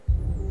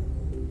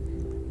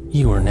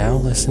You are now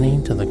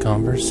listening to the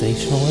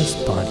Conversationalist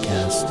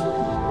Podcast.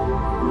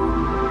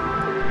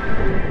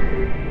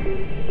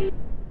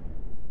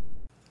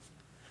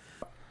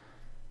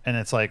 And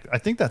it's like, I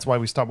think that's why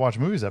we stopped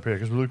watching movies up here,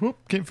 because we're like, whoop,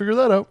 can't figure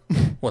that out.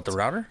 What, the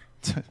router?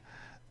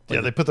 Yeah,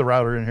 they put the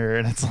router in here,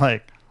 and it's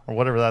like, or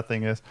whatever that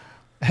thing is.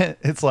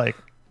 It's like,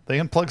 they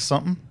unplug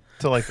something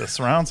to like the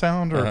surround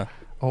sound, or,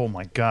 oh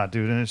my God,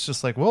 dude. And it's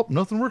just like, well,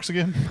 nothing works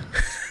again.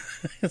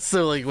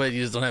 So, like, what,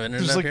 you just don't have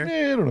internet Just up like,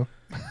 here? I don't know.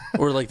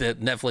 Or, like, that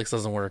Netflix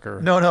doesn't work?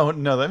 Or No.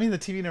 I mean, the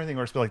TV and everything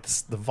works, but like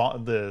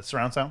the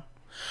surround sound.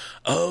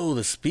 Oh,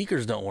 the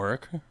speakers don't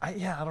work. I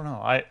don't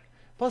know.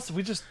 Plus,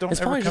 we just don't. It's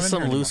ever probably come just in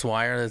some here loose anymore.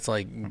 wire that's,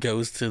 like,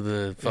 goes to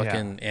the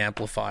fucking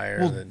amplifier.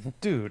 Well,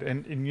 dude,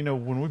 and you know,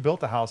 when we built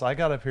the house, I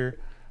got up here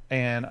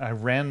and I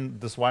ran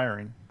this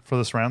wiring for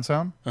the surround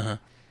sound,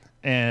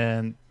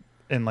 and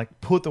like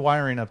put the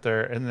wiring up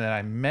there, and then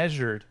I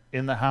measured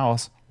in the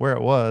house where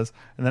it was,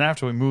 and then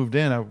after we moved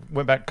in, I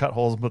went back, cut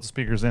holes, and put the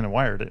speakers in, and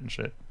wired it and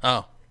shit.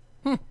 Oh.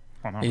 I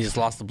don't know. You just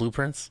lost the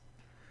blueprints?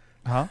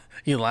 Huh?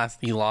 You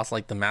lost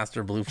like the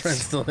master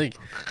blueprints to like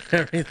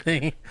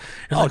everything. You're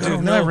Oh, like, dude,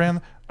 and no.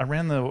 then I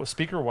ran the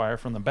speaker wire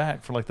from the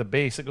back for like the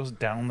bass. It goes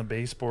down the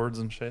baseboards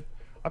and shit.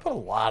 I put a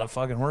lot of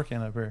fucking work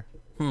in up here.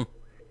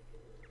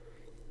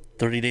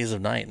 30 Days of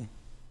Night.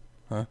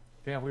 Huh?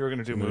 Yeah, we were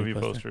gonna do movie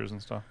posters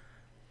and stuff.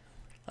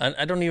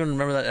 I don't even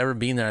remember that ever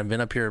being there. I've been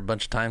up here a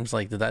bunch of times.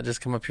 Like, did that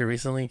just come up here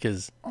recently?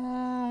 Because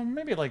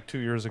Maybe like 2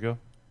 years ago.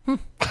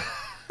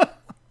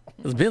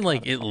 it's been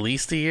like at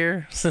least a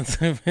year since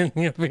I've been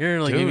up here.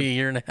 Like, Dude, maybe a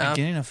year and a half.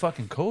 Beginning of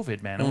fucking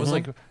COVID, man.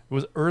 It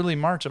was early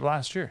March of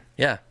last year.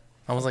 Yeah.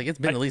 I was like, it's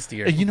been at least a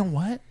year. You know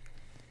what,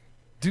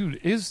 dude?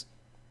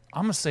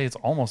 I'm gonna say it's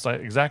almost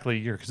exactly a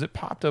year, because it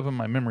popped up in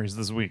my memories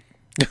this week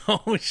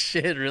Oh,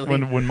 shit, really?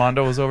 when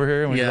Mondo was over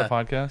here and we did Yeah. the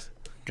podcast,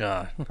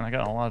 God. and I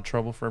got in a lot of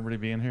trouble for everybody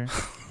being here.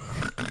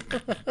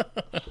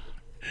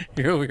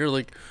 You're over here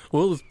like,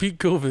 well, it's peak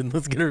COVID.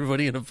 Let's get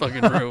everybody in a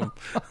fucking room.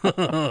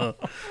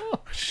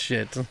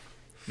 Shit.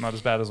 Not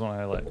as bad as when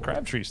I let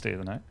Crabtree stay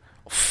the night.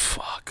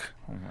 Fuck.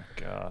 Oh my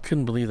God.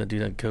 Couldn't believe that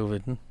dude had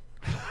COVID.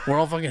 We're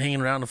all fucking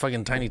hanging around a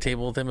fucking tiny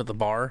table with him at the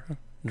bar,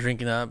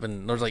 drinking up,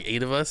 and there's like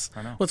 8 of us.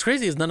 I know. What's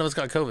crazy is none of us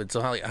got COVID.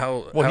 So how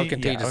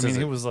contagious I mean, is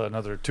it it? was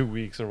another 2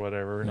 weeks or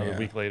whatever, another Yeah.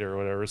 week later or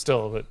whatever.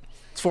 Still, but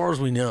As far as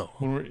we know,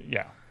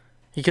 yeah.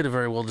 he could have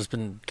very well just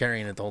been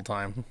carrying it the whole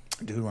time.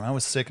 Dude, when I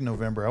was sick in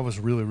November, I was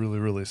really, really,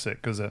 really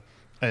sick, because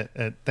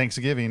at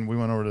Thanksgiving we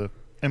went over to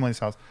Emily's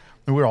house,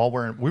 and we were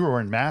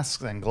wearing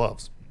masks and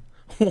gloves.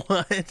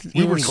 What? We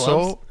Even were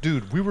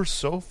gloves? we were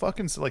so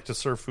fucking like to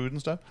serve food and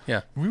stuff.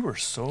 Yeah. We were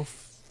so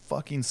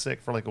fucking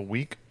sick for like a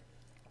week,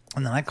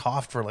 and then I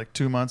coughed for like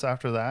 2 months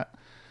after that,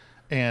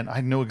 and I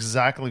know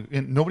exactly.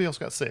 And nobody else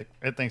got sick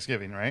at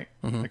Thanksgiving, right?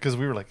 Because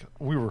we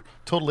were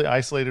totally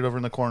isolated over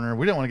in the corner.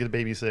 We didn't want to get a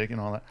baby sick and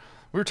all that.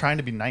 We were trying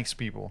to be nice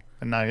people,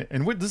 and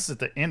this is at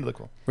the end of the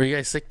call. Were you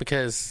guys sick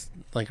because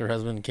like her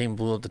husband came and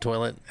blew up the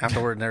toilet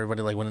afterward, and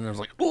everybody like went in there and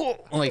was like, oh,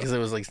 like because it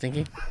was like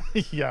stinky?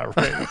 Yeah,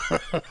 right.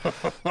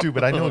 Dude,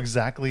 but I know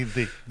exactly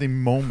the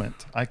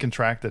moment I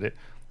contracted it.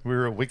 We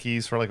were at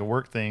Wiki's for like a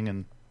work thing,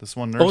 and this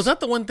one nurse. Oh, was that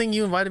the one thing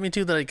you invited me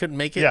to that I couldn't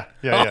make it?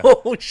 Yeah.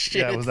 Oh,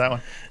 shit. Yeah, it was that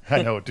one.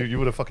 I know, dude. You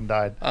would have fucking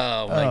died.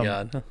 Oh, my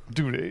God.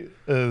 Dude,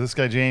 this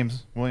guy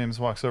James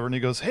Williams walks over and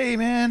he goes, "Hey,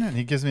 man," and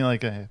he gives me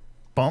like a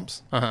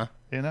bumps. Uh-huh.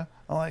 You know,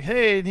 I'm like,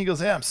 "Hey," and he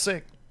goes, "Yeah, I'm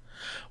sick."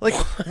 Like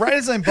right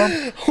as I'm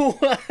bumped,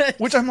 What?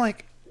 which I'm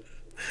like,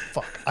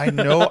 "Fuck." I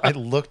know. I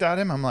looked at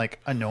him. I'm like,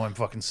 "I know I'm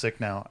fucking sick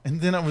now."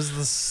 And then it was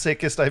the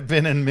sickest I've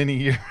been in many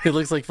years. He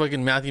looks like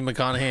fucking Matthew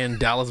McConaughey in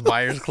Dallas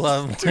Buyers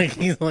Club. Like,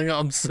 he's like,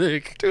 I'm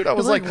sick. Dude, I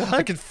was like, what?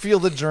 I could feel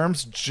the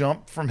germs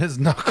jump from his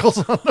knuckles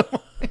on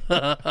the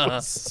It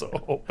was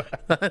so bad.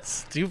 That's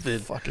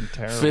stupid. Fucking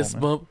terrible. Fist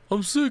man. bump.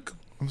 I'm sick.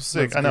 I'm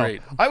sick. That's I know.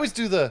 great. I always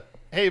do the,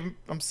 "Hey,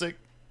 I'm sick."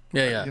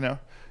 Yeah, yeah. You know,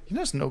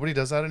 nobody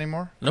does that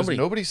anymore. 'Cause Nobody.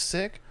 Nobody's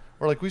sick.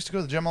 Or like we used to go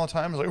to the gym all the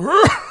time. It was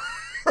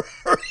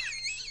like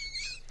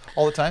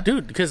all the time.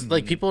 Dude, because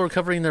like people are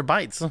covering their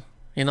bites.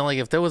 You know, like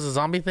if there was a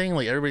zombie thing,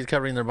 like everybody's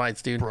covering their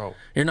bites, dude. Bro.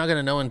 You're not going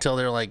to know until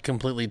they're like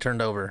completely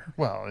turned over.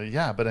 Well,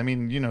 yeah, but I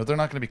mean, they're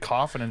not going to be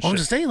coughing and Well, I'm shit.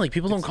 just saying, like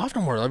people don't cough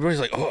no more. Everybody's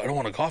like, oh, I don't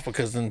want to cough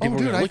because then people Oh, are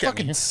dude, going to I look at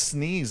fucking me.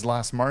 sneezed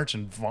last March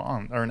in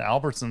Vaughan or in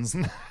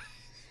Albertsons.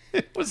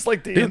 It was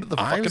like the end of the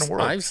fucking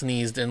world. I've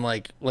sneezed and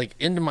like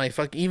into my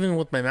even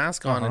with my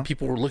mask on, and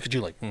people will look at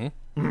you like,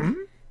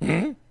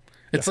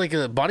 It's like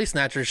a body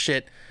snatcher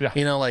shit. Yeah.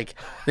 You know, like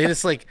they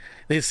just like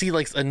they see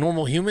like a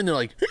normal human, they're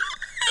like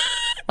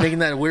making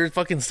that weird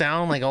fucking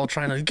sound, like all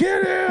trying to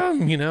get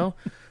him. You know,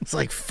 it's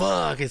like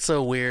fuck, it's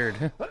so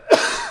weird.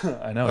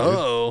 I know.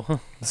 Oh, Dude.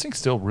 This thing's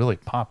still really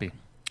poppy.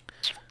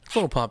 it's a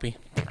little poppy.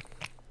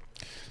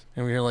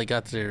 And we like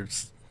got there.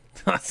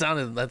 That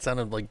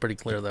sounded like pretty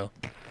clear though.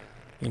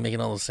 You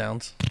making all those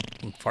sounds,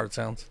 fart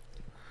sounds.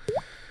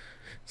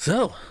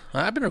 So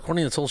I've been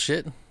recording this whole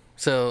shit.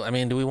 So I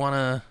mean, do we want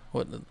to?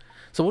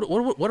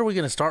 What are we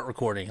going to start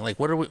recording? Like,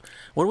 what are we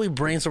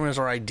brainstorming as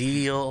our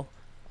ideal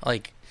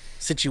like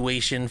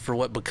situation for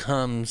what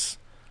becomes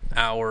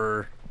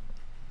our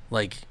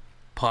like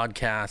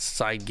podcast,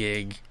 side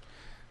gig.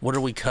 What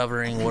are we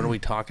covering? What are we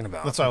talking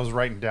about? That's why I was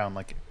writing down,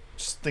 like,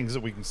 just things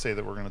that we can say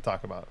that we're going to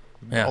talk about.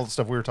 Yeah. All the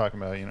stuff we were talking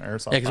about,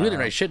 airsoft. Yeah, because we didn't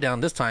write shit down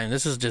this time.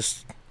 This is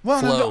just Well,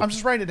 flow. no, I'm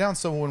just writing it down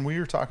so when we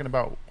were talking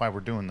about why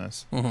we're doing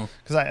this,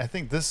 because I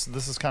think this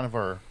is kind of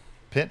our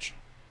pitch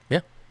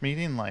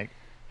meeting. Like,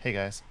 hey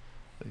guys,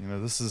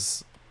 this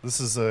is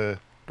a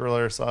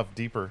Guerrilla Airsoft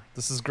deeper.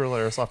 This is Guerrilla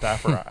Airsoft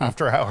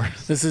after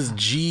hours. This is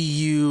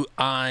GUIERRALA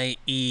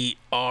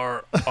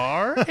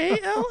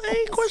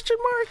question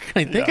mark?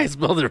 I think I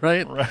spelled it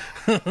right.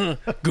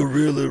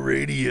 Guerrilla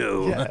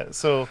Radio. Yeah.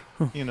 So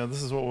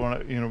this is what we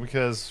want to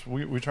because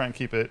we try and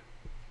keep it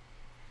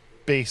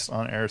based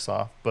on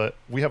airsoft, but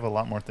we have a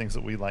lot more things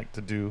that we like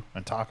to do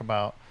and talk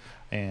about.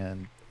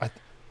 And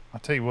I'll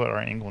tell you what our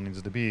angle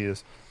needs to be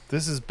is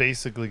this is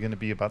basically going to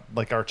be about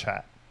like our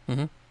chat.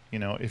 Mm-hmm.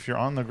 If you're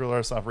on the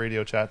Guerrilla Airsoft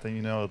radio chat, then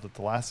you know that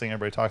the last thing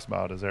everybody talks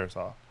about is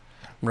airsoft.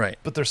 Right.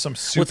 But there's some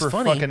super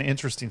fucking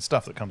interesting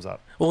stuff that comes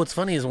up. Well, what's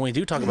funny is when we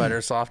do talk about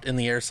airsoft in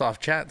the airsoft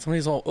chat,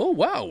 somebody's all, "Oh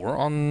wow, we're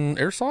on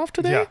airsoft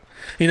today."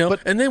 Yeah.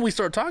 And then we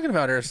start talking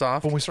about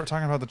airsoft. When we start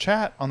talking about the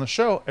chat on the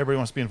show, everybody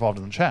wants to be involved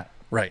in the chat.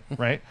 Right.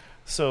 Right.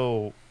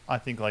 So I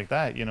think like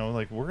that,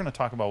 like we're going to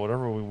talk about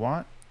whatever we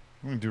want.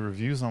 We're going to do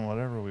reviews on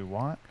whatever we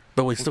want.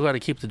 But we still got to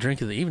keep the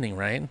drink of the evening,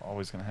 right?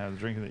 Always going to have the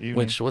drink of the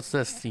evening. What's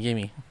this you gave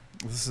me?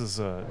 This is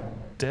a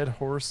Dead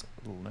Horse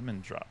Lemon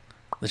Drop.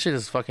 This shit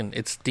is fucking.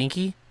 It's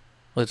stinky.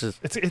 Which is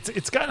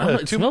it's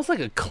got it smells like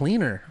a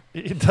cleaner.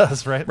 It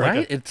does, right? Right?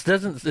 Like it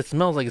doesn't. It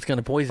smells like it's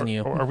gonna poison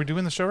you. Are we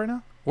doing the show right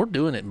now? We're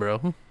doing it,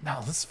 bro. No,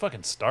 let's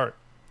fucking start.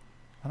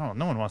 I don't know.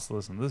 No one wants to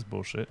listen to this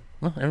bullshit.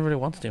 Well, everybody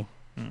wants to.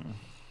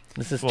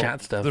 This is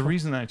chat stuff. The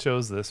reason I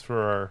chose this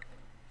for our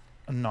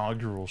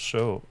inaugural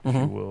show, if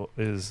you will,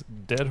 is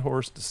Dead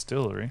Horse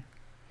Distillery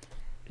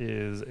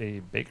is a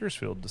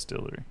Bakersfield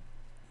distillery.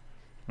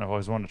 And I've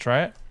always wanted to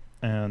try it,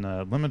 and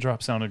lemon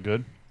drop sounded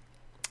good.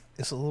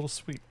 It's a little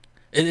sweet.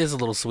 It is a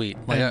little sweet.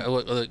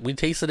 Like we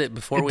tasted it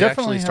before we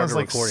actually started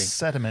recording. Like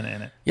sediment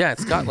in it. Yeah,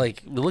 it's got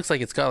like it looks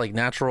like it's got like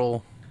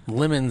natural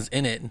lemons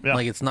in it. Yeah.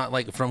 Like it's not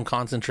like from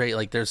concentrate.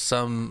 Like there's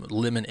some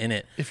lemon in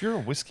it. If you're a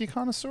whiskey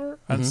connoisseur,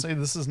 I'd say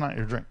this is not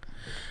your drink.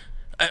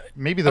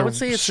 Maybe they're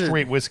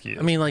straight whiskey.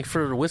 I mean, like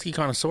for a whiskey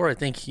connoisseur, I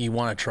think you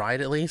want to try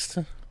it at least.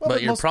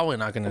 But you're probably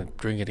not going to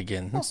drink it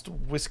again. Most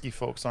whiskey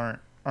folks aren't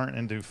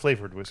into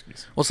flavored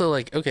whiskeys. Well, so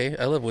like, okay,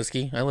 I love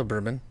whiskey, I love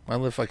bourbon, I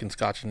love fucking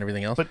scotch and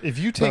everything else. But if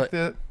you take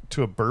that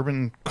to a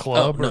bourbon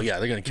club, they're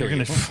gonna kill you.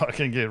 You're gonna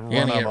fucking get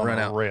run out on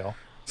a rail.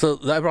 So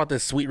I brought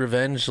this Sweet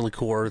Revenge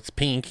liqueur. It's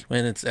pink,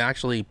 and it's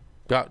actually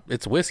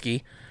it's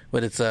whiskey,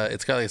 but it's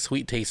got like a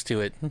sweet taste to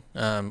it,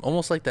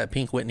 almost like that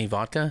Pink Whitney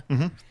vodka.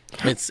 Mm-hmm.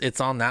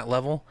 It's on that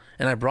level,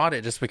 and I brought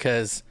it just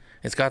because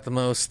it's got the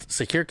most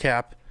secure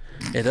cap.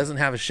 It doesn't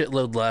have a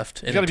shitload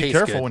left. You got to be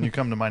careful when you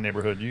come to my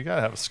neighborhood. You got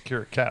to have a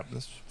secure cap.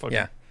 This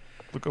fucking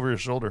look over your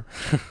shoulder.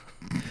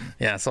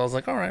 Yeah, so I was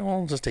like, all right, well,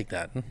 I'll just take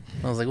that. I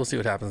was like, we'll see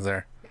what happens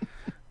there. I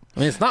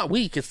mean, it's not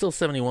weak. It's still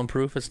 71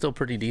 proof. It's still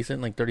pretty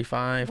decent, like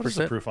 35%. What is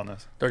the proof on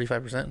this?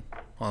 35%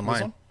 on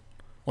mine. One?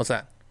 What's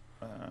that?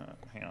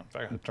 Hang on.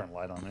 I got to turn the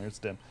light on there. It's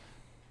dim.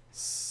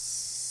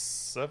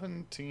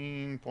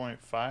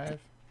 17.5.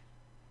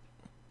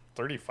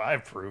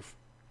 35 proof.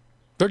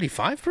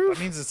 35 proof?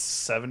 That means it's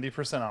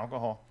 70%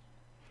 alcohol.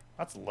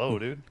 That's low,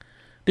 dude.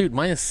 Dude,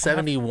 mine is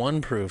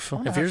 71 proof.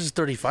 If yours is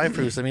 35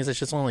 proof, that means it's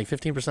just only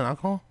 15%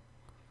 alcohol?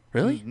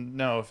 Really?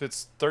 No, if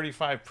it's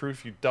 35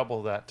 proof, you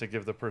double that to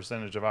give the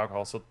percentage of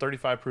alcohol. So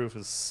 35 proof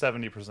is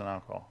 70%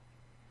 alcohol.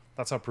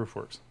 That's how proof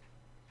works.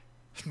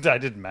 I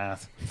did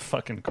math.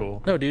 Fucking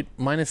cool. No, dude,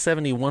 mine is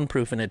 71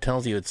 proof, and it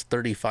tells you it's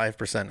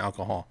 35%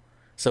 alcohol.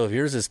 So if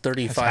yours is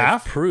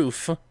 35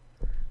 proof,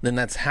 then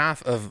that's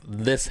half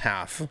of this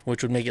half,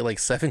 which would make it like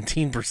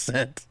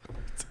 17%.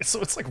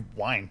 So it's like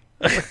wine.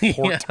 It's like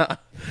port. Yeah.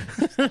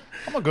 I'm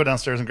gonna go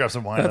downstairs and grab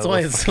some wine. That's why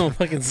it's so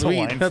fucking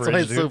sweet. That's why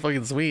it's so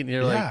fucking sweet. And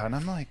you're like, and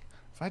I'm like,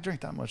 if I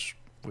drank that much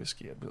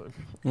whiskey, I'd be like,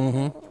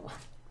 all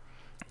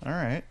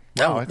right.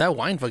 That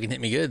wine fucking hit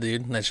me good,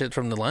 dude. That shit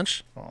from the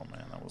lunch. Oh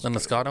man, that was the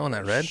Moscato and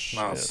that red.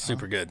 Shit,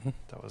 super good.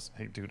 That was,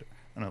 hey, dude.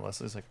 And then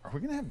Leslie's like, "Are we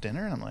gonna have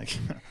dinner?" And I'm like,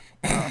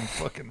 "I'm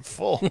fucking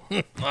full."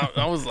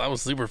 I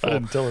was super full. I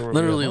didn't tell her.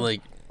 Literally,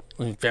 like,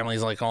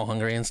 family's like all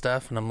hungry and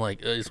stuff, and I'm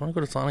like, "You just want to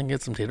go to Sonic and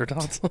get some tater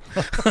tots?"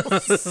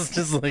 This is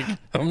just like,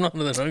 I'm not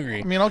that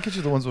hungry. I mean, I'll get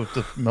you the ones with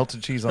the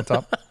melted cheese on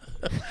top.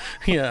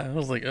 Yeah, I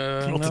was like,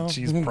 melted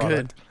cheese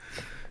product.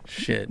 Good.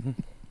 Shit.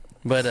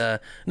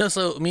 But no,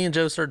 so me and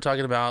Joe started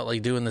talking about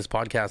like doing this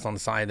podcast on the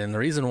side, and the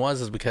reason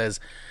is because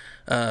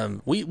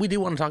we do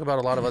want to talk about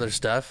a lot of other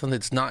stuff, and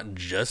it's not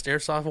just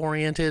airsoft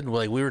oriented.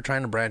 Like we were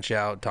trying to branch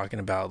out, talking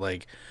about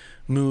like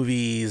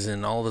movies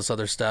and all this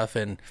other stuff,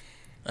 and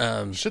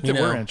shit that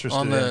we're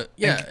interested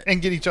in,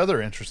 and get each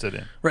other interested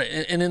in.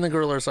 Right, and in the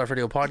Guerrilla Airsoft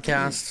Radio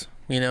podcast,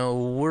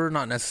 we're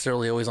not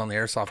necessarily always on the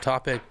airsoft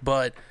topic,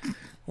 but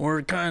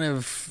we're kind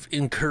of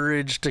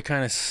encouraged to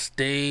kind of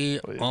stay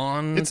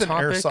on It's topic.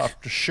 An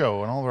airsoft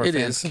show, and all of our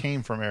fans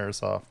came from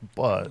airsoft,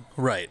 but...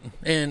 Right.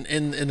 And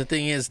the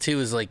thing is, too,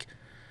 is like,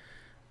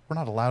 we're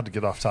not allowed to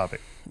get off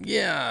topic.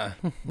 Yeah.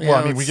 Well,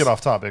 I mean, we get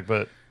off topic,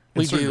 but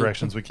in certain do.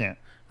 directions we can't.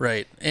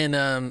 Right. And,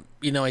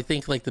 I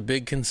think like the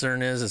big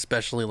concern is,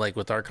 especially like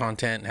with our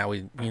content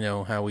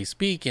and how we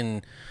speak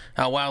and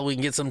how wild we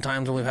can get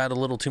sometimes when we've had a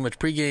little too much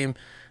pregame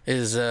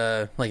is,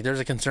 like there's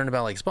a concern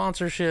about like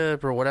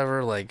sponsorship or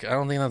whatever. Like, I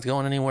don't think that's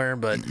going anywhere,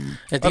 but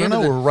at the end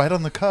of we're right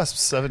on the cusp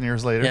 7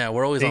 years later. Yeah,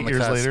 we're always on the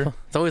cusp. 8 years later.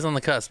 It's always on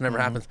the cusp. Never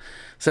happens.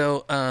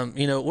 So,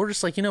 we're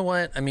just like, you know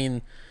what? I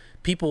mean,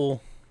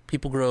 people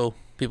grow,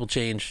 people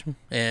change.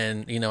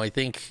 And, I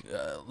think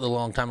a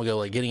long time ago,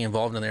 like getting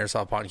involved in the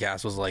Airsoft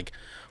podcast was like,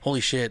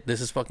 holy shit,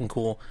 this is fucking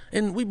cool.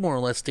 And we more or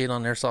less stayed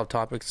on Airsoft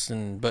topics,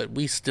 but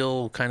we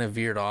still kind of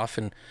veered off.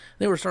 And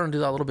they were starting to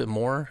do that a little bit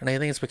more. And I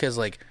think it's because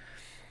like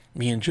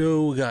me and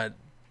Joe got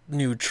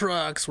new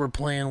trucks. We're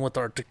playing with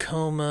our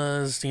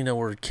Tacomas.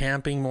 We're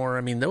camping more.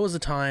 I mean, there was a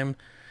time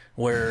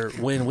where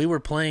when we were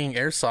playing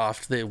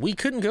Airsoft that we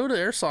couldn't go to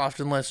Airsoft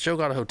unless Joe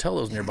got a hotel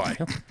that was nearby.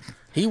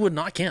 He would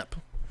not camp.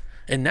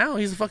 And now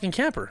he's a fucking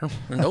camper,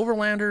 an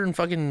overlander, and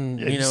fucking,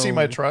 you see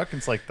my truck,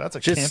 it's like, that's a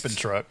camping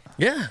truck.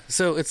 Yeah.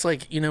 So it's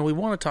like, we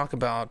want to talk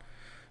about,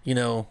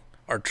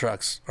 our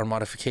trucks, our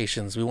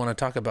modifications. We want to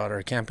talk about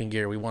our camping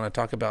gear. We want to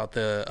talk about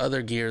the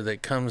other gear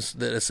that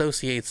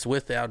associates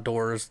with the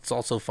outdoors. It's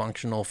also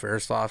functional for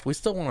Airsoft. We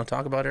still want to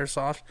talk about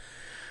Airsoft.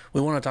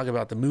 We want to talk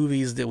about the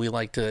movies that we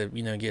like to,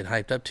 get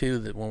hyped up to,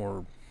 that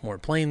when we're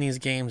playing these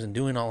games and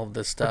doing all of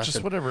this stuff. Or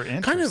just whatever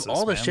interests kind of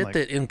all the man. shit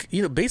like,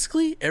 that,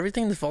 basically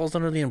everything that falls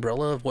under the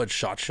umbrella of what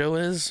SHOT Show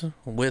is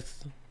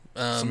with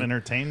some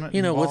entertainment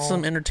with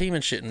some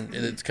entertainment shit, and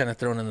it's kind of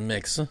thrown in the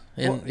mix.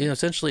 And,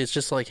 essentially it's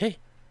just like, hey,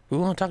 we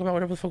want to talk about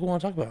whatever the fuck we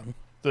want to talk about.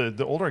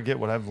 The older I get,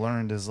 what I've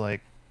learned is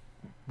like,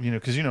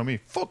 because me,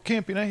 fuck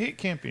camping, I hate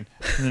camping.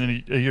 And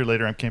then a year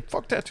later, I'm camping,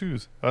 fuck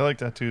tattoos, I like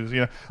tattoos.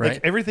 Right.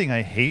 Like everything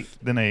I hate,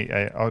 then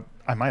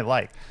I might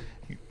like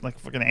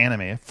fucking anime.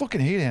 I fucking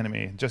hate anime.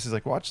 And Jesse's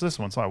like, watch this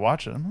one, so I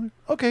watch it. I'm like,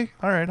 okay,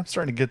 all right, I'm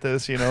starting to get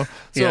this. So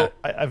Yeah.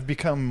 I've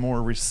become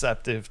more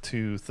receptive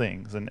to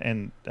things,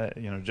 and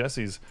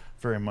Jesse's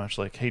very much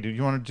like, hey, dude,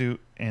 you want to do,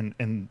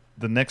 and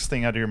the next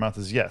thing out of your mouth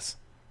is yes.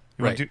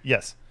 You want to do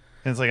yes.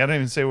 And it's like, I don't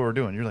even say what we're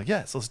doing. You're like,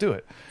 yes, let's do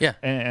it. Yeah.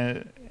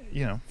 And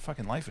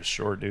fucking life is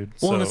short, dude.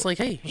 Well, so and it's like,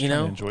 hey,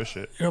 enjoy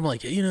shit. I'm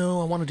like,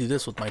 I want to do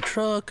this with my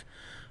truck.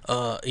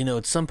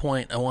 At some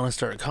point, I want to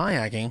start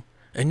kayaking,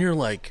 and you're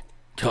like,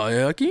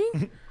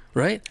 kayaking,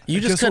 right?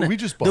 You just kind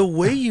of the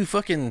way you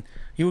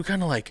were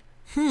kind of like,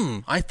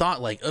 I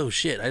thought like, oh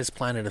shit, I just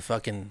planted a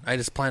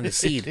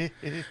seed,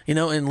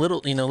 and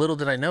little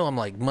did I know, I'm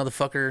like,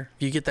 motherfucker,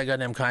 if you get that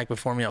goddamn kayak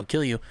before me, I'll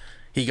kill you.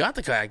 He got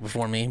the kayak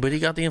before me, but he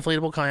got the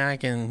inflatable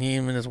kayak, and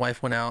him and his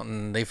wife went out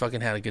and they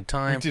fucking had a good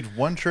time. We did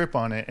one trip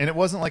on it, and it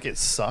wasn't like it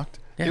sucked.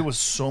 Yeah. It was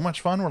so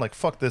much fun. We're like,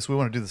 fuck this, we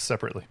want to do this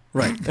separately.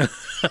 Right.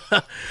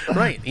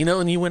 Right.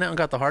 And you went out and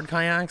got the hard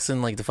kayaks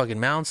and like the fucking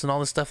mounts and all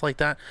this stuff like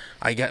that.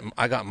 I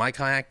got my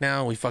kayak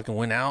now. We fucking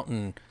went out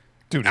and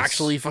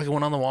actually fucking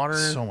went on the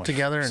water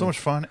together. So much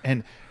fun.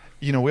 And,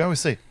 we always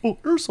say, oh,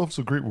 Airsoft's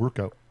a great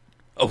workout.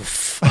 Oh,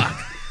 fuck.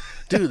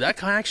 Dude, that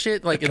kayak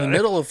shit, like in the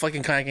middle of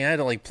fucking kayaking, I had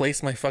to like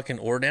place my fucking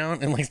oar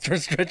down and like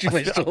start stretching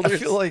my shoulders. I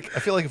feel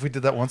like if we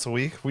did that once a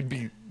week,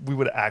 we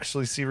would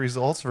actually see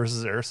results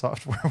versus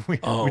Airsoft where we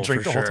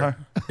drink the whole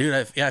time. Dude,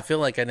 I feel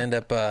like I'd end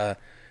up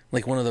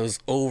like one of those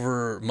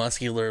over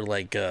muscular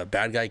like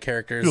bad guy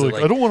characters. You're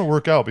like, I don't want to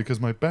work out because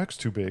my back's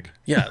too big.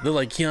 Yeah, they're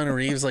like Keanu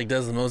Reeves like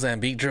does the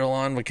Mozambique drill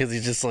on because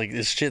he's just like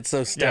this shit's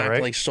so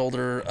stacked, like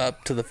shoulder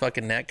up to the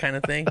fucking neck kind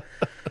of thing.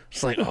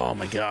 It's like, oh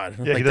my god.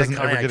 Yeah, like, he doesn't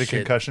ever get a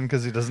concussion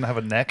because he doesn't have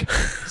a neck.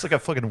 It's like a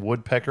fucking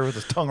woodpecker with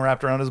his tongue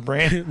wrapped around his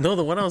brain. No,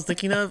 the one I was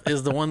thinking of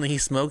is the one that he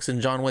smokes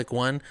in John Wick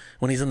 1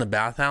 when he's in the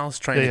bathhouse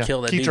trying to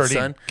kill that dude's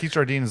son. Keith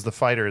Jardine is the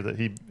fighter that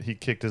he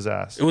kicked his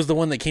ass. It was the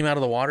one that came out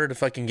of the water to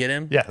fucking get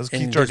him. Yeah, it was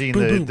Keith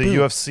Jardine, the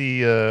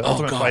UFC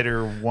Ultimate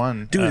Fighter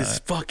 1. Dude, it's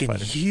fucking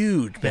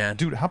huge, man.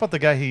 Dude, how about the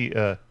guy he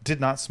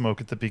did not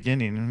smoke at the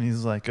beginning, and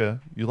he's like,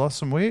 you lost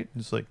some weight?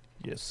 He's like,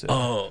 yes, sir.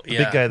 Oh, yeah.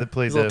 The big guy that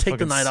played take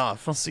the night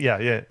off.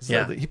 Yeah.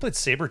 He played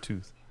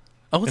Sabretooth.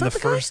 Oh, was that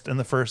in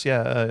the first,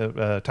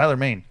 Tyler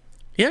Mane.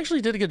 He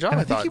actually did a good job.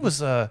 And I think he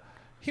was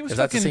Is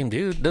that the same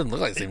dude? Doesn't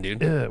look like the same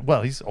dude.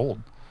 Well, he's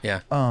old.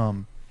 Yeah.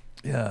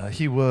 Yeah,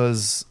 he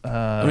was.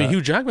 I mean,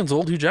 Hugh Jackman's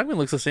old. Hugh Jackman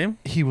looks the same.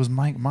 He was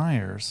Mike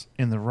Myers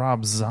in the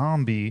Rob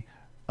Zombie,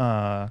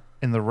 Halloween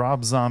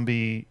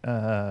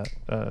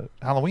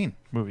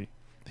movie.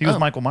 He was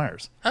Michael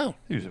Myers. Oh,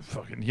 he was a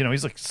fucking.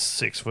 He's like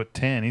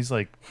 6'10". He's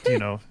like,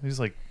 he's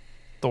like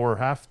Thor,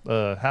 half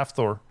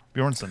Thor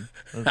Bjornsson.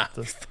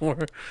 Thor.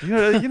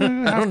 I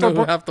don't know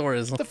who half Thor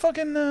is. The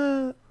fucking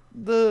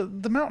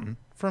the mountain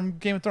from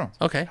Game of Thrones.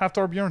 Okay, half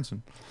Thor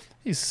Bjornsson.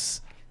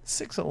 He's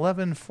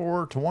 6'11",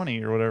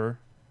 420 or whatever.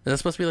 Is that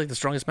supposed to be like the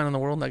strongest man in the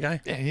world? That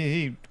guy? Yeah,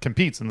 he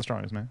competes in the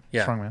strongest man.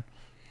 Yeah, strong man.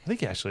 I think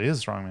he actually is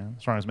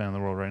strongest man in the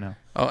world right now.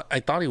 Oh,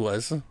 I thought he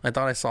was. I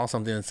thought I saw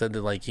something that said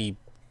that like he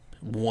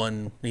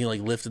won. He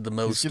like lifted the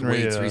most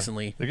weights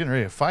recently. They're getting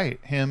ready to fight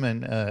him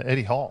and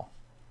Eddie Hall.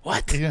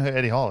 What? You know who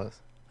Eddie Hall is?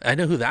 I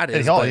know who that is.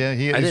 Eddie Hall, but yeah,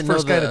 he's I didn't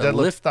first know guy the to deadlift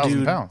lift 1,000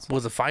 dude pounds.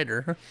 was a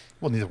fighter.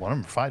 Well, neither one of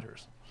them are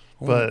fighters.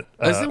 But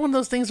Is it one of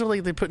those things where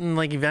like they put in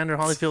like Evander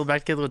Holyfield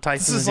back together with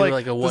Tyson this and is do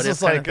like a what this if is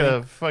kind like of thing?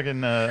 a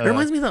fucking. It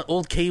reminds me of that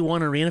old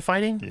K1 arena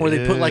fighting where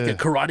they put like a Yeah.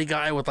 karate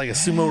guy with like a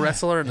sumo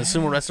wrestler, and the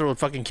sumo wrestler would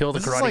fucking kill the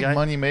This karate is like guy.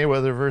 Money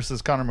Mayweather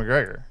versus Conor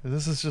McGregor.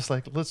 This is just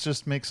like, let's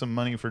just make some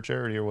money for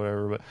charity or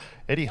whatever. But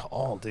Eddie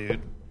Hall,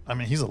 dude, I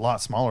mean, he's a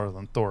lot smaller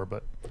than Thor,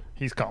 but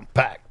he's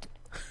compact.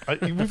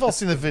 We've all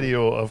seen the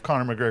video of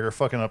Conor McGregor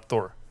fucking up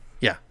Thor.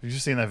 Yeah, You've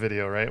seen that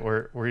video, right?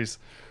 Where he's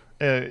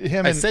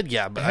him. I and, said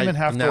yeah, but him and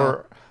half now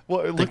Thor.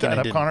 Well, look thinking that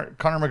I up. didn't.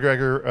 Conor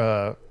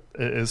McGregor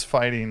is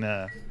fighting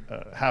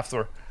half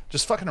Thor,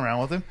 just fucking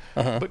around with him.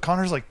 But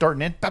Conor's like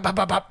darting in, bop, bop,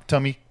 bop, bop,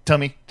 tummy,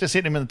 just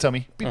hitting him in the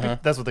tummy. Beep,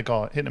 beep. That's what they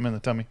call it, hitting him in the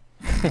tummy.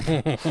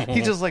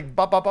 He just like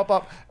bop, bop, bop,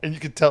 bop, and you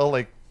could tell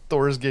like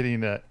Thor's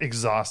getting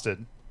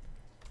exhausted.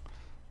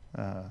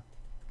 Let's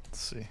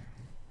see.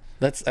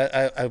 that's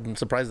I'm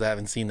surprised I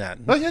haven't seen that.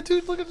 Oh yeah,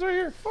 dude, look, it's right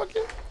here. Fuck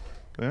yeah.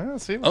 Yeah,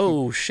 see.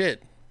 Oh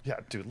shit! Yeah,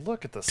 dude,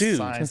 look at the Dude.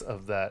 size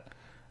of that.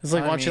 It's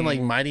like I watching like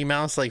mean, Mighty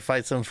Mouse like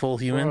fight some full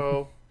human.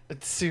 Bro,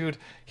 dude,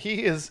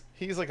 he's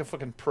like a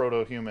fucking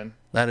proto-human.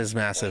 That is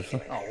massive.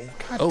 Oh,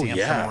 Oh, goddamn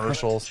yeah.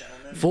 commercials.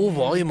 Full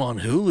volume on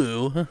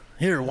Hulu.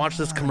 Here, watch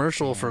this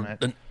commercial for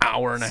an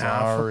hour and a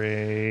half.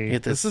 Sorry.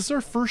 Get This this. is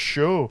our first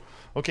show.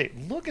 Okay,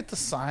 look at the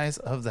size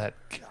of that.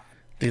 God.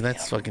 Dude,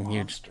 that's fucking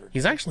huge.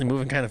 He's actually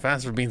moving kind of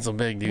fast for being so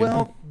big, dude.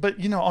 Well, but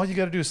you know, all you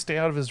got to do is stay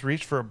out of his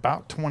reach for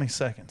about 20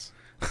 seconds.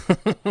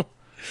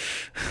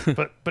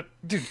 but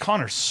dude,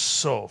 Connor's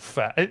so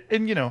fat.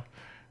 And you know,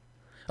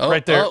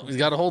 right there. Oh, he's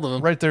got a hold of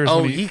him. Right there is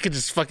Oh, when he could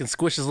just fucking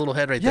squish his little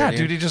head right yeah, there.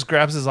 dude, he just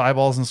grabs his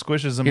eyeballs and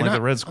squishes him You're like not-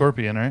 the red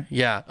scorpion, right?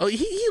 Yeah. Oh,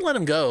 he let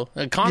him go.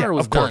 Connor Yeah,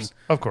 was of course, done.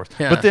 of course.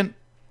 Yeah. But then,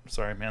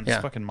 sorry, man, this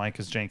Yeah. fucking mic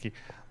is janky.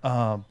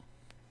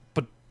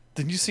 But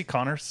did you see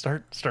Connor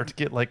start to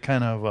get like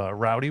kind of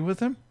rowdy with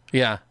him?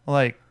 Yeah.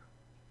 Like,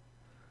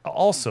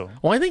 also,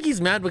 Well, I think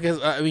he's mad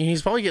because I mean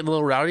he's probably getting a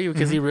little rowdy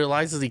because he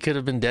realizes he could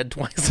have been dead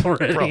twice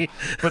already.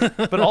 bro,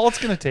 but all it's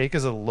gonna take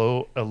is a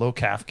low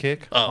calf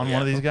kick on yeah.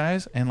 one of these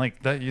guys, and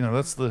like that, you know,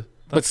 that's the.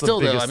 But That's still,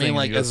 the though, I biggest mean, thing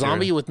like in a UFC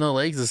zombie right with no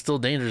legs is still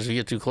dangerous if you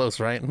get too close,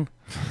 right?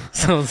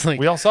 So it's like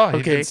now. We all saw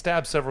he'd okay. been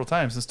stabbed several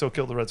times and still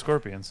killed the red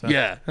scorpion. So.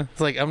 Yeah, it's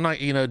like I'm not,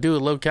 do a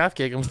low calf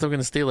kick. I'm still going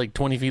to stay like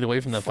 20 feet away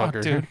from that Fuck,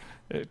 fucker.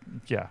 dude.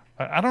 Yeah,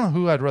 I don't know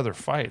who I'd rather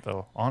fight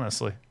though,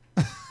 honestly.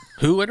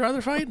 Who would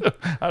rather fight?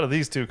 Out of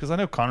these two, because I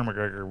know Conor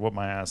McGregor whooped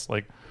my ass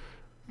like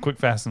quick,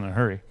 fast, in a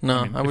hurry. No,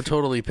 I mean, I would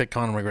totally pick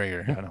Conor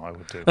McGregor. I know I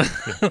would too.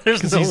 Yeah. There's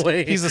 'Cause no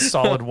way he's a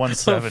solid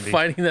 170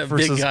 fighting that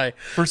versus, big guy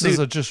versus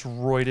Dude, a just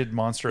roided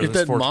monster if that's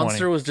that 420.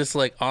 monster was just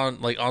like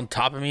on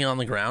top of me on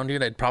the ground,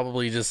 dude, I'd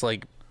probably just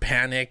like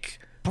panic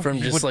from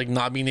you just would- like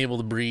not being able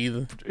to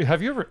breathe.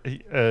 Have you ever,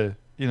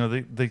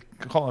 they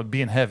call it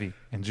being heavy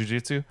in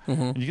jiu-jitsu.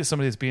 Mm-hmm. You get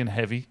somebody that's being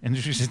heavy in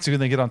jiu-jitsu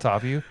and they get on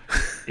top of you.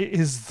 It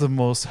is the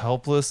most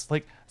helpless.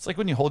 Like, it's like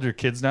when you hold your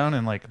kids down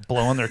and like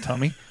blow on their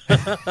tummy.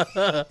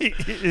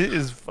 it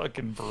is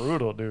fucking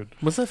brutal, dude.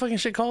 What's that fucking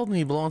shit called when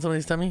you blow on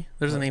somebody's tummy?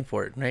 There's a name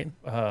for it, right?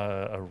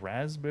 A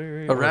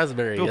raspberry. A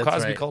raspberry, Bill that's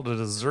Cosby right. called it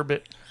a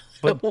zerbit.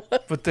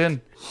 But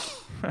then,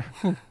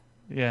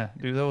 yeah,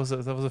 dude, that was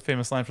a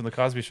famous line from the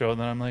Cosby Show. And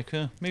then I'm like,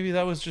 maybe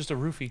that was just a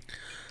roofie.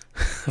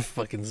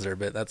 Fucking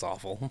Zerbit, that's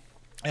awful.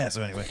 Yeah.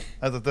 So anyway,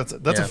 that's Yeah.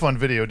 a fun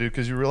video, dude,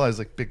 because you realize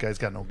like big guy's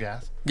got no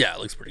gas. Yeah, it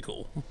looks pretty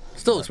cool.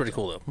 Still looks pretty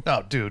cool though.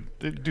 Oh, dude,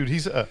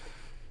 he's a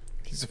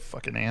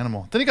fucking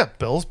animal. Then he got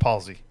Bell's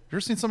palsy. You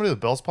ever seen somebody with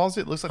Bell's palsy?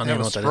 It looks like I they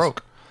don't have a know what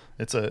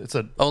that is. stroke. It's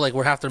a Oh, like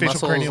where half their facial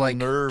muscles cranial like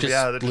nerve. just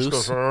Yeah, that loose.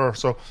 just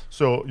goes.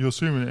 So you'll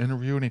see him in an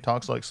interview and he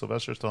talks like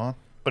Sylvester Stallone,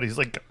 but he's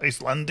like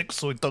Icelandic,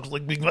 so he talks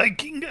like big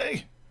Viking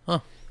guy. Huh.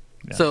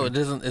 Yeah, So dude. it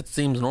doesn't. It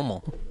seems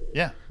normal.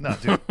 Yeah, no,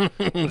 dude. But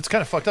it's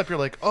kind of fucked up. You're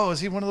like, oh, is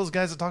he one of those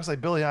guys that talks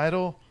like Billy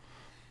Idol?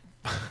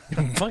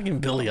 Fucking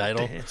Billy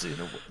Idol. Dancing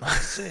with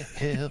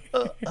myself.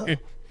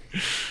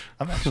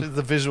 I'm actually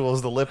the visual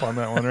is the lip on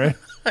that one, right?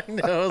 I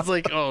know. I was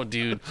like, oh,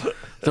 dude.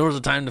 If there was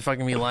a time to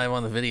fucking be live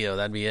on the video,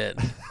 that'd be it.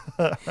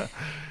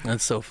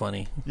 That's so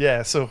funny.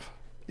 Yeah, so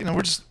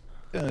we're just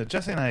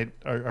Jesse and I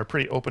are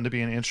pretty open to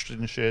being interested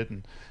in shit,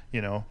 and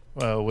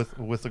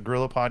with the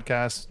Gorilla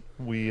podcast,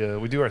 we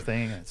do our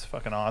thing, and it's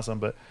fucking awesome.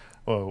 But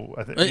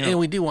I think And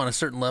we do want a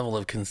certain level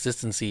of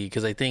consistency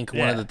because I think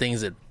one of Yeah. the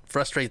things that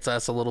frustrates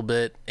us a little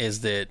bit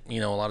is that a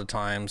lot of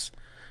times,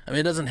 I mean,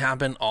 it doesn't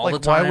happen all like the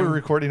time. why we're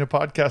recording a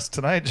podcast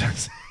tonight,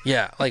 Jesse.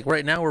 Yeah, like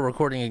right now we're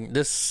recording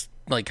this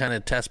like kind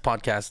of test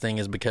podcast thing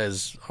is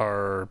because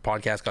our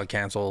podcast got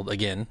canceled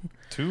again.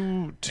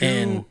 Two,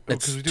 And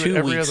because it's we do 2 it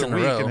every weeks other in a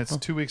week, row. and it's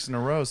 2 weeks in a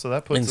row, so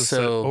that puts And us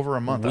so at over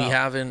a month. we out.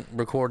 haven't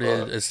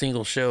recorded a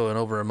single show in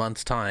over a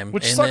month's time.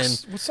 Which and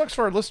sucks. then Which sucks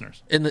for our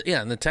listeners. and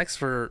the text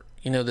for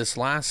this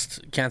last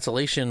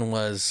cancellation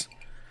was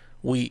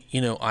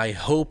I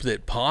hope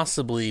that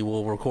possibly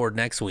we'll record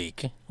next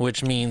week,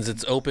 which means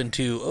it's open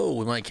to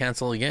we might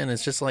cancel again.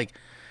 It's just like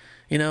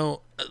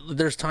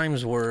there's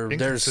times where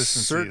there's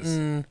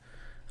certain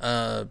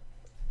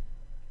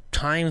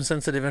time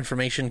sensitive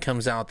information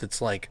comes out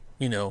that's like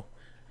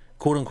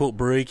quote unquote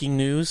breaking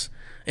news.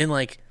 And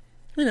like,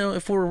 you know,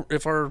 if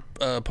our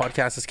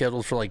podcast is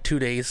scheduled for like 2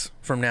 days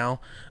from now,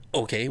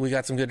 okay, we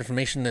got some good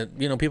information that,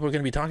 you know, people are going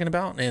to be talking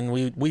about, and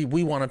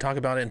we want to talk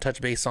about it and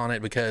touch base on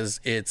it because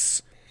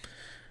it's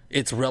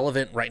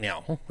relevant right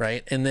now,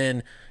 right? And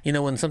then, you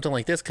know, when something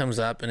like this comes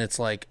up and it's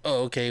like,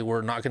 oh, okay,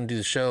 we're not going to do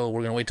the show,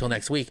 we're going to wait till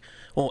next week.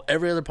 Well,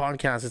 every other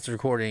podcast that's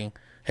recording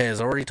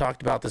has already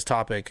talked about this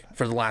topic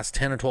for the last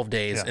 10 or 12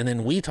 days, and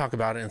then we talk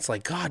about it, and it's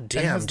like, God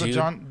damn, and has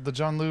dude. the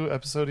John Liu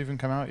episode even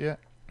come out yet?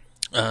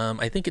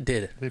 I think it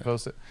did. They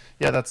post it.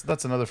 Yeah,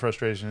 that's another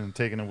frustration in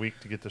taking a week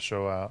to get the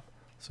show out.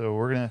 So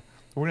we're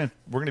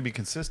gonna be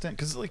consistent,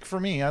 because like for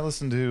me, I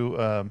listen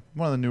to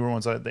one of the newer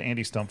ones, the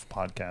Andy Stumpf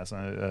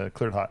podcast,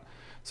 Cleared Hot.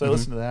 So I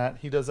listen to that.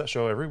 He does that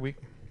show every week.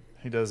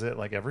 He does it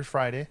like every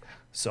Friday.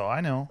 So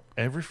I know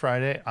every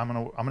Friday I'm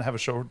gonna have a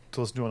show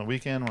to listen to on the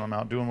weekend when I'm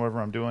out doing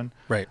whatever I'm doing.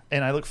 Right.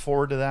 And I look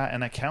forward to that,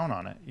 and I count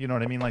on it. You know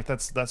what I mean? Like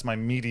that's my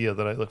media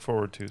that I look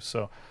forward to.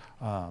 So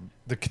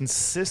the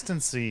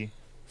consistency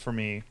for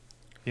me,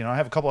 you know, I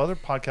have a couple other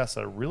podcasts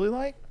that I really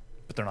like,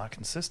 but they're not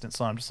consistent.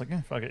 So I'm just like,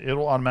 fuck it.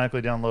 It'll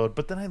automatically download,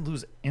 but then I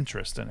lose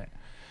interest in it.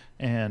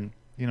 And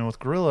you know, with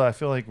Gorilla, I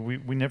feel like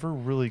we never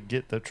really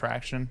get the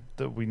traction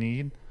that we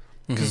need,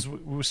 because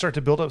we start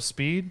to build up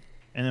speed,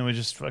 and then we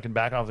just fucking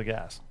back off the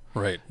gas.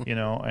 Right. You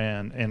know,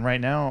 and right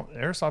now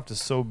Airsoft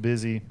is so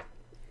busy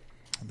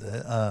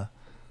that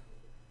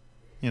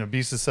you know,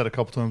 Beast has said a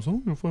couple times, I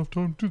don't know if I have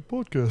time to do the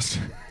podcast.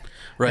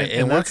 Right.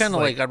 And we're kind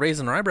of like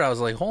raising our eyebrows,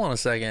 like, hold on a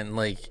second,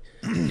 like,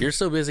 you're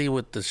so busy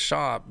with the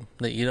shop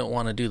that you don't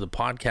want to do the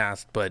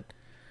podcast. But,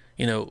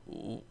 you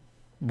know,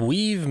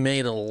 we've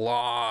made a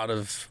lot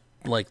of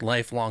like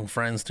lifelong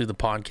friends through the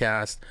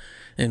podcast,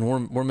 and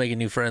we're making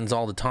new friends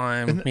all the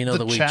time, And you know,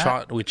 the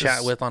that we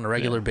chat is- with on a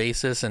regular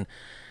basis. And,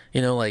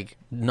 you know, like,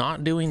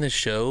 not doing the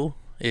show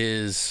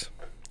is,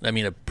 I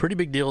mean, a pretty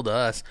big deal to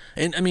us.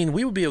 And I mean,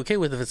 we would be okay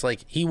with if it's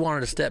like he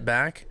wanted to step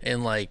back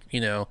and, like, you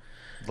know,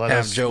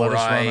 have Joe or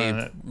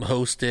I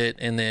host it,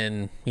 and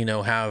then, you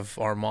know, have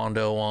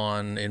Armando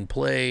on in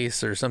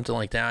place or something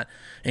like that,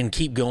 and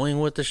keep going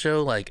with the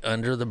show, like,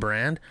 under the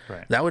brand.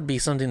 Right. That would be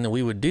something that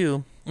we would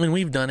do. And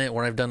we've done it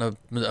where I've done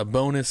a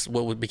bonus,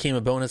 what became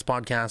a bonus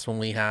podcast when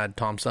we had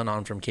Tom Sun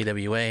on from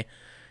KWA.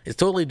 It's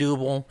totally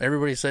doable.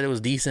 Everybody said it was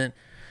decent,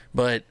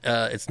 but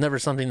it's never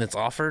something that's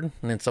offered,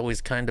 and it's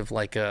always kind of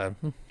like a,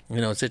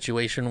 you know, a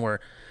situation where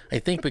I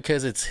think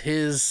because it's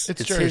his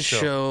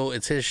show,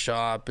 it's his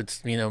shop,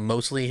 it's, you know,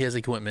 mostly his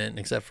equipment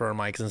except for our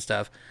mics and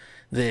stuff,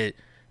 that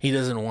he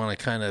doesn't want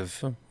to kind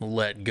of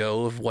let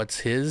go of what's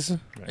his.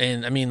 Right.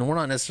 And I mean, we're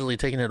not necessarily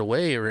taking it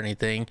away or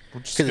anything.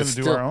 We're just going to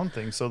do our own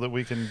thing so that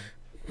we can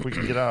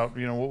get out,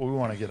 you know, what we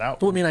want to get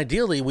out. Well, I mean,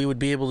 ideally we would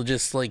be able to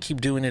just like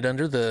keep doing it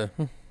under the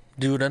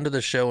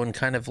show, and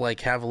kind of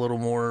like have a little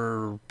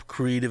more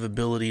creative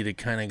ability to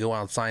kind of go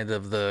outside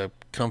of the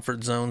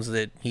comfort zones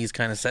that he's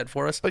kind of set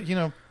for us. But, you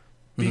know,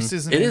 Beast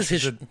isn't it interested.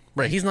 Is his,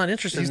 right. He's not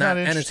interested He's in that,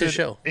 not and it's his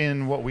show.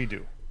 In what we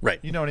do. Right.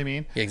 You know what I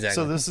mean? Exactly.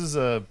 So this is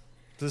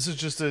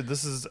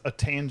a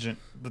tangent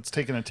that's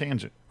taking a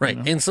tangent. Right.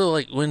 You know? And so,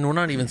 like, when we're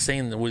not even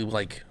saying that we,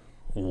 like,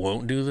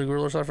 won't do the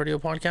Gorilla Soft Radio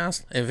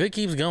podcast, if it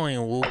keeps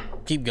going, we'll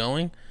keep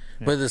going.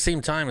 Yeah. But at the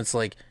same time, it's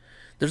like,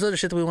 there's other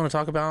shit that we want to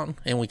talk about,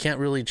 and we can't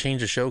really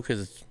change the show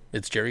because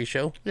it's Jerry's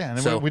show. Yeah, and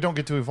so, we don't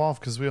get to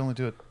evolve because we only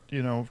do it,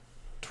 you know,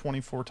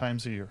 24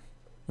 times a year.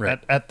 Right.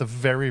 At the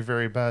very,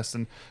 very best.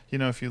 And, you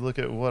know, if you look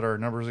at what our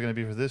numbers are going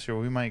to be for this year,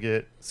 we might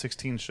get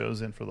 16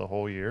 shows in for the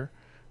whole year.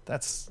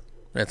 That's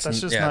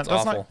just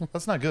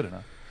not good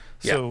enough.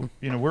 So,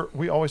 you know,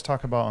 we always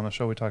talk about on the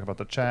show, we talk about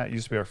the chat. It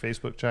used to be our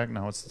Facebook chat.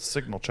 Now it's the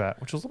Signal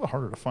chat, which is a little bit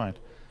harder to find.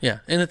 Yeah.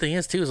 And the thing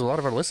is, too, is a lot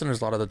of our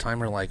listeners, a lot of the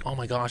time, are like, oh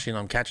my gosh, you know,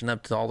 I'm catching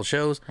up to all the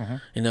shows.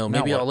 You know,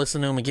 maybe I'll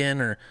listen to them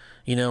again, or,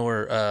 you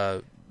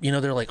know, you know,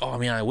 they're like, oh,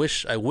 man, I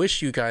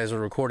wish you guys were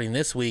recording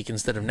this week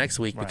instead of next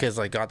week because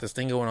I got this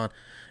thing going on.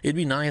 It'd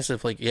be nice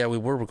if, like, we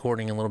were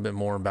recording a little bit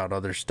more about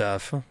other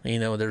stuff. You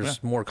know,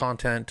 there's more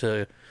content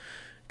to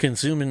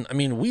consume. And, I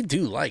mean, we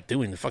do like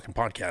doing the fucking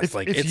podcast. If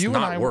it's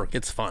not work.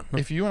 It's fun.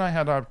 If you and I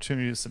had the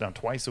opportunity to sit down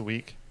twice a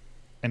week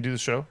and do the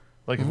show,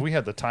 like if we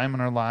had the time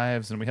in our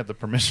lives and we had the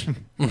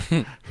permission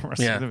from our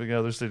significant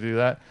others to do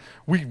that,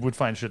 we would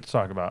find shit to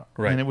talk about.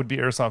 Right. And it would be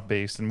airsoft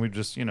based, and we'd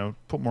just, you know,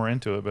 put more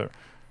into it. But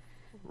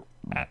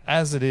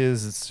as it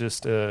is, it's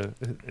just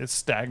it's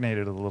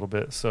stagnated a little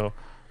bit. So,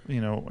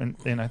 you know,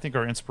 and I think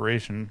our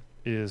inspiration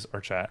is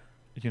our chat.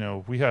 You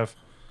know, we have,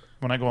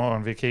 when I go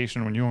on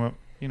vacation, when you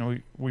know,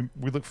 we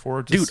look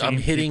forward to. Dude, I'm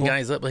hitting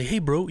guys up like, hey,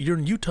 bro, you're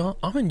in Utah.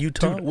 I'm in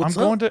Utah. Dude, what's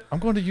up? I'm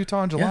going to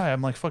Utah in July.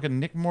 I'm like fucking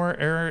Nick Moore,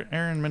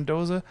 Aaron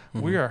Mendoza.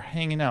 We are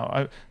hanging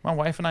out. My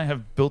wife and I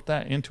have built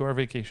that into our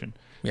vacation.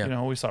 Yeah. You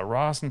know, we saw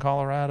Ross in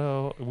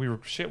Colorado. We were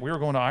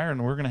going to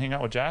Ireland. We were going to hang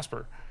out with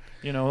Jasper.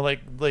 You know,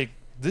 like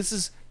this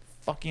is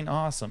fucking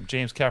awesome.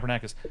 James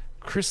Kapernakis,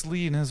 Chris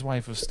Lee and his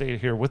wife have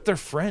stayed here with their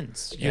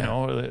friends. You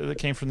know, that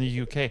came from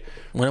the UK.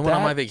 When I went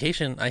on my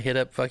vacation, I hit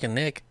up fucking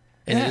Nick.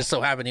 And it just so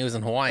happened he was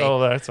in Hawaii. Oh,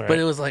 that's right. But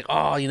it was like,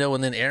 oh, you know,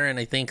 and then Aaron,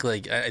 I think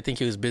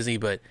he was busy,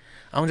 but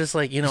I'm just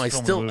like, you know, I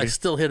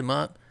still hit him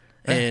up,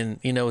 and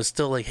it's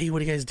still like, hey,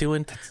 what are you guys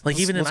doing? Like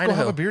even in let's Idaho, go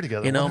have a beer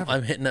together.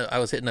 I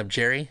was hitting up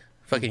Jerry,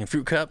 fucking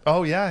Fruit Cup.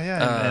 Oh yeah,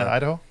 in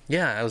Idaho.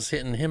 Yeah, I was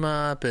hitting him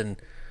up and.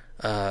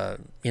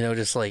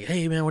 Just like,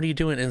 hey man, what are you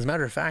doing? And as a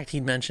matter of fact, he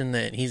mentioned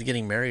that he's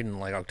getting married in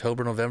like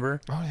October,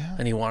 November. Oh yeah.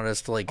 And he wanted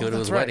us to like go to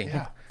his wedding.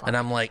 Yeah. And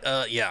I'm like,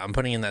 yeah, I'm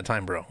putting in that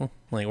time, bro.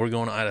 Like we're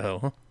going to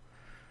Idaho.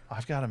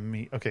 I've got to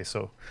meet. Okay,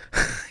 so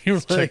You're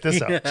check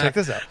this out. yeah. Check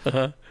this out.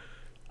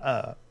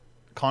 Uh-huh.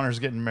 Connor's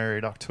getting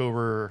married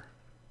October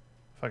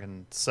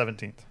fucking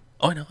 17th.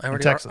 Oh, I know. I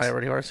already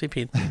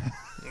RSVP'd.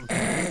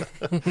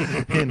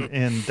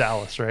 in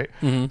Dallas, right?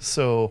 Mm-hmm.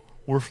 So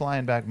we're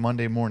flying back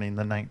Monday morning,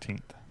 the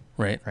 19th.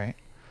 Right.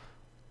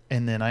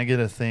 And then I get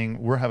a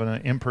thing. We're having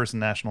an in-person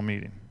national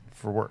meeting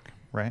for work,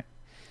 right?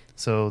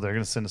 So they're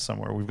going to send us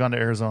somewhere. We've gone to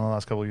Arizona the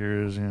last couple of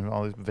years,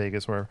 all these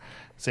Vegas, wherever,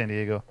 San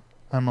Diego.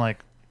 I'm like,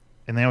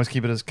 and they always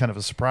keep it as kind of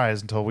a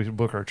surprise until we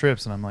book our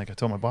trips. And I'm like, I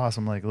told my boss,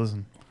 I'm like,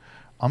 listen,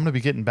 I'm going to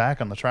be getting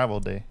back on the travel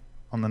day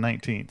on the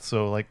 19th.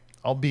 So like,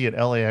 I'll be at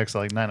LAX at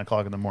like 9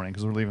 o'clock in the morning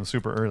because we're leaving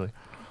super early.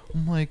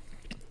 I'm like,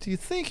 do you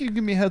think you can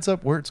give me a heads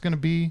up where it's going to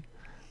be?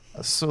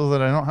 So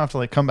that I don't have to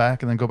like come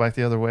back and then go back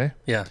the other way.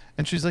 Yeah.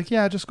 And she's like,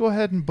 yeah, just go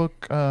ahead and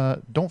book.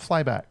 Don't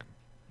fly back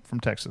from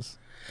Texas.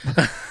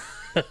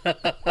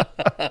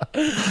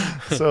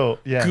 So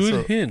yeah.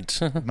 Good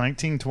hint.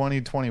 19,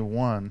 20,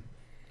 21.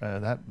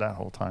 That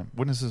whole time.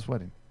 When is his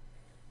wedding?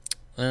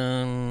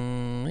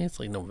 It's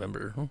like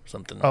November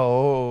something.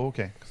 Oh,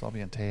 okay. Because I'll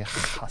be in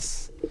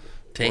Tejas.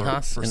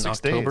 Tejas for in 6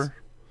 October. days.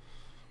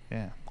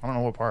 Yeah. I don't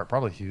know what part.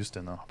 Probably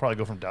Houston though. I'll probably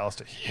go from Dallas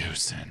to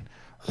Houston.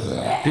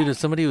 Dude, if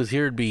somebody was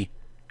here, it'd be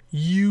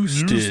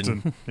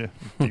Houston. Yeah.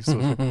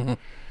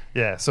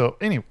 Yeah. So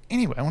anyway,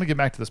 I want to get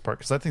back to this part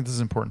because I think this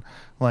is important.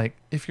 Like,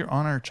 if you're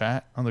on our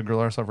chat on the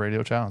Grill Ourselves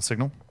Radio chat on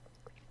Signal,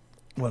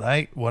 what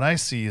I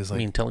see is like,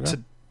 you mean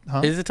Telegram?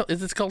 Huh? Is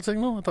it called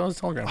Signal? I thought it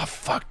was Telegram. Oh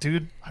fuck,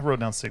 dude! I wrote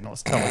down Signal.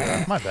 It's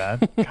Telegraph. My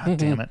bad. God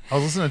damn it! I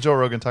was listening to Joe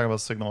Rogan talking about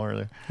Signal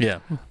earlier. Yeah.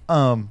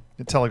 The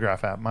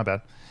Telegraph app. My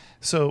bad.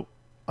 So,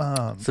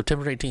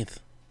 September 18th.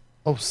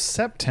 Oh,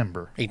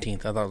 September 18th.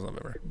 I thought it was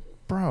November.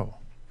 Bro,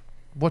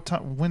 what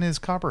time? When is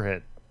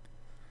Copperhead?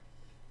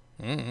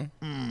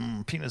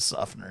 Penis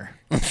softener.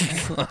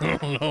 I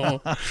don't know.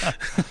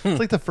 It's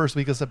like the first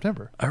week of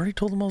September. I already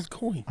told them I was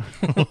going.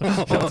 You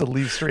have to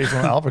leave straight from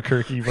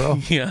Albuquerque, bro.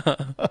 Yeah.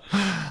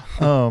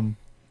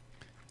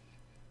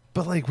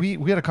 But like we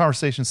had a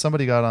conversation.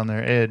 Somebody got on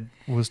there. Ed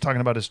was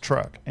talking about his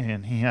truck,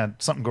 and he had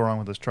something go wrong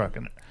with his truck,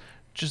 and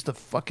just a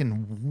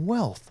fucking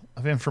wealth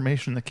of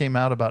information that came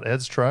out about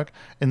Ed's truck,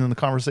 and then the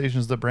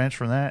conversations that branched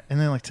from that,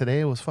 and then like today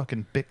it was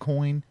fucking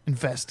Bitcoin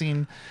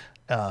investing.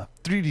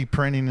 3D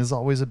printing is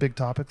always a big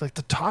topic. Like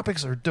the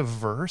topics are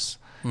diverse,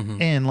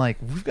 and like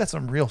we've got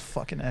some real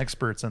fucking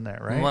experts in there,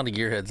 right? A lot of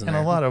gearheads in and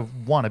there. a lot of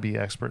wannabe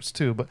experts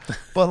too. But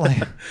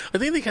like, I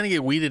think they kind of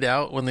get weeded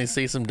out when they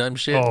say some dumb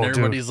shit, oh, and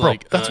everybody's dude,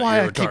 like, that's why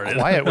I you're keep retarded.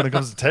 quiet when it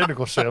comes to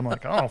technical shit. I'm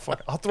like, oh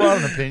fuck, I'll throw out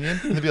an opinion,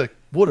 and they'd be like,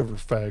 whatever,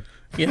 fag.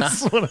 Yeah.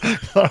 That's what I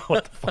don't know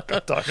what the fuck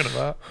I'm talking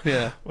about.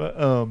 Yeah.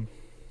 But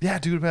yeah,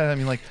 dude. I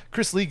mean, like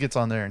Chris Lee gets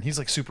on there, and he's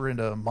like super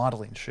into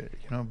modeling shit.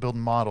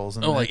 Building models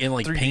and like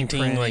 3D painting,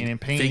 printing like and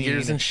painting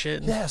figures and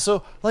shit. Yeah.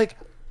 So like,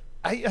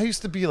 I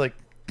used to be like,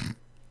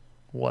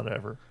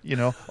 whatever,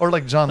 or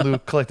like John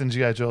Luke collecting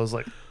GI Joes.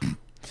 Like,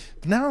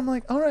 now I'm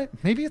like, all right,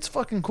 maybe it's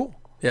fucking cool.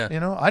 Yeah.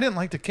 I didn't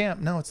like to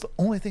camp. No, it's the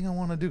only thing I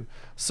want to do.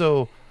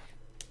 So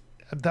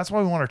that's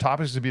why we want our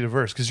topics to be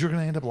diverse, because you're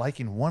going to end up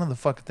liking one of the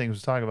fucking things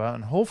we talk about,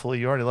 and hopefully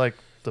you already like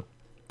the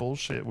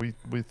bullshit we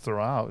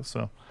throw out.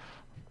 So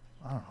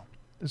I don't know.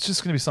 It's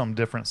just going to be something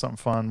different, something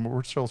fun.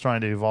 We're still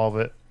trying to evolve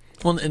it.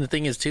 Well, and the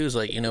thing is too is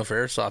like, for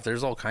airsoft,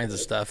 there's all kinds of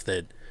stuff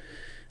that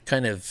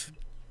kind of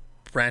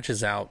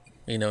branches out,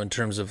 in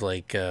terms of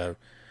like,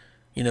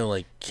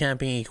 like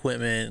camping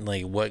equipment,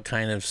 like what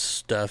kind of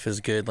stuff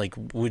is good. Like,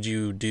 would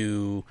you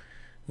do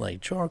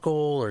like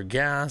charcoal or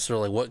gas, or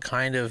like what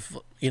kind of,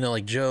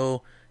 like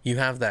Joe, you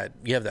have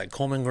that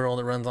Coleman grill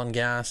that runs on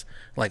gas.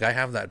 Like I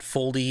have that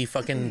foldy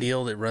fucking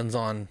deal that runs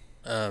on,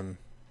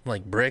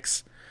 like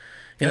bricks,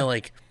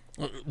 like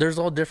there's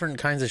all different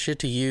kinds of shit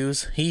to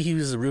use. He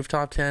uses a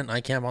rooftop tent.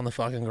 I camp on the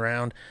fucking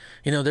ground.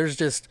 There's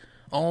just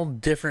all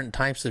different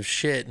types of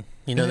shit,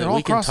 that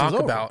we can talk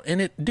about.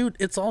 And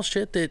it's all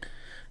shit that,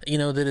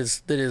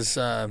 that is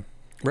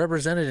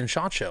represented in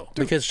SHOT Show.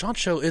 Dude. Because SHOT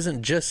Show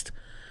isn't just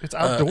it's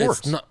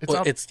outdoors.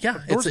 It's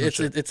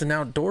an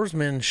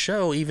outdoorsman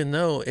show, even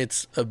though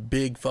it's a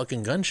big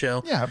fucking gun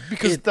show. Yeah,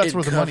 because that's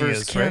where the money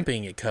is. It covers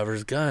camping. Right? It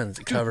covers guns.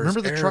 It covers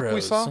remember the arrows. Truck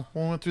we saw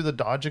when we went through the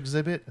Dodge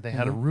exhibit? They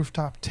had a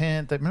rooftop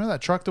tent. Remember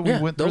that truck that we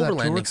went through? The that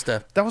overlanding tour?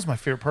 stuff. That was my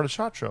favorite part of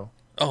SHOT Show.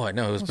 Oh, I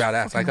know. It was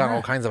badass. I got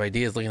all kinds of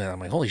ideas looking at it. I'm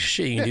like, holy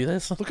shit, you can do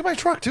this? Look at my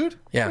truck, dude.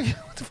 Yeah.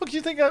 What the fuck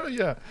you think?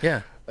 Yeah.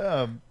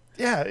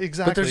 Yeah,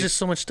 exactly. But there's just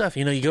so much stuff.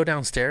 You go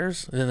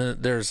downstairs, and then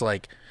there's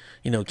like,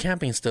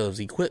 camping stoves,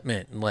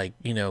 equipment, like,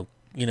 you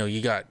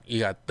got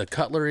the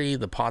cutlery,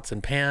 the pots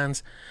and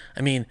pans.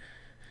 I mean,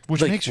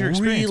 which like makes your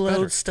experience reload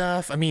better.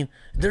 Stuff. I mean,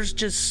 there's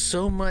just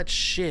so much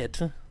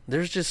shit.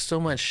 There's just so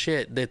much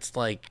shit that's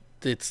like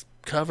it's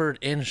covered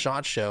in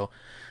SHOT Show,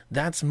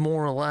 that's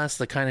more or less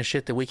the kind of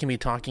shit that we can be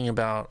talking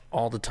about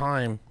all the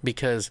time.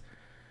 Because,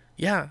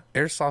 yeah,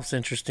 airsoft's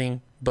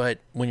interesting, but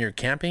when you're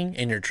camping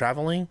and you're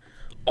traveling,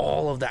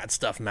 all of that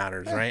stuff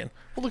matters, right?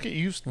 Well, look at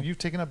you. You've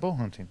taken up bow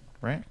hunting,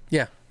 right?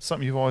 Yeah.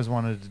 Something you've always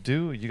wanted to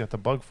do. You got the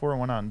bug for it,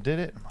 went out and did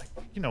it. I'm like,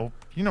 you know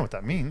what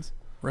that means.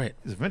 Right.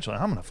 Is eventually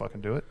I'm gonna fucking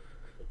do it.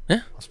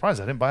 Yeah. I'm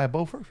surprised I didn't buy a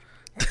bow first.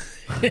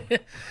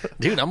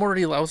 Dude, I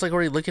was like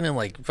already looking at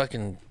like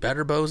fucking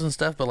better bows and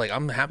stuff, but like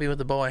I'm happy with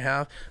the bow I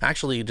have. I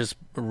actually just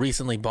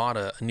recently bought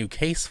a new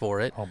case for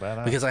it. Oh,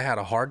 badass. Because I had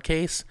a hard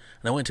case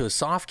and I went to a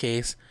soft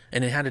case,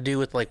 and it had to do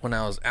with like when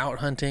I was out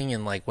hunting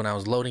and like when I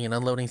was loading and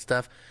unloading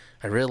stuff.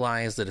 I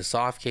realized that a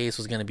soft case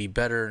was going to be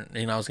better,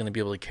 and I was going to be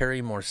able to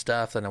carry more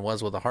stuff than I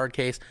was with a hard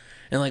case.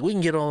 And like we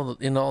can get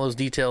into all those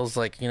details,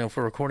 like, you know,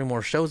 for recording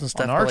more shows and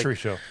stuff. On the archery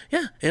show.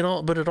 Yeah, it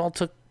all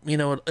took, you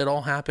know, it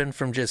all happened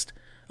from just,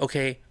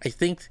 okay, I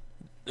think,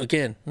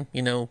 again,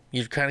 you know,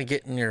 you're kind of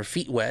getting your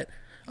feet wet.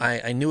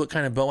 I knew what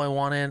kind of bow I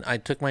wanted. I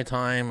took my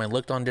time. I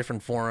looked on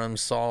different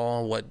forums,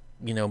 saw what,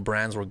 you know,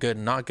 brands were good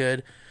and not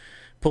good,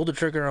 pulled the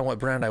trigger on what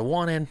brand I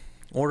wanted,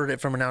 ordered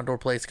it from an outdoor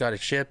place, got it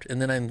shipped,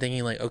 and then I'm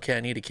thinking like, okay, I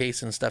need a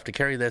case and stuff to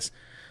carry this.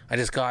 I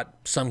just got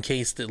some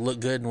case that looked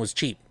good and was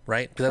cheap,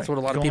 right? Because that's what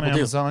a lot of people on do.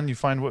 Amazon, you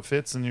find what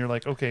fits, and you're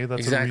like, okay,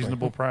 that's a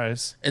reasonable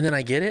price. And then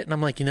I get it, and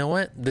I'm like, you know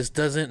what? This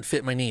doesn't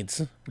fit my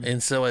needs.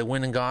 And so I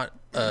went and got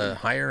a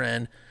higher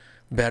end,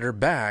 better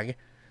bag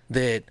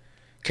that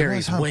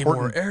carries way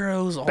more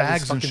arrows. All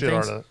bags these and shit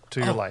things. are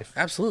to your life.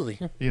 Absolutely.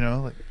 You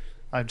know, like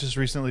I've just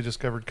recently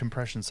discovered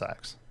compression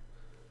sacks.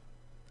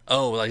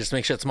 Oh, like just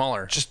make shit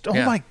smaller.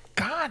 My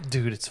god,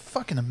 dude, it's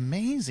fucking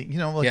amazing. You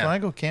know, like when I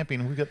go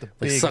camping, we got the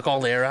big, like suck all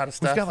the air out of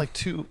stuff. We've got like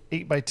 2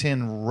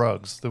 8x10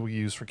 rugs that we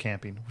use for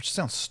camping, which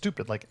sounds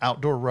stupid, like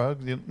outdoor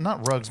rugs,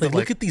 not rugs, like, but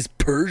look at these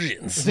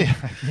Persians. Yeah.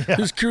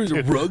 There's carries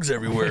rugs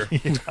everywhere.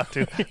 Yeah,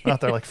 dude, I'm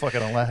out there like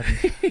fucking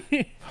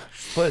Aladdin.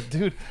 But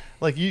dude,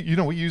 like you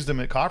know, we used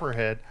them at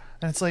Copperhead,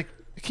 and it's like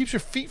it keeps your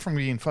feet from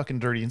being fucking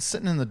dirty and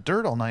sitting in the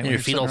dirt all night. And your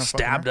feet all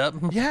stabbed up.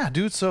 Yeah,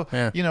 dude. So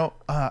you know,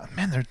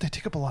 man, they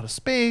take up a lot of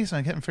space, and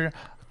I can't figure out.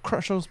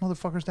 Crush those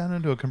motherfuckers down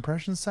into a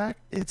compression sack.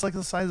 It's like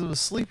the size of a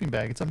sleeping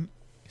bag.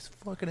 It's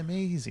fucking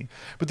amazing.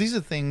 But these are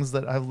things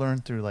that I've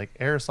learned through like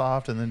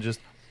airsoft, and then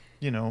just,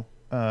 you know,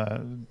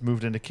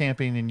 moved into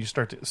camping, and you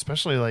start to,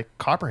 especially like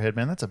Copperhead,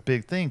 man, that's a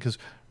big thing because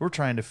we're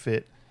trying to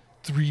fit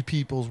 3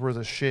 people's worth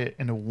of shit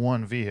into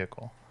one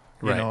vehicle.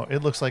 You know, it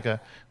looks like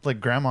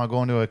grandma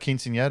going to a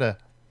quinceañera.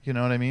 You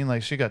know what I mean?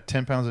 Like she got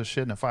 10 pounds of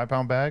shit in a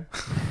 5-pound bag.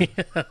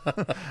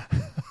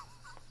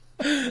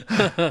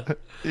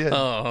 Yeah.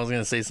 Oh, I was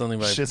gonna say something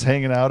about shit's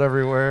hanging out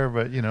everywhere,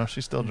 but you know she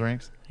still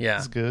drinks. Yeah,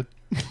 it's good.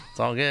 It's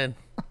all good.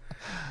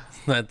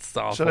 That's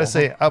awful. Should I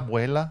say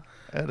abuela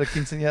at a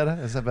quinceañera?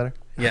 Is that better?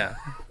 Yeah,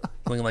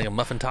 looking like a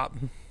muffin top.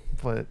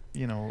 But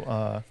you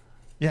know,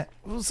 yeah,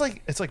 it's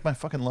like my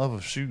fucking love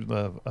of shoes,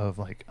 of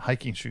like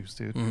hiking shoes,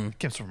 dude. It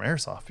comes from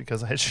airsoft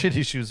because I had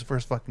shitty shoes the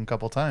first fucking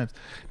couple times.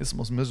 It's the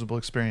most miserable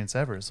experience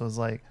ever. So it's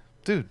like,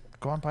 dude,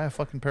 go out and buy a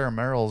fucking pair of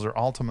Merrells or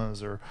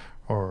Altimas or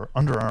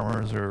Under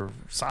Armours or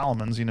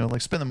Salomons, you know,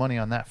 like spend the money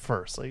on that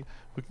first. Like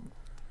we can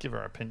give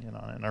our opinion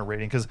on it and our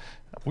rating because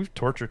we've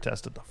torture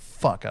tested the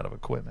fuck out of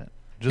equipment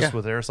just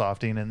with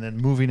airsofting, and then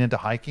moving into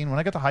hiking. When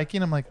I got to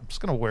hiking, I'm like, I'm just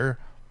gonna wear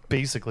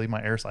basically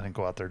my airsoft. I didn't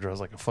go out there dressed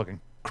like a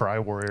fucking cry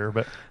warrior,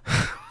 but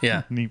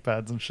knee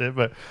pads and shit.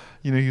 But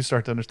you know, you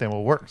start to understand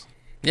what works.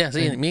 Yeah,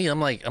 see, me,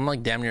 I'm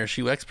like damn near a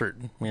shoe expert.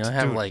 You know, I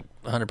have like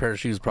 100 pairs of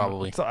shoes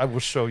probably. So I will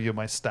show you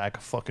my stack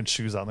of fucking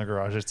shoes out in the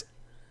garage.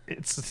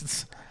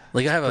 It's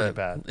like I have pretty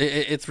bad.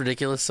 It's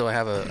ridiculous. So I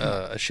have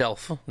a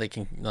shelf that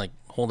can like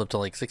hold up to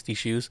like 60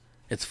 shoes.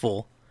 It's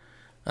full.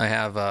 I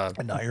have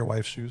and not your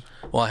wife's shoes.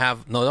 Well,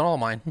 they're all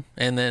mine.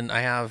 And then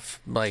I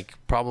have like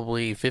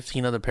probably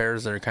 15 other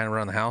pairs that are kind of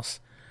around the house.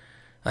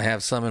 I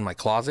have some in my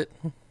closet.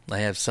 I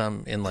have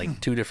some in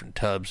like 2 different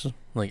tubs.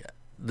 Like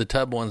the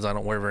tub ones I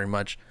don't wear very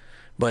much,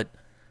 but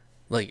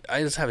like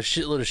I just have a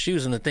shitload of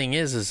shoes. And the thing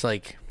is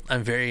like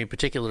I'm very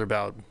particular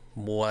about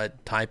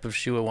what type of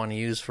shoe I want to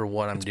use for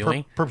what I'm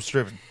doing. Purpose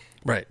driven.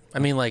 Right. I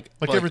mean, like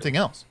everything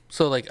else.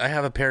 So like I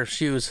have a pair of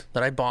shoes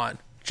that I bought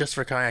just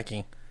for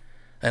kayaking.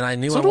 And I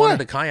knew I wanted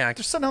to kayak.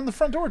 They're sitting on the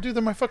front door, dude.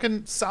 They're my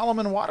fucking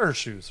Salomon water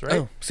shoes, right?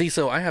 Oh, see,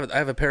 so I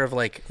have a pair of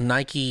like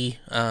Nike,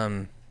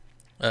 a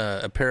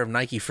pair of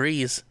Nike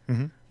Frees,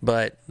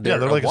 but they're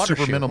like a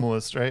super shoe.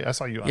 minimalist, right? I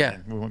saw you on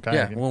there. We went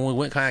kayaking. Yeah, when we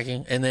went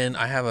kayaking, and then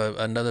I have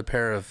another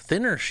pair of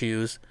thinner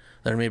shoes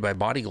that are made by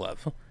Body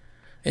Glove,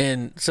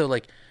 and so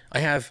like I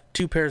have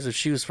 2 pairs of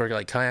shoes for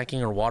like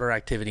kayaking or water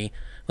activity.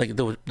 Like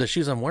the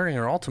shoes I'm wearing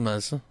are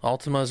Altimas.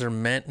 Altimas are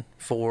meant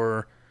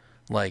for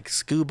like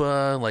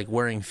scuba, like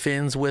wearing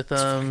fins with them.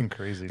 It's fucking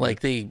crazy.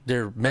 Like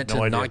they're meant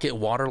to not get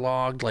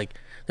waterlogged. Like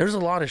there's a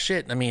lot of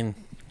shit. I mean,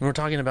 we're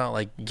talking about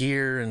like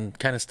gear and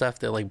kind of stuff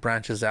that like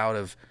branches out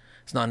of.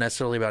 It's not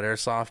necessarily about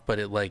airsoft, but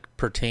it like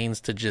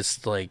pertains to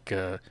just like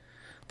the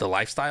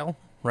lifestyle,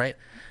 right?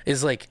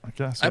 Is like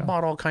I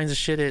bought all kinds of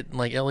shit at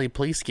like LA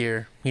Police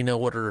Gear. You know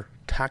what are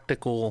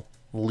tactical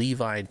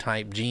Levi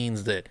type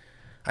jeans that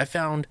I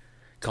found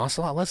cost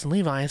a lot less than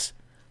Levi's,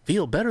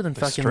 feel better than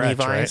fucking stretch,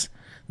 Levi's. right?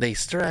 They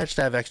stretch.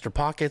 They have extra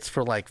pockets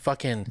for like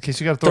fucking. In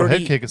case you got to throw a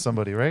head kick at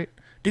somebody, right?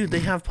 Dude, they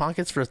have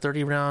pockets for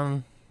 30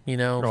 round,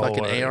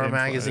 fucking AR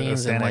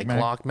magazines and like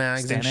Glock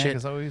mags and shit.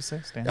 Is that what you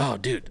say? Oh,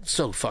 dude,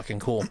 so fucking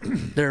cool.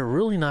 They're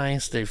really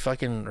nice. They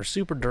fucking are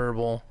super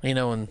durable,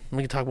 and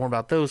we can talk more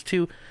about those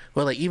too.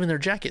 But like even their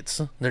jackets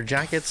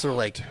are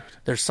like,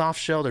 they're soft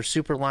shell. They're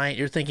super light.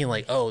 You're thinking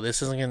like, oh,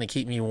 this isn't going to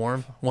keep me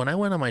warm. When I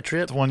went on my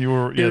trip, The one you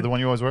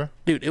always wear?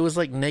 dude, it was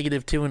like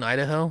 -2 in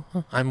Idaho.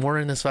 I'm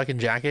wearing this fucking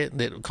jacket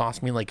that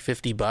cost me like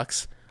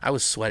 $50. I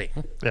was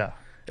sweating. Yeah.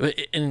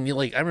 And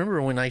like, I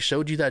remember when I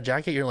showed you that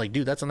jacket, you're like,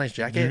 dude, that's a nice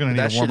jacket. You're going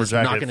to that need a warmer shit is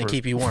not jacket going to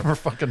keep you warm. for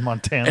fucking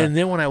Montana. And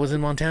then when I was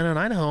in Montana and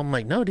Idaho, I'm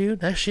like, no,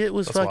 dude, that shit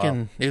was That's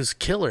wild. it was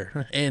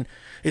killer. And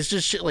it's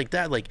just shit like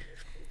that. Like,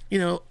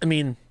 I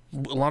mean,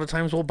 a lot of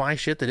times we'll buy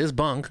shit that is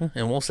bunk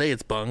and we'll say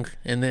it's bunk.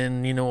 And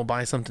then, we'll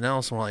buy something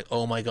else and we're like,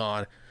 oh my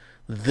God,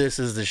 this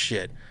is the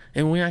shit.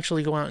 And we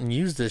actually go out and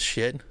use this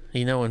shit,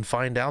 and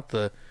find out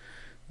the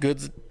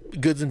goods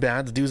and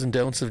bads, do's and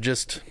don'ts of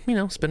just,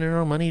 spending our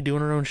own money,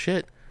 doing our own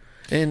shit.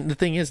 And the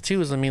thing is, too,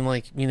 is, I mean,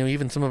 like,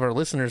 even some of our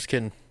listeners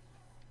can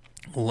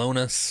loan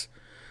us,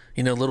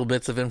 little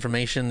bits of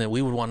information that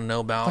we would want to know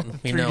about,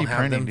 Like the have 3D them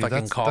printing, dude.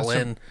 fucking call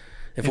That's in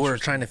if we're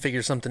trying to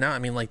figure something out. I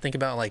mean, like, think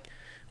about, like,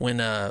 when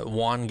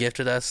Juan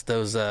gifted us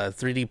those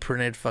 3D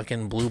printed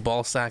fucking blue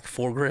ball sack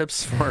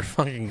foregrips for our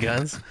fucking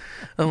guns.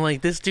 I'm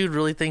like, this dude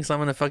really thinks I'm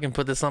going to fucking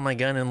put this on my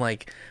gun and,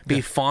 like,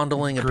 be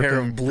fondling a pair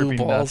of blue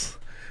balls.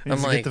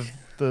 I'm like...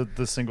 Get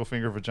the single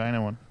finger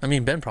vagina one. I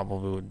mean, Ben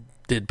probably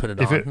did put it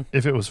on.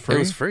 If it was free, it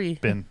was free.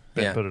 Ben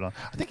put it on.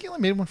 I think he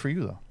only made one for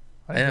you though.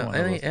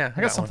 I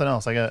got something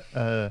else. I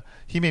got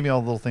he made me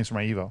all the little things for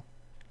my Evo.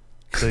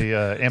 The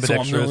ambidextrous. So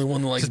I'm the only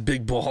one that likes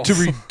big balls. To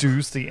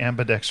reduce the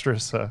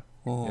ambidextrous.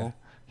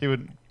 He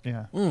would.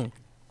 Yeah.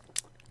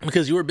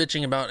 Because you were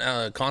bitching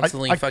about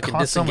constantly fucking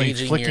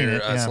disengaging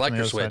your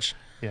selector switch.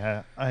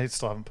 Yeah, I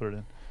still haven't put it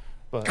in.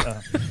 But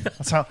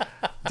that's how,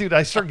 dude,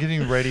 I start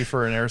getting ready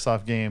for an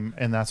airsoft game,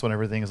 and that's when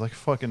everything is like,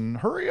 fucking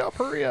hurry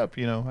up.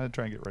 I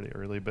try and get ready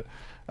early, but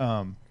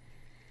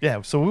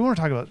yeah. So we want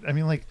to talk about, I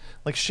mean, like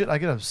shit. I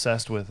get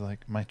obsessed with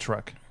like my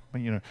truck.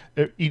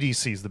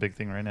 EDC is the big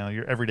thing right now.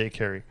 Your everyday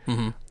carry,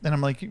 and I'm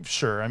like,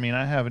 sure. I mean,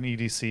 I have an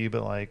EDC,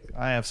 but like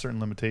I have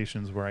certain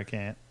limitations where I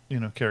can't,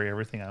 carry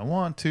everything I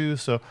want to.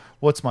 So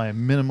what's my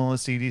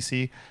minimalist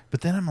EDC?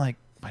 But then I'm like,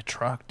 my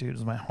truck, dude,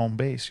 is my home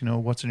base.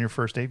 What's in your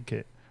first aid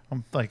kit?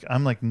 I'm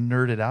like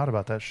nerded out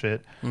about that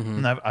shit,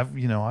 and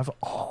I've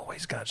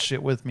always got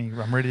shit with me.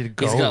 I'm ready to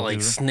go. He's got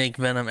like snake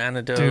venom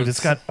antidotes, dude. It's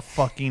got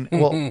fucking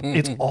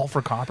it's all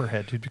for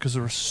Copperhead, dude, because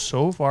we're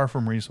so far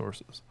from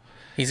resources.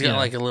 He's got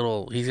like a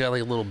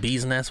little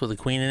bee's nest with a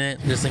queen in it,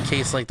 just in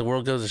case like the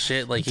world goes to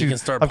shit. Like dude, he can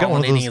start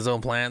pollinating his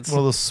own plants. One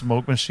of those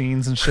smoke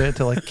machines and shit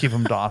to like keep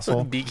him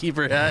docile.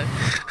 Beekeeper hat.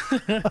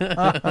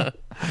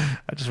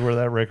 I just wear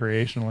that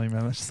recreationally,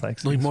 man. It's just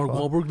like Mark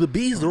Wahlberg, the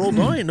bees, they're all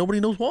dying. Nobody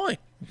knows why.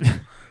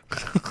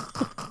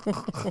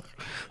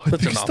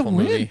 Such an awful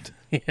movie.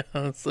 Yeah,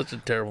 it's such a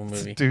terrible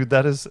movie. Dude,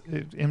 that is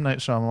M. Night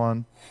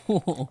Shyamalan.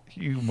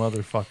 You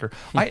motherfucker.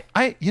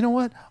 I you know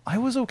what? I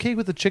was okay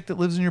with the chick that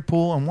lives in your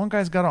pool, and one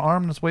guy's got an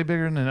arm that's way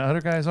bigger than the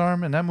other guy's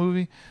arm in that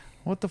movie.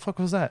 What the fuck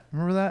was that?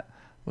 Remember that?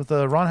 With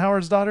Ron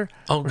Howard's daughter?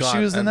 Oh, where God. she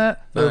was in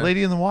that? The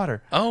lady in the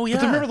water. Oh, yeah.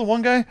 But remember the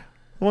one guy?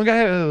 The one guy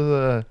had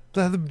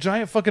the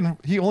giant fucking...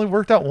 He only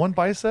worked out one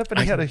bicep, and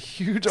he had a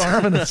huge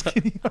arm and a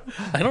skinny arm.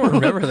 I don't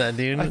remember that,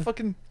 dude.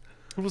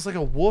 It was like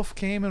a wolf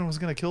came and was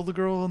going to kill the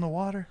girl in the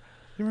water.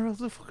 You remember what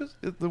the fuck was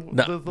the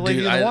lady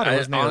dude, in the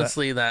water?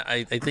 Honestly,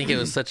 I think it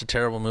was such a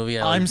terrible movie.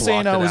 I'm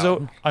saying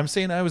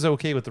I was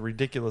okay with the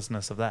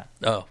ridiculousness of that.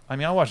 Oh, I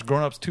mean, I watched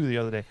Grown Ups 2 the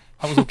other day.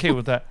 I was okay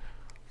with that,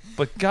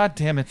 but god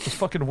damn it, the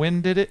fucking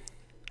wind did it.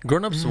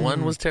 Grown Ups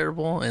 1 was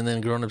terrible, and then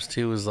Grown Ups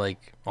 2 was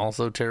like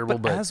also terrible.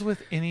 But as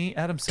with any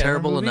Adam Sandler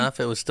terrible movie, enough,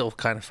 it was still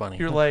kind of funny.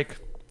 You're like,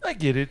 I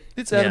get it.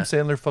 It's Adam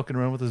Sandler fucking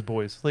around with his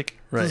boys. Like,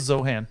 right. This is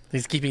Zohan.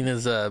 He's keeping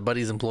his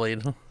buddies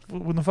employed.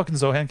 When the fucking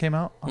Zohan came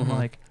out, I'm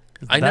like...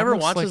 I never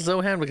watched the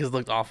Zohan because it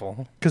looked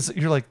awful. Because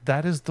you're like,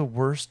 that is the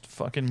worst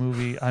fucking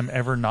movie I'm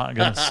ever not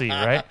going to see,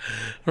 right?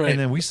 Right. And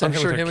then we sat I'm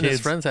here sure with him our and his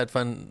kids. friends had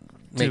fun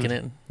making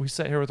it. We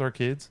sat here with our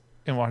kids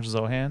and watched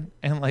Zohan,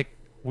 and like,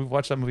 we've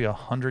watched that movie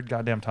 100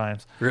 goddamn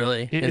times.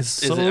 Really?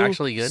 Is it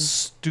actually good?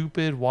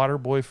 Stupid water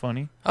boy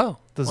funny. Oh,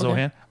 the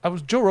Zohan.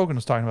 Joe Rogan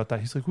was talking about that.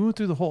 He's like, we went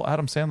through the whole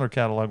Adam Sandler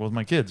catalog with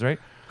my kids, right?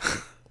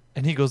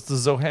 And he goes, the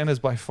Zohan is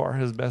by far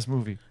his best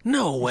movie.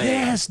 No way.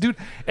 Yes, dude.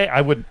 Hey,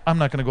 I'm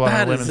not going to go out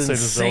on a limb and say the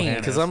Zohan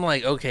because I'm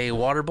like, okay,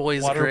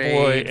 Waterboy's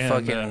great. And,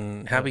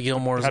 fucking Happy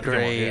Gilmore's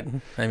great.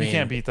 Gilmore, I mean, you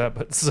can't beat that,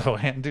 but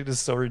Zohan, dude, is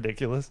so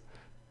ridiculous.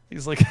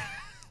 He's like,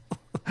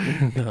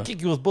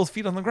 kick you with both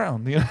feet on the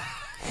ground. He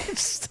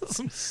just does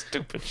some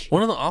stupid shit.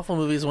 One of the awful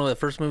movies, one of the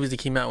first movies that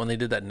came out when they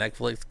did that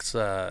Netflix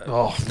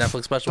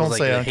special was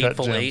like The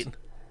Hateful Eight.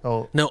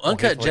 Oh, no,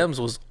 Uncut Gems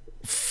was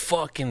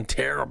fucking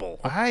terrible.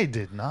 I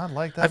did not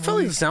like that I felt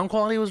movie. like the sound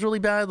quality was really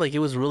bad. Like, it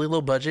was really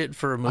low budget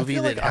for a movie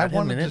feel that like I had him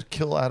wanted in to it.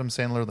 kill Adam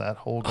Sandler that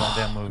whole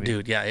goddamn movie.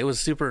 Dude, yeah, it was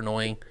super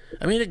annoying.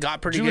 I mean, it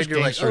got pretty Jewish good. You're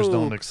like, gangsters oh,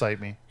 don't excite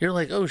me. you're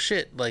like, oh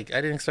shit! Like,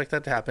 I didn't expect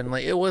that to happen.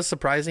 Like, it was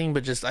surprising,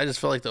 but I just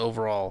felt like the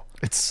overall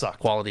It sucked.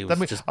 quality was That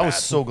movie- just I was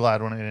bad. so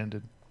glad when it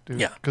ended. Dude.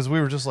 Yeah. Because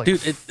we were just like,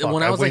 Dude, fuck,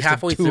 when I was like wasted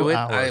halfway 2 through it,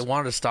 hours. I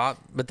wanted to stop,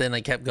 but then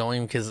I kept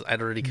going because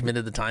I'd already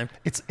committed the time.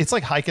 It's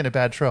like hiking a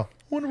bad trail.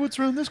 Wonder what's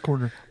around this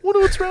corner. Wonder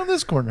what's around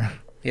this corner.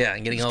 Yeah,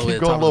 and getting Just all the way to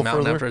keep the top going of the a little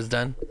mountain further. after it's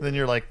done. Then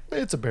you're like,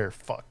 it's a bear.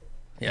 Fuck.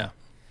 Yeah.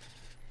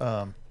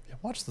 Yeah,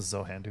 watch the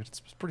Zohan, dude. It's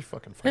pretty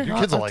fucking funny. Yeah,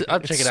 Your kids will I'll like it. I'll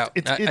check it out.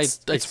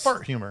 It's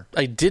fart humor.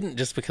 I didn't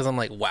just because I'm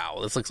like, wow,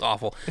 this looks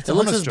awful. It's It a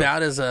looks hummus as joke.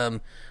 bad as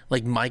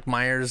like Mike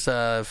Myers'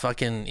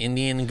 fucking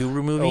Indian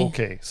guru movie.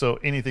 Okay, so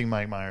anything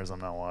Mike Myers, I'm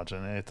not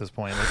watching at this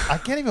point. Like, I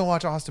can't even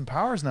watch Austin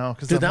Powers now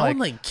because Dude, I'm that like, one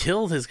like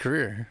killed his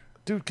career.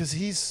 dude, because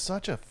he's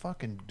such a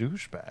fucking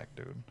douchebag,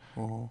 dude.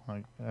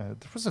 Like, there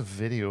was a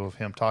video of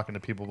him talking to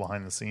people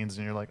behind the scenes,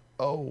 and you're like,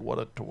 oh, what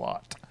a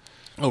twat.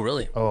 Oh,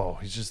 really? Oh,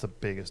 he's just the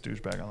biggest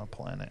douchebag on the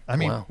planet. I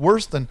mean, Wow.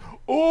 worse than,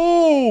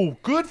 oh,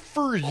 good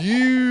for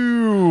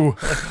you.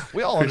 Like,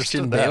 we all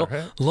Christian understood Bale.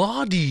 that, right?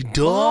 La di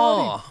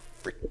da.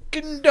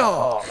 Freaking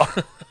dog.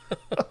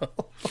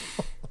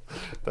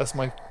 That's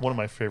one of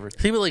my favorites.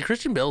 See, but like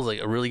Christian Bale's like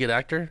a really good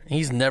actor.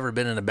 He's never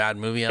been in a bad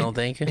movie, I don't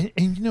think. And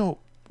you know,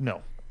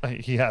 no,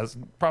 he has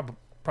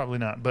probably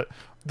not. But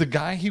the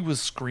guy he was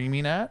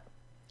screaming at,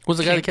 Was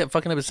the guy that kept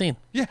fucking up his scene?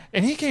 yeah,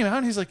 and he came out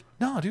and he's like,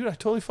 "No, dude, I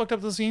totally fucked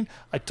up the scene.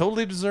 I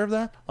totally deserve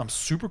that. I'm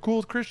super cool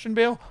with Christian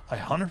Bale. I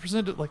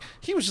 100% did." Like,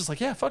 he was just like,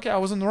 "Yeah, fuck yeah, I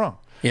was in the wrong."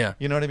 Yeah.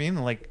 You know what I mean?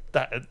 Like,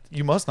 that,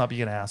 you must not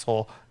be an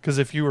asshole, because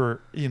if you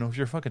were, if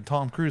you're fucking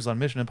Tom Cruise on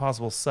Mission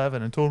Impossible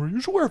 7 and told her,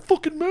 you should wear a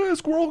fucking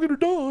mask, we're all gonna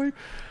die,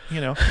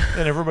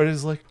 and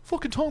everybody's like,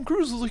 fucking Tom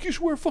Cruise is like, you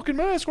should wear a fucking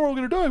mask, we're all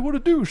gonna die. What a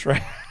douche,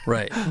 right?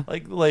 Right.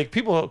 like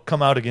people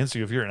come out against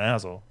you if you're an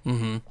asshole.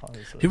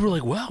 Mm-hmm. People were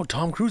like, wow,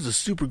 Tom Cruise is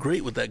super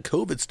great with that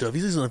COVID stuff.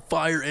 He's just going to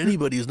fire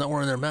anybody who's not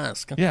wearing their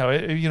mask. Yeah,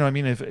 I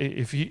mean, if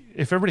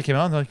everybody came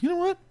out and they're like, you know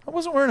what, I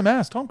wasn't wearing a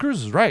mask. Tom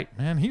Cruise is right,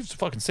 man. He's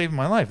fucking saving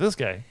my life. This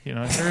guy,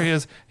 there he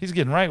is. He's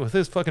getting right with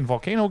his fucking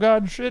volcano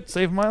god and shit,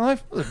 saving my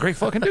life. That's a great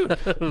fucking dude.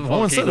 No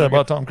one said that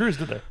about Tom Cruise,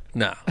 did they?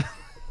 No.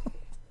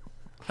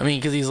 I mean,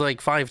 because he's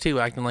like 5'2",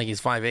 acting like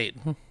he's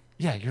 5'8".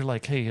 Yeah, you're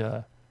like,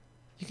 hey,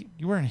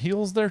 you wearing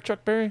heels there,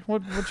 Chuck Berry?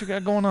 What you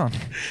got going on?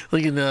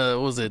 Like in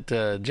what was it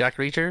Jack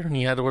Reacher, and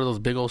he had to wear those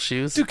big old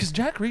shoes. Dude, because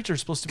Jack Reacher's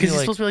supposed to be 'Cause he's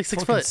like, supposed to be like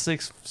 6 fucking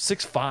foot.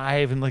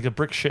 6'5" and like a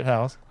brick shit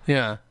house,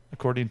 Yeah.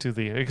 according to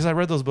because I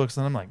read those books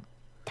and I'm like,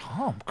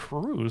 Tom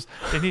Cruise.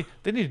 They need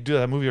to do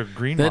that movie or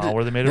Green That- Mile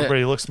where they made that-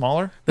 everybody look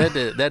smaller. They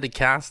had to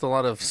cast a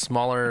lot of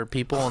smaller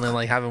people and then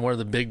like have him wear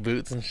the big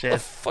boots and The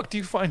shit. fuck do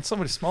you find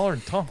somebody smaller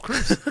than Tom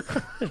Cruise?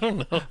 I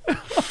don't know.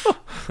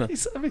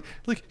 He's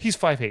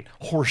 5'8".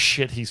 Horse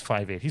shit, he's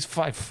 5'8". He's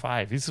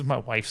 5'5". This is my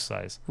wife's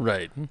size.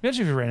 Right.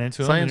 Imagine if you ran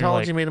into him and you're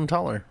Scientology like, made him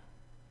taller.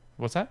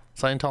 what's that?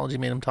 Scientology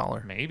made him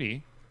taller.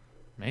 Maybe.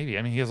 I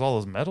mean, he has all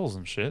those medals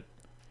and shit.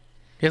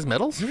 He has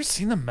medals? You ever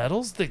seen the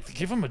medals? They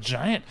give him a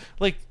giant,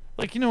 like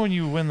when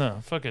you win the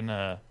fucking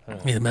Yeah,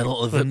 the medal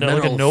of like a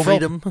medal Nobel of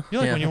freedom.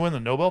 when you win the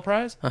Nobel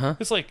Prize. Uh-huh.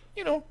 It's like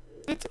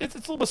it's a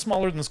little bit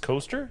smaller than this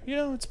coaster.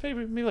 It's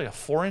maybe like a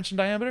 4-inch in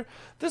diameter.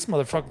 This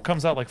motherfucker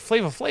comes out like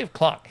Flava Flav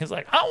clock. He's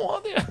like, I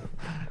want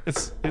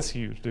it. It's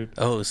huge, dude.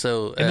 Oh,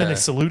 so And then they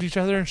salute each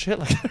other and shit,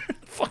 like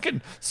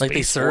fucking Space like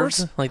they served,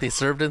 Force. like they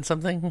served in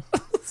something.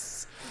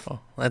 Oh,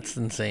 that's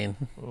insane.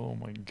 Oh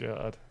my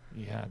god,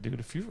 yeah, dude.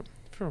 If you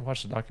ever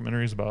watched the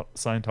documentaries about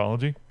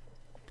Scientology,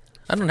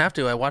 I don't have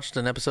to. I watched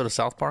an episode of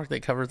South Park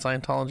that covered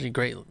Scientology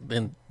great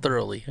and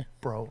thoroughly.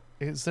 bro,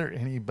 is there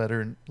any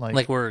better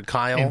Like where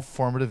Kyle,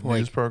 informative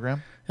news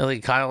program?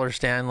 like Kyle or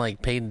Stan,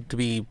 like paid to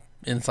be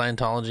in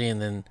Scientology,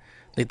 and then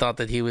they thought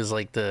that he was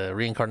like the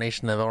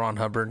reincarnation of L. Ron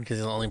Hubbard because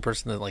he's the only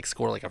person to like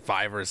score like a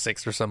 5 or a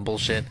 6 or some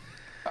bullshit.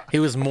 He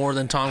was more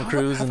than Tom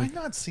Cruise, Have I and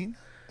not seen?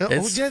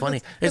 It's funny.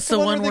 That's It's the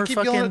one where where they keep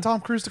yelling fucking at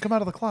Tom Cruise to come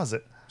out of the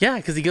closet. yeah,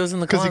 because he goes in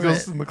the 'Cause he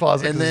closet. goes in the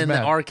closet and 'cause he's then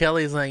mad. R.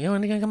 Kelly's like, "You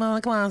want to come out of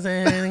the closet?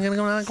 You're gonna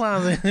come out of the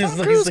closet." He's Tom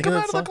like, Cruise, singing come that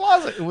out of the song.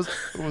 closet.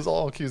 It was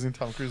all accusing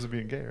Tom Cruise of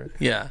being gay, right?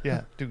 Yeah,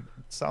 Yeah, dude.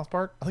 South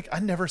Park. Like, I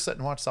never sit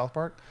and watch South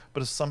Park,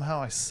 but if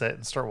somehow I sit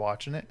and start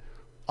watching it,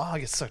 I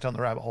get sucked down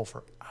the rabbit hole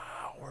for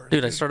hours.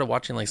 dude. I started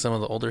watching like some of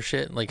the older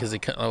shit, like because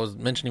I was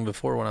mentioning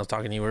before when I was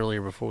talking to you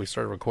earlier before we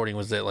started recording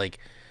was that like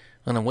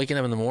when I'm waking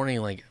up in the morning,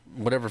 like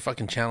whatever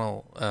fucking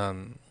channel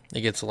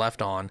it gets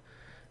left on.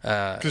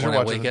 Because you're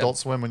watching Adult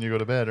Swim when you go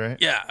to bed, right?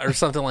 Yeah, or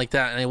something like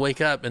that. And I wake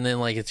up, and then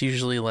like it's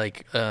usually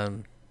like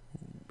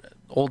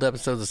old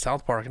episodes of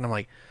South Park, and I'm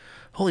like,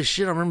 holy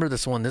shit, I remember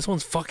this one. This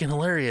one's fucking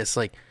hilarious.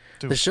 Like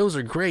Dude. the shows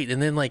are great,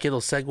 and then like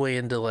it'll segue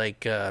into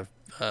like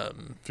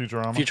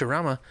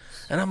Futurama,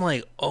 and I'm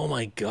like, oh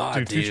my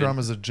god, dude.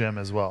 Futurama's a gem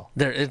as well.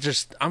 There, it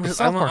just I'm just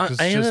South Park is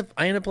I end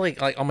just- up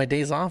like on my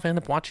days off, I end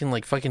up watching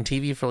like fucking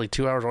TV for like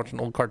 2 hours watching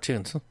old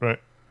cartoons Right.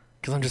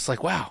 because I'm just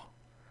like, wow.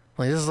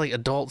 Like this is like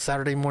adult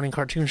Saturday morning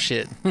cartoon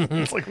shit.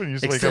 It's like when you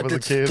used to wake Except up as a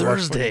it's kid.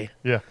 Thursday.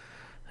 Yeah.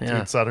 Yeah.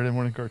 Dude, Saturday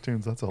morning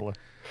cartoons. That's hilarious.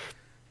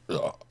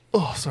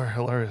 Oh, sorry,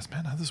 hilarious,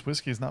 man. This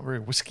whiskey is not very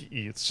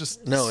whiskey-y. It's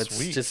just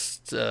sweet. It's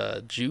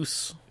just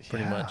juice,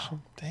 pretty much.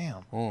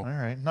 Damn. All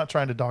right. Not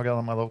trying to dog out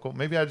on my local.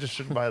 Maybe I just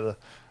shouldn't buy the.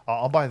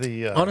 I'll buy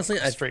the honestly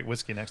straight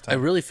whiskey next I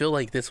time. really feel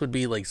like this would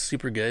be like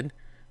super good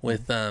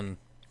with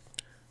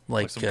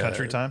like some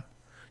country time.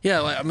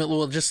 Yeah, like, I mean,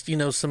 well, just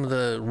some of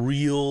the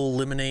real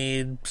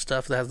lemonade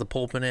stuff that has the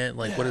pulp in it.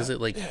 Like, what is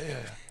it like? Yeah.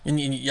 And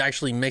you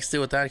actually mixed it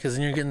with that because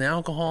then you're getting the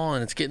alcohol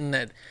and it's getting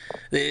that.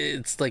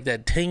 It's like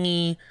that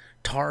tangy,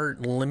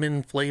 tart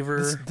lemon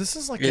flavor. This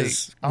is like a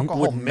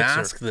alcohol would mixer.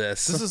 mask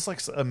this. This is like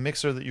a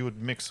mixer that you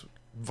would mix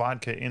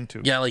vodka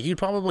into. Yeah, like you'd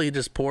probably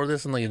just pour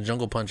this in like a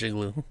Jungle Punch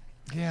igloo.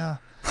 Yeah.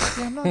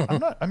 I'm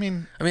not. I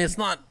mean, it's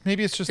not.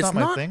 Maybe it's just It's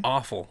not my thing.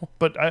 Awful.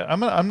 But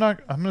I'm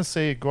gonna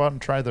say go out and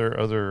try their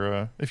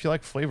other. If you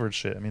like flavored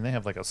shit, I mean, they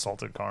have like a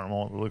salted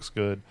caramel. It looks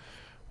good.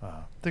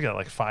 They got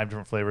like 5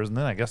 different flavors, and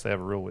then I guess they have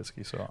a real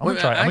whiskey. So I'm gonna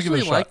try. I I'm gonna give it a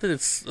actually shot. like that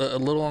it's a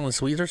little on the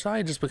sweeter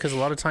side, just because a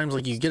lot of times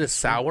like you get a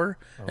sour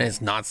and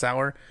it's not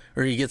sour,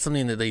 or you get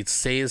something that they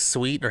say is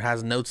sweet or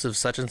has notes of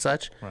such and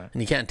such,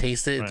 and you can't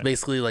taste it. It's Right.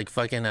 basically like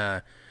fucking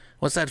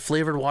what's that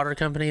flavored water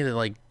company that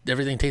like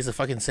everything tastes the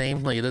fucking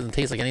same? Like it doesn't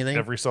taste like anything.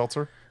 Every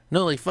seltzer.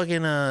 No, like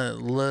fucking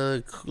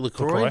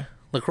LaCroix.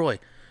 LaCroix.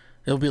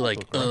 It'll be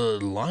like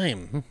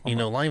lime,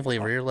 lime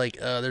flavor. You're like,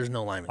 there's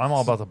no lime. I'm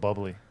all about the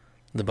bubbly.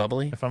 The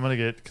bubbly. If I'm gonna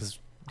get, because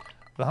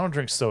I don't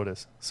drink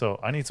sodas, so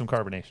I need some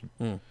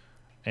carbonation,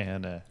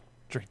 and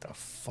drink the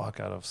fuck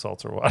out of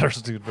seltzer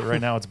waters, dude. But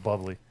right now it's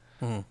bubbly,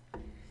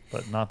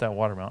 but not that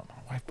watermelon.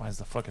 My wife buys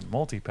the fucking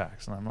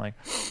multi-packs, and I'm like,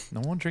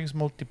 no one drinks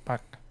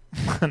multi-pack.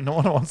 No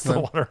one wants the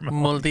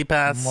watermelon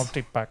Multi-pass.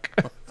 multi-pack.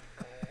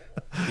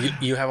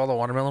 You have all the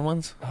watermelon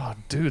ones? Oh,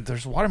 dude,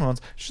 there's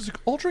watermelons. She's like,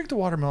 I'll drink the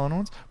watermelon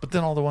ones, but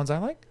then all the ones I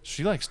like,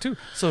 she likes too.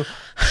 So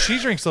she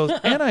drinks those,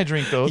 and I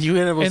drink those. You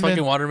end up with and fucking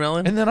then,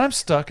 watermelon? And then I'm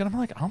stuck, and I'm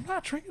like, I'm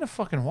not drinking a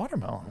fucking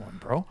watermelon one,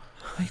 bro.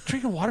 Like,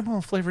 drinking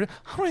watermelon flavored.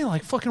 I don't even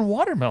like fucking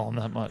watermelon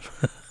that much.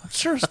 I'm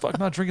sure as fuck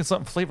not drinking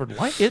something flavored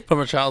like it. From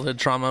a childhood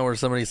trauma where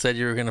somebody said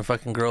you were going to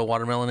fucking grow a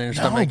watermelon in your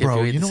stomach bro, if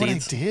you ate you know the what I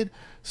seeds? did?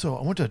 So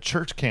I went to a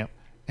church camp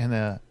and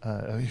up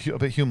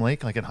at Hume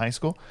Lake, like in high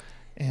school.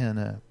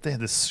 And they had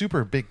this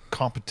super big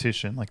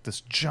competition, like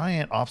this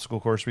giant obstacle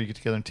course where you get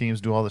together in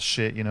teams, do all this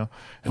shit, and And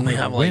we they were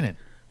have winning.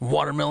 like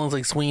watermelons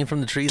like swinging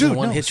from the trees Dude, and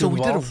one no, hits so you we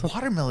with did balls. a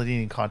watermelon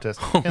eating contest,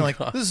 Oh and like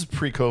God. this is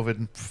pre-COVID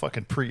and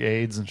fucking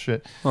pre-AIDS and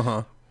shit.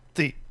 Uh-huh.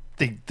 They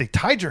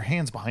tied your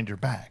hands behind your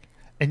back,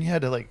 and you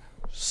had to like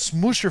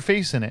smoosh your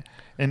face in it,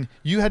 and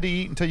you had to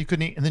eat until you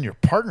couldn't eat, and then your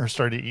partner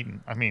started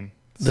eating. I mean,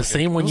 The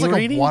same one it was you like were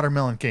a eating?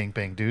 watermelon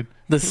gangbang, dude.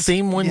 The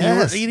same one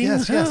Yes, you were eating?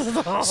 yes,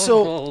 yes.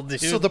 Oh, dude.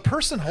 So the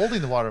person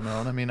holding the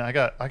watermelon, I mean, I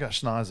got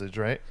schnozzage,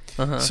 right?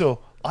 So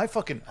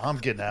I'm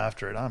getting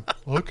after it.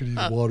 I could eat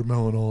a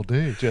watermelon all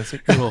day, Jesse.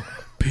 Well,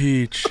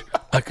 peach.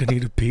 I could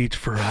eat a peach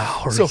for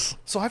hours.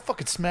 So I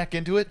fucking smack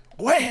into it.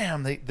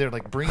 Wham! They're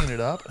like bringing it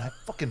up, and I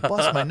fucking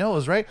bust my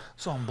nose, right?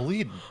 So I'm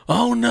bleeding.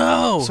 Oh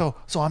no! So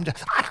I'm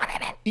just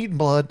eating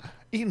blood.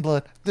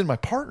 Then my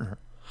partner,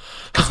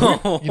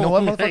 Oh, you know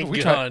what, my motherfucker?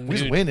 We God,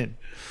 was dude. winning.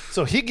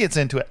 So he gets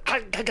into it.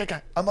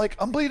 I'm like,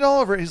 I'm bleeding all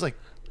over. He's like,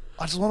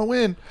 I just want to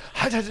win.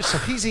 So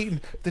he's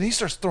eating. Then he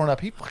starts throwing up.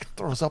 He fucking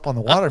throws up on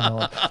the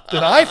watermelon.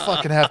 Then I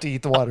fucking have to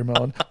eat the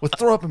watermelon with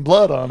throw up and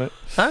blood on it.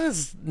 That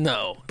is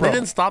no. Bro. They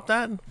didn't stop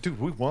that. Dude,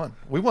 we won.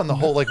 We won the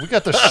whole, like, we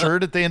got the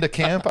shirt at the end of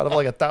camp out of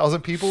like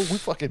 1,000 people. We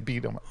fucking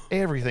beat them.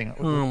 Everything.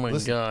 Oh my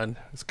Listen, God.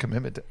 it's a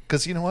commitment.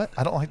 Because you know what?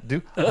 I don't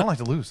like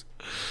to lose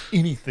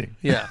anything.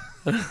 Yeah.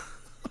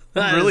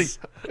 That Really? is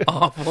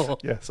awful.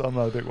 Yeah, so I'm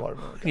not a big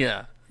watermelon guy.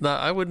 Yeah. No,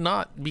 I would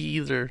not be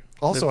either.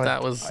 Also, if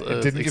that was it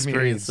an didn't give me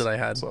experience AIDS, that I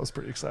had. so I was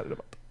pretty excited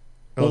about that.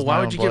 Well, why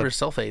would you give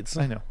yourself AIDS?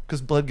 I know,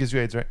 because blood gives you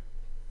AIDS, right?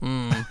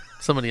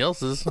 Somebody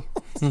else's.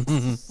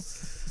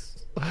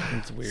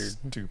 It's weird.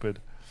 Stupid.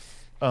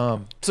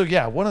 So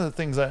yeah, one of the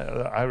things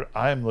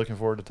I'm looking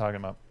forward to talking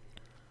about,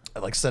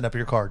 like setting up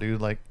your car,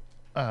 dude. Like,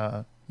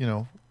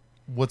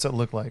 what's it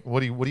look like?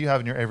 What do you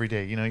have in your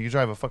everyday? You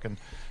drive a fucking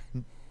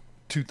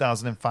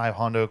 2005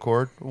 Honda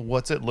Accord.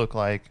 What's it look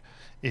like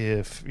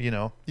if you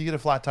get a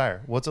flat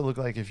tire? What's it look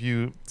like if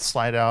you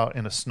slide out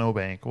in a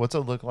snowbank? What's it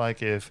look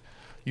like if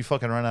you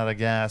fucking run out of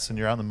gas and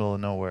you're out in the middle of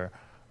nowhere?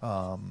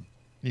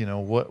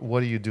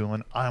 What are you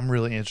doing? I'm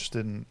really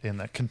interested in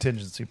the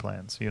contingency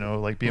plans,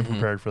 like being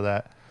prepared for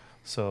that.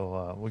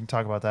 So we can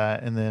talk about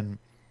that. And then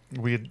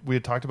we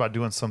had talked about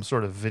doing some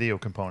sort of video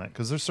component,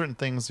 because there's certain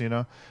things,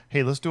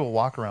 hey, let's do a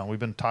walk around. We've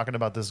been talking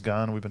about this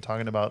gun. We've been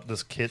talking about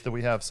this kit that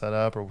we have set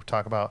up, or we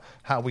talk about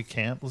how we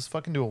camp. Let's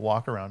fucking do a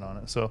walk around on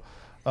it. So,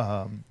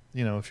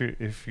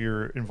 if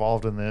you're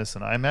involved in this,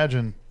 and I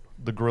imagine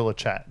the Gorilla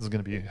Chat is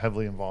going to be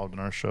heavily involved in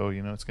our show,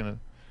 it's going to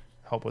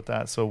help with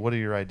that. So what are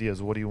your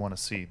ideas? What do you want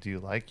to see? Do you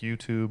like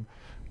YouTube?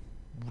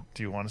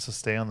 Do you want us to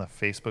stay on the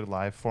Facebook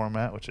Live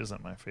format, which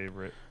isn't my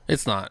favorite?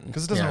 It's not.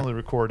 Because it doesn't really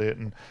record it.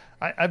 And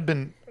I've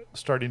been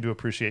starting to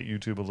appreciate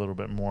YouTube a little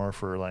bit more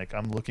for, like,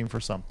 I'm looking for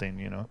something,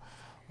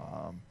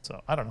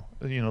 So I don't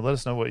know. Let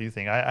us know what you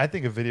think. I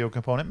think a video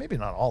component, maybe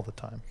not all the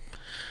time.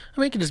 I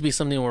mean, it could just be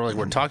something where like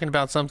we're talking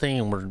about something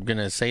and we're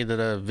gonna say that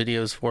a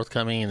video is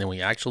forthcoming, and then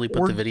we actually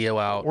put the video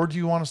out. Or do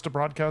you want us to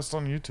broadcast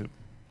on YouTube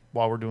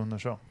while we're doing the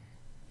show?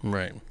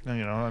 Right.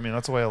 I mean,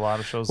 that's the way a lot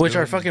of shows Which do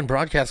our it. fucking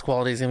broadcast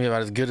quality is gonna be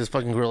about as good as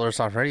fucking Gorilla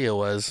Airsoft Radio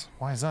was.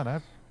 Why is that? I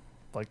have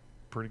like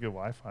pretty good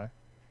Wi-Fi.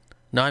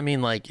 No, I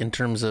mean like in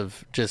terms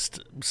of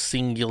just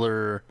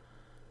singular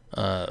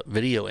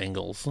video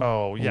angles.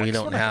 Oh yeah, we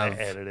don't have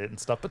edit it and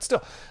stuff, but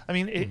still, I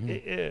mean,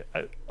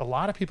 a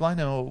lot of people I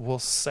know will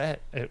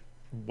set it,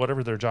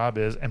 whatever their job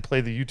is, and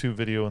play the YouTube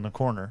video in the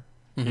corner,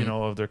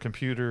 of their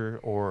computer,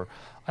 or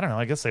I don't know.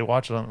 I guess they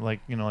watch it on like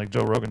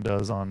Joe Rogan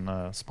does on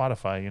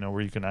Spotify,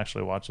 where you can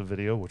actually watch the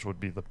video, which would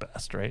be the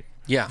best, right?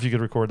 Yeah, if you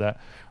could record that.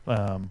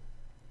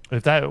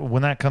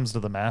 When that comes to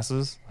the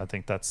masses, I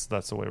think that's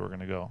the way we're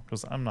gonna go.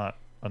 Because I'm not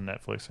a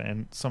Netflix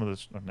fan. Some of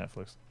this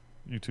Netflix.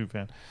 YouTube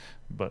fan,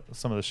 but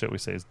some of the shit we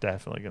say is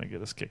definitely going to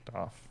get us kicked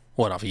off.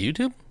 What, off of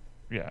YouTube?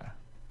 Yeah.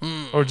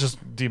 Or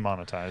just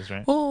demonetized,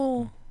 right?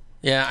 Oh,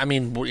 yeah. I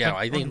mean, yeah.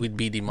 I think we'd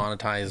be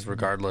demonetized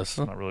regardless.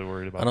 I'm not really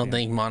worried about. I don't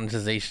think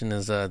monetization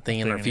is a thing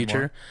in our future.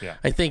 Anymore. Yeah.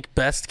 I think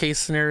best case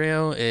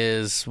scenario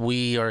is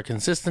we are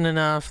consistent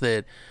enough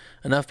that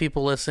enough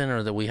people listen,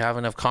 or that we have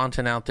enough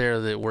content out there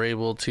that we're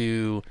able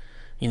to,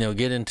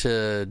 get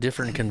into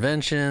different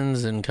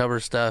conventions and cover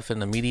stuff in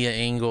the media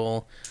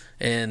angle.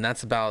 And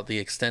that's about the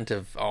extent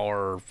of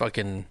our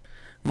fucking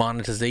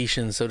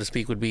monetization, so to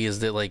speak, would be, is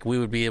that like we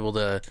would be able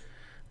to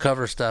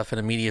cover stuff in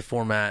a media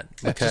format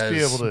because just be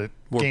able to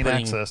gain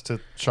access to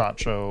SHOT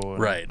Show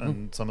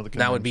and some of the conventions.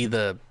 That would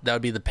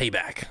be the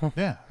payback.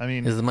 Yeah, I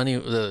mean, is the money,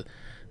 the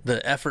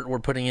effort we're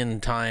putting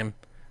in time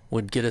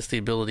would get us the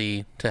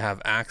ability to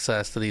have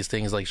access to these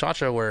things like SHOT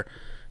Show, where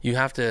you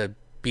have to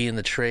be in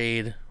the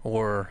trade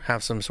or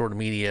have some sort of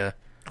media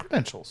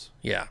credentials.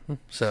 Yeah,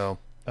 so.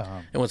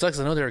 And what sucks,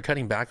 I know they were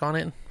cutting back on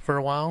it for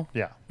a while.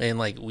 Yeah. And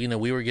like, we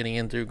were getting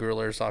in through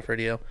Gorilla Airsoft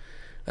Radio.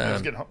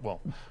 And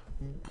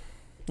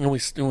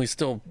we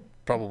still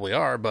probably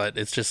are, but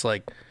it's just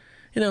like,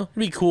 it'd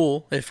be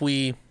cool if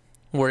we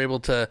were able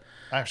to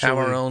have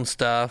our own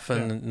stuff.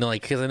 And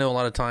like, because I know a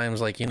lot of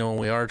times, like, when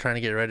we are trying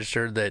to get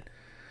registered, that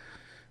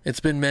it's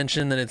been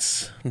mentioned that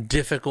it's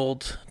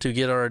difficult to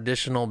get our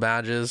additional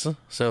badges.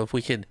 So if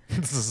we could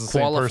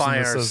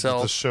qualify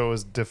ourselves, the show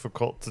is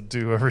difficult to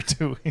do every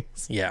 2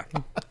 weeks. Yeah.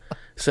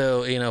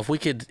 So if we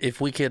could,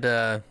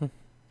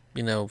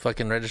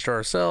 fucking register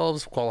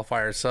ourselves, qualify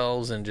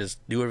ourselves, and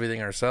just do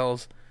everything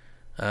ourselves,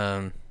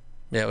 that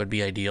would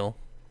be ideal.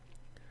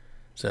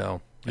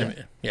 So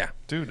yeah.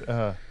 Dude.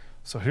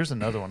 So here's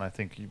another one I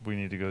think we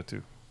need to go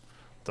to,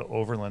 the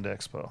Overland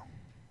Expo.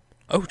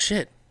 Oh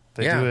shit.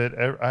 They do it.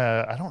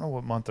 I don't know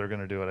what month they're going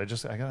to do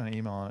it. I got an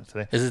email on it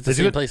today. Is it the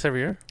same place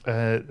every year?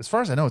 As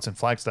far as I know, it's in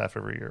Flagstaff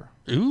every year.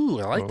 Ooh,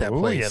 I like that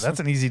place. Yeah, that's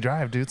an easy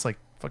drive, dude. It's like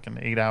fucking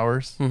 8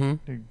 hours.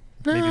 Mm-hmm.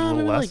 Maybe a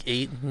little less. Like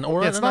 8,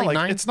 or it's not like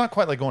 9. It's not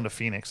quite like going to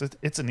Phoenix.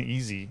 It's an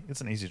easy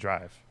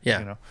drive.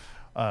 Yeah,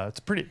 it's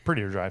a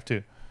prettier drive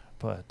too.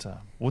 But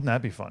wouldn't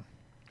that be fun?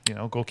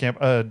 Go camp.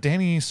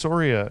 Danny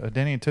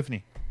and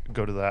Tiffany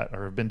go to that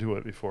or have been to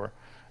it before.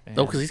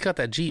 Because he's got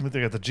that Jeep.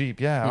 They got the Jeep.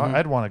 Yeah,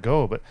 I'd want to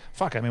go, but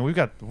fuck. I mean, we've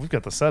got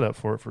the setup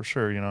for it for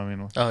sure.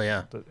 Oh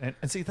yeah.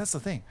 And see, that's the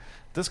thing.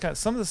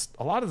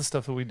 A lot of the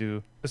stuff that we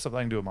do is stuff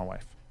I can do with my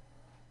wife.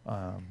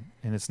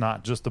 And it's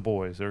not just the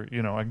boys, or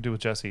I can do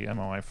with Jesse and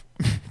my wife.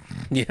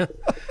 Yeah.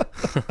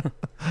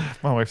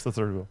 My wife's the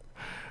third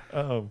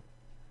wheel.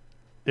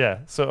 Yeah.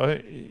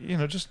 So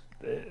just.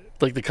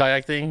 Like the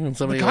kayak thing, and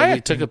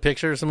somebody took a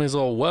picture. Somebody's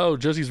all, "Wow,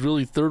 Jesse's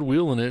really third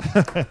wheeling it."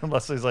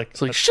 Unless he's like,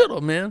 "It's like shut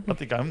up, man." I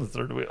think I'm the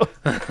third wheel.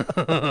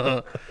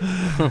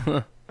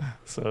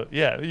 So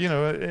yeah,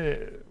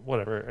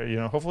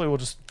 whatever. Hopefully we'll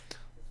just.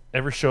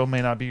 Every show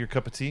may not be your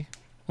cup of tea,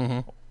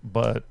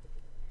 but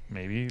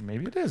maybe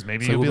it is.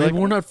 Maybe you'll be like,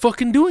 we're not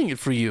fucking doing it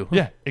for you.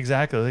 Yeah,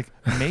 exactly. Like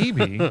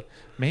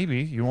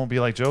maybe you won't be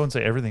like Joe and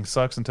say everything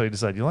sucks until you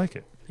decide you like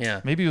it.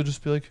 Yeah. Maybe you'll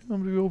just be like, I'm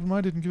gonna be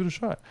open-minded and give it a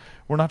shot.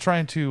 We're not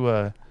trying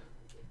to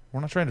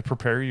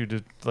prepare you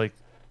to like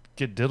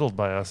get diddled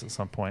by us at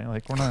some point.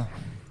 Like we're not.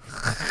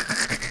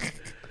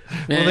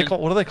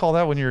 What do they call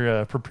that when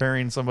you're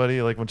preparing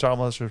somebody? Like when child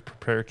molesters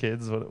prepare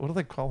kids. What do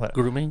they call that?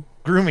 Grooming.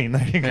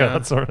 There you go.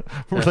 That's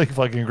we're like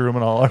fucking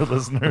grooming all our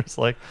listeners.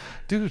 Like,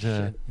 dude,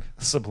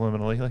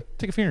 subliminally, like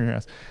take a finger in your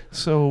ass.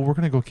 So we're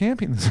gonna go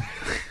camping this.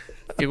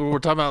 We're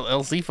talking about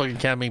LC fucking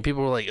camping.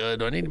 People were like,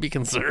 "Do I need to be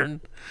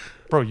concerned?"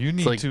 Bro, you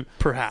need to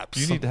perhaps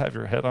you need to have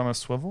your head on a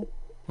swivel,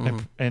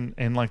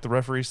 and like the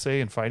referees say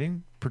in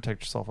fighting,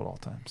 protect yourself at all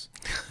times.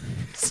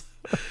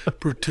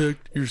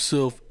 Protect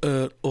yourself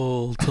at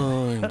all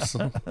times.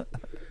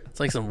 It's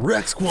like some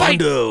Rex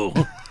Kwando.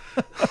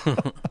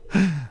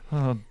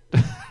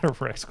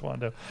 Rex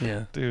Kwando.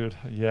 Yeah, dude.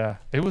 Yeah,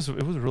 it was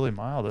really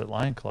mild at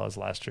Lion Claws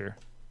last year,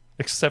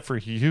 except for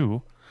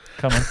you.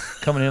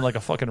 Coming in like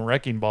a fucking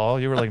wrecking ball.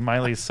 You were like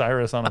Miley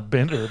Cyrus on a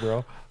bender,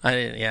 bro. I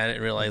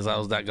didn't realize I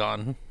was that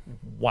gone.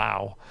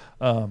 Wow.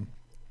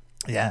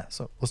 Yeah.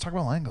 So let's talk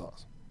about Lion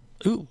Claws.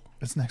 Ooh,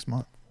 it's next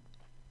month.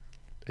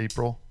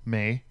 April,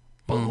 May.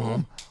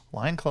 Boom.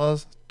 Lion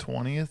Claw's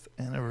 20th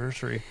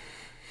anniversary.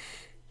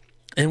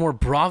 And we're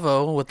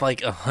Bravo with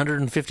like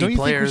 150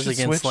 players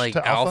against like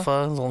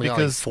Alpha. It's only got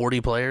like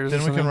 40 players.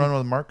 Then we can run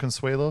with Mark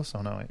Consuelos.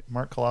 Oh no, wait.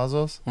 Mark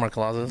Colazos. Mark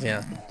Colazos,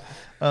 yeah.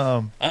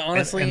 I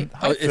honestly,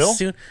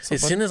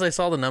 as soon as I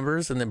saw the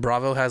numbers and that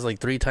Bravo has like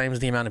 3 times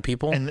the amount of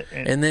people, and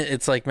then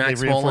it's like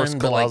Max Mullen,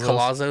 but like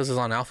Colazos is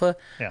on Alpha,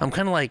 I'm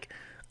kind of like,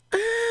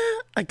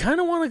 I kind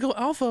of want to go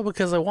Alpha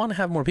because I want to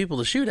have more people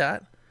to shoot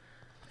at.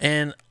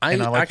 And I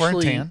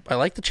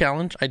like the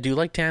challenge. I do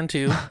like tan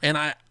too. And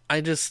I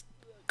just,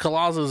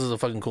 Colazos is a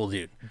fucking cool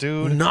dude.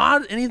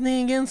 Not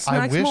anything against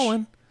Max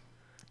Mullen.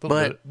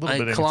 But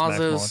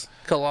Colazos,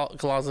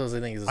 I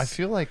think is. I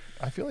feel like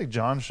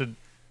John should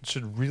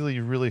really,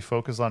 really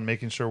focus on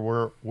making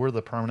sure we're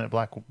the permanent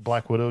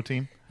Black Widow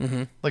team.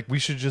 Mm-hmm. Like we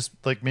should just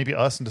like maybe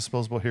us and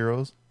Disposable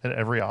Heroes at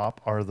every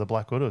op are the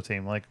Black Widow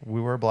team. Like we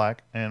wear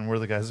black and we're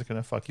the guys that are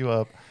gonna fuck you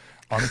up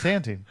on the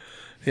tan team.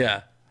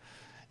 Yeah.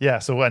 Yeah,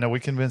 so I know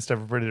we convinced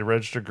everybody to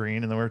register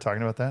green, and then we were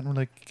talking about that, and we're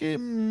like,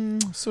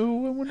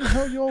 so I wonder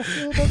how y'all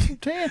feel about some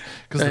tan.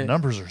 Because the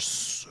numbers are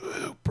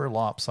super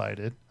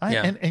lopsided.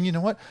 And you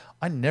know what?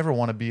 I never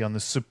want to be on the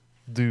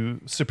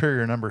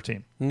superior number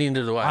team.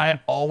 Neither do I.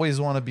 I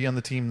always want to be on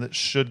the team that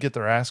should get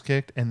their ass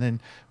kicked, and then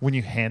when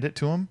you hand it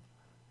to them,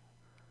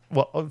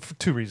 well, for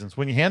 2 reasons.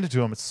 When you hand it to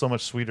them, it's so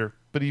much sweeter.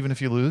 But even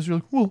if you lose, you're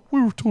like, well, we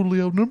were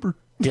totally outnumbered.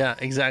 Yeah,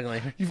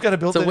 exactly. You've got to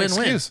build that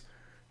excuse.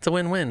 It's a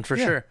win-win for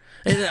sure.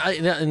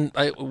 And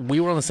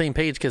we were on the same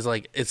page because,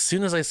 like, as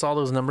soon as I saw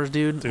those numbers,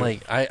 dude.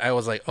 Like, I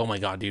was like, oh my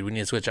god, dude, we need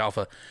to switch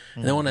Alpha.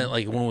 And then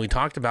when we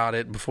talked about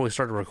it before we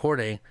started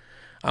recording,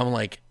 I'm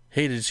like,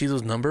 hey, did you see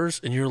those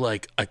numbers? And you're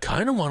like, I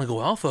kind of want to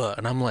go Alpha,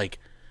 and I'm like,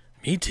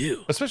 me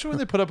too. Especially when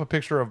they put up a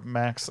picture of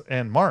Max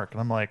and Mark,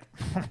 and I'm like,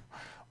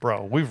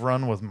 bro, we've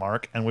run with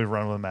Mark and we've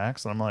run with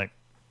Max, and I'm like,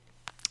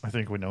 I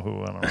think we know who we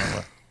want to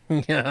run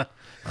with.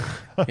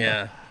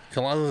 Yeah.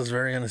 Colossus is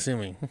very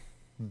unassuming.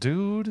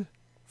 Dude,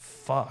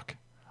 fuck.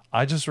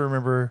 I just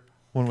remember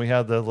when we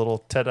had the little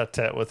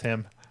tete-a-tete with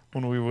him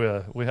when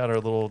we had our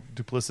little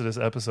duplicitous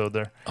episode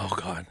there. Oh,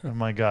 God. Oh,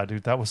 my God,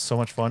 dude. That was so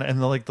much fun.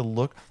 And the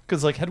look,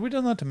 because, like, had we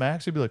done that to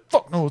Max, he'd be like,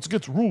 fuck no, it's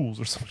against rules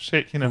or some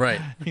shit, you know? Right.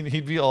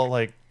 He'd be all,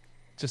 like,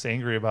 just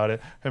angry about it.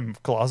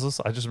 And Colossus,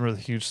 I just remember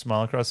the huge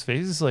smile across his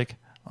face. He's like,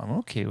 I'm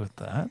okay with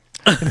that.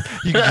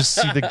 You can just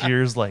see the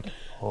gears like,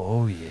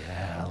 oh,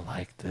 yeah, I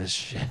like this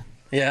shit.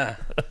 Yeah.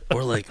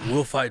 Or like,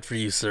 we'll fight for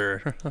you,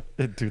 sir.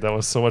 Dude, that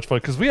was so much fun.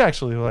 Because we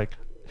actually, like,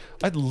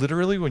 I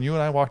literally, when you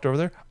and I walked over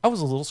there, I was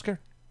a little scared.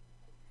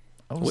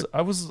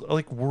 I was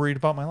like, worried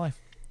about my life.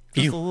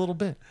 Just a little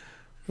bit.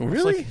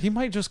 Really? Like, he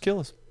might just kill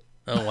us.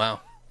 Oh, wow.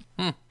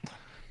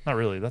 Not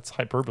really. That's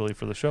hyperbole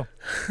for the show.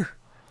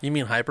 You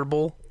mean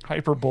hyperbole?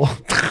 Hyperbole.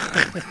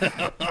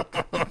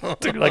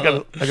 Dude, I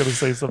gotta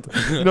say something.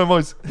 You know, I'm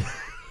always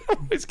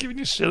giving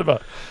you shit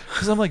about,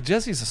 because I'm like,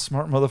 Jesse's a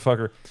smart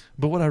motherfucker,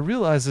 but what I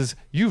realize is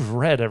you've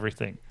read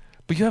everything,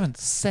 but you haven't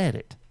said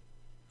it.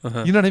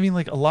 Uh-huh. You know what I mean?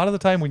 Like, a lot of the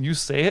time when you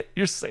say it,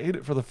 you're saying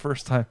it for the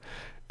first time.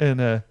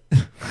 And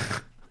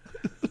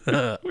we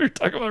were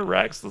talking about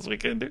racks this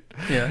weekend, dude.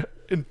 Yeah.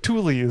 And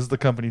Thule is the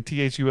company,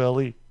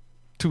 Thule.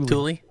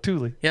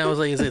 Thule. Yeah, I was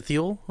like, is it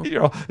Thule?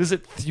 Is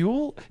it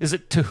Thule? Is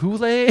it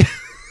Thule? I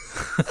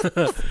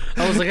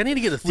was like, I need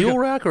to get a Thule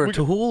rack or a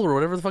Thule or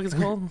whatever the fuck it's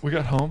called. We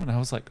got home and I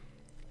was like,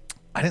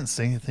 I didn't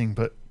say anything,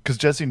 but because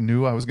Jesse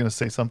knew I was going to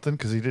say something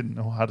because he didn't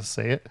know how to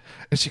say it.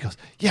 And she goes,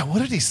 yeah,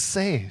 what did he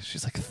say?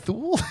 She's like,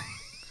 Thule?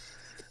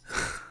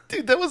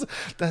 Dude,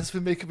 that's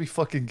been making me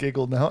fucking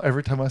giggle now.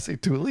 Every time I say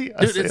Thule,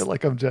 I say it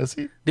like I'm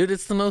Jesse. Dude,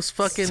 it's the most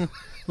fucking,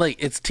 like,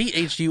 it's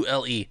Thule.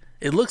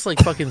 It looks like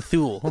fucking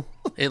Thule.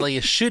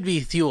 It should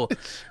be Thule.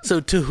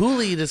 So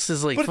Thule, this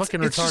is like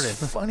fucking retarded. It's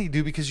just funny,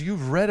 dude, because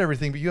you've read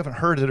everything, but you haven't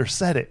heard it or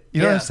said it.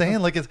 You know what I'm saying?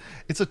 Like,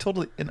 it's a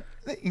totally, and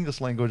the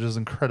English language is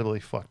incredibly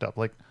fucked up.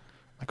 Like,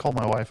 I called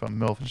my wife a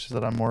MILF, and she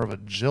said I'm more of a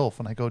JILF.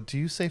 And I go, do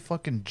you say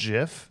fucking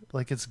GIF?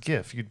 Like, it's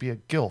GIF. You'd be a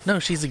GILF. No,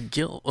 she's a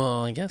GILF.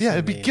 Well, I guess. Yeah,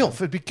 it'd be GILF.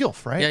 It'd be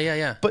GILF, right?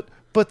 Yeah.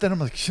 But then I'm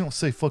like, you don't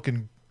say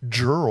fucking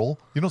gerl.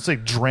 You don't say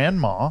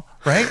grandma,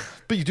 right?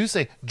 But you do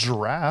say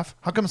giraffe.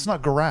 How come it's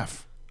not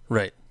giraffe?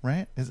 Right.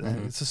 Right?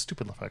 It's a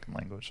stupid fucking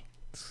language.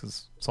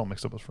 It's all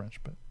mixed up with French,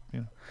 but,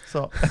 you know.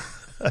 So,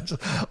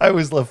 I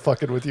always love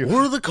fucking with you.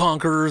 We're the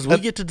conquerors. We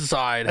get to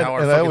decide how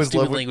our fucking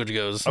stupid language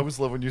goes. I always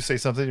love when you say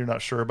something you're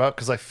not sure about,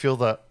 because I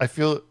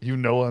feel you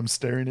know I'm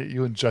staring at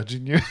you and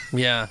judging you.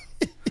 Yeah.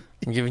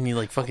 I'm giving you,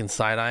 like, fucking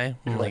side eye.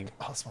 I'm like,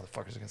 oh, this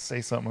motherfucker's going to say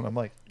something. And I'm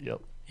like,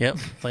 yep. Yep.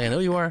 Like, I know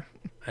you are.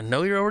 I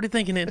know you're already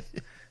thinking it.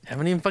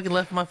 Haven't even fucking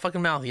left my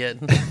fucking mouth yet.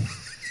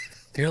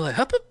 You're like,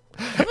 hup.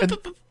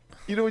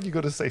 You know when you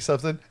go to say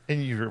something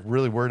and you're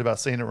really worried about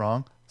saying it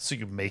wrong, so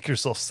you make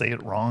yourself say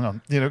it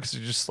wrong, because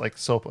you're just like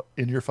so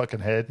in your fucking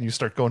head, and you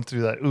start going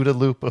through that OODA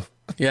loop of.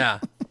 Yeah.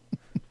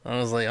 I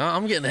was like,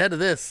 I'm getting ahead of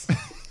this.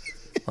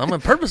 I'm going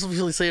to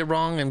purposely say it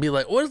wrong and be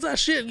like, what is that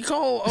shit you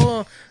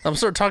call? I'm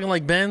sort of talking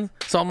like Ben.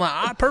 So I'm like,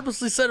 I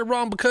purposely said it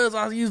wrong because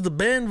I used the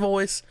Ben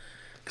voice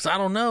because I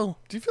don't know.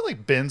 Do you feel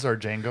like Ben's our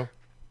Django?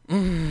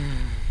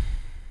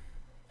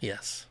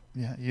 Yes.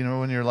 Yeah, you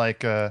know when you're like,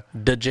 The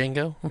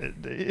Django?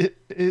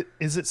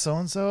 is it so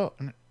and so?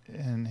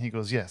 And he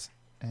goes, yes.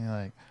 And you're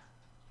like,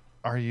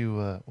 are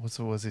you? What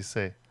does he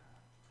say?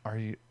 Are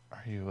you?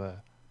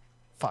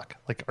 Fuck.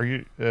 Like, are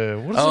you?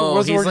 What's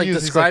the he's word like he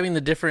used? describing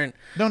the different,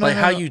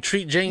 how you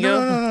treat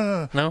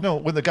Django. No.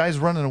 When the guy's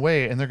running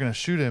away and they're gonna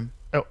shoot him.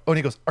 Oh, and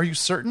he goes, "Are you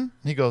certain?"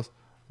 And he goes,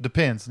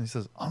 "Depends." And he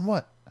says, "On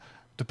what?"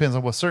 Depends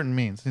on what certain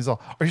means. And he's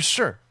all, "Are you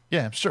sure?"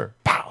 "Yeah, I'm sure."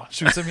 Pow!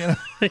 Shoots him. You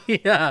know.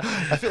 Yeah.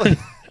 I feel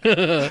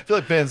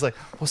like Ben's like,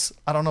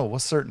 I don't know.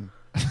 What's certain?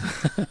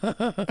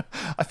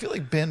 I feel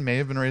like Ben may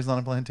have been raised on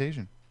a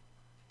plantation,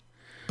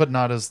 but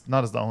not as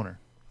the owner.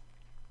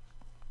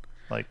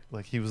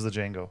 Like he was the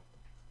Django.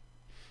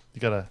 You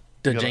got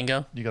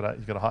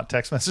a hot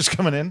text message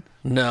coming in?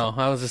 No,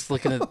 I was just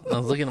looking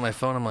at my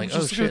phone. I'm like,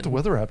 just shit. at the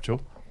weather app, Joe.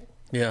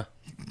 Yeah.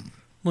 I'm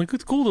like,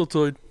 it's cold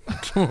outside.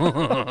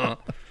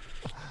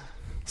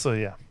 So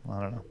yeah,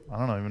 I don't know.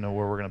 I don't even know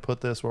where we're gonna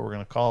put this, what we're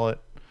gonna call it.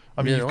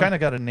 I mean, Yeah, you've kind of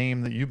got a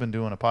name that you've been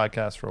doing a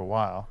podcast for a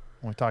while.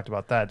 We talked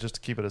about that just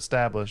to keep it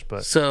established,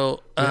 but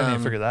so we didn't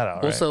even figure that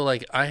out. Also, right?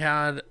 like I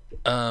had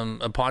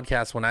a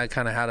podcast when I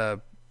kind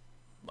of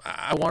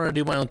I wanted to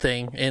do my own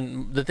thing,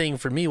 and the thing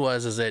for me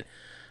is that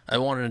I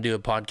wanted to do a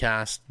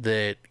podcast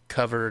that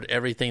covered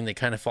everything that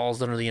kind of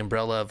falls under the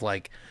umbrella of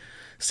like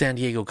San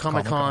Diego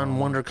Comic-Con,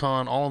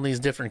 WonderCon, all of these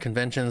different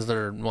conventions that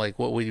are like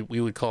what we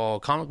would call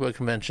comic book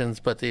conventions,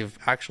 but they've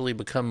actually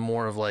become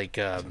more of like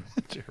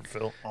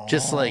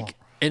just like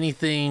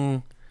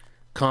anything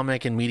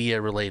comic and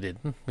media related,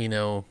 you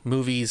know,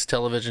 movies,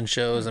 television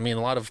shows. I mean,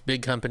 a lot of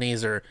big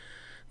companies are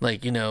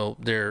like, you know,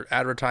 they're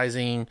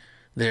advertising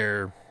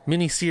their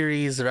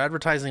miniseries, they're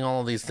advertising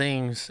all of these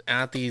things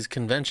at these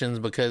conventions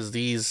because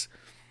these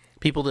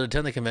people that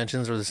attend the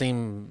conventions are the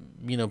same,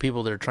 you know,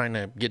 people that are trying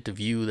to get to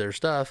view their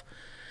stuff.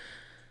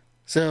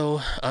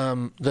 So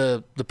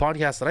the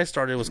podcast that I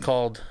started was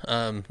called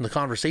The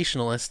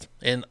Conversationalist,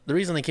 and the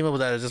reason they came up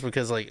with that is just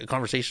because like a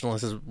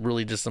conversationalist is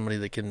really just somebody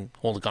that can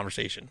hold a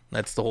conversation.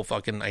 That's the whole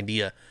fucking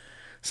idea.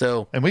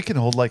 So, and we can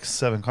hold like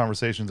 7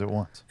 conversations at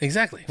once.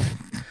 Exactly.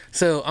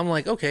 So I'm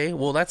like, okay,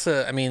 well that's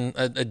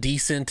a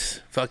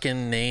decent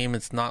fucking name.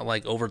 It's not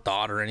like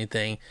overthought or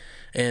anything.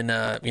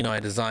 And you know, I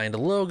designed a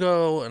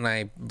logo, and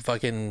I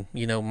fucking,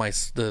 you know,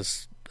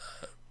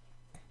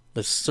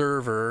 the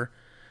server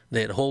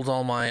that holds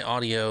all my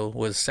audio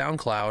was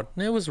SoundCloud,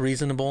 and it was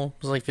reasonable.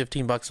 It was like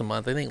 $15 a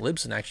month. I think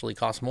Libsyn actually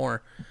cost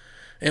more.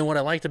 And what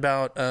I liked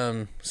about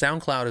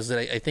SoundCloud is that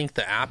I think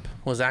the app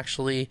was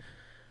actually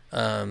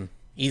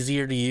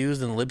easier to use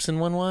than the Libsyn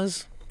one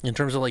was, in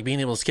terms of like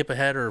being able to skip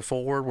ahead or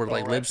forward. Where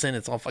like right. Libsyn,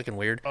 it's all fucking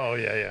weird. Oh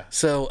yeah.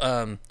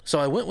 So so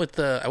I went with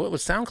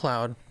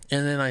SoundCloud,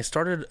 and then I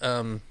started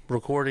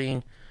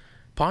recording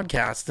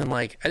podcasts, and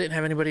like I didn't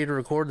have anybody to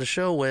record the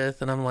show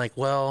with, and I'm like,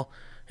 well,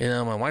 you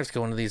know, my wife's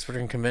going to these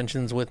different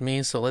conventions with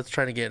me, so let's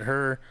try to get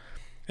her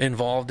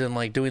involved in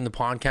like doing the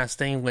podcast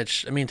thing.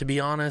 Which, I mean, to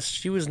be honest,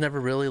 she was never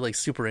really like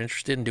super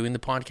interested in doing the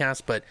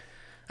podcast, but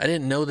I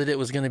didn't know that it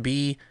was going to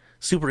be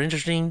super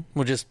interesting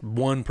with just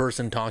one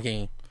person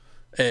talking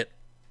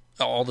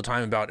all the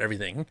time about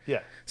everything. Yeah.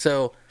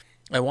 So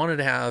I wanted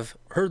to have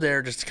her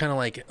there just to kind of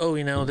like, oh,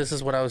 you know, this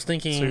is what I was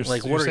thinking. So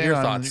what are your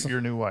thoughts? Your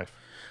new wife.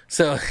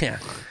 So yeah.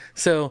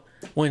 So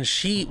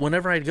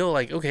whenever I'd go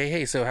like, okay,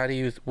 hey, so how do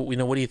you, you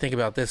know, what do you think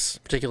about this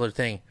particular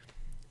thing?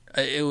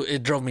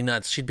 It drove me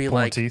nuts. She'd be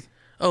like, teeth.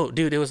 Oh,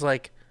 dude, it was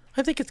like,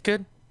 I think it's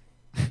good.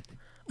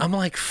 I'm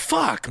like,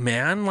 fuck,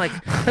 man. Like,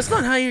 that's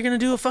not how you're going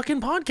to do a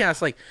fucking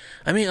podcast. Like,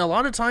 I mean, a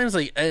lot of times,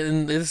 like,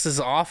 and this is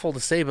awful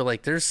to say, but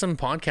like, there's some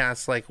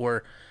podcasts like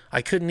where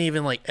I couldn't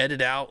even like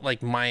edit out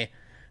like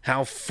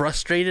how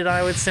frustrated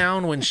I would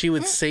sound when she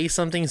would say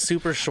something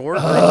super short.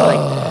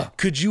 Like,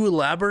 could you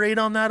elaborate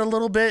on that a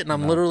little bit? And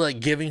I'm literally like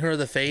giving her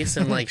the face,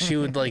 and like she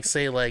would like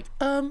say like,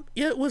 yeah,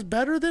 it was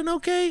better than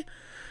okay.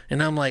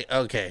 And I'm like,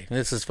 okay,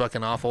 this is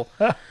fucking awful.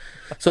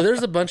 So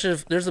there's a bunch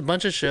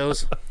of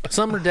shows.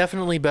 Some are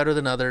definitely better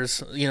than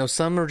others. You know,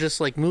 some are just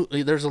like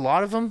there's a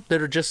lot of them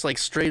that are just like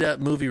straight up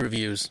movie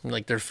reviews.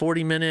 Like they're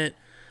 40-minute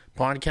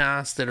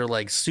podcasts that are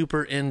like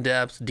super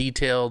in-depth,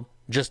 detailed,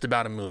 just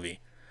about a movie.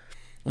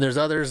 There's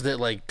others that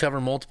like cover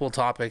multiple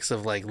topics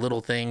of like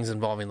little things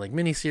involving like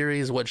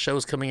miniseries, what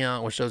show's coming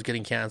out, what show's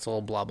getting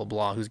canceled, blah blah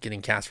blah, who's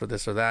getting cast for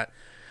this or that.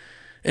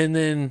 And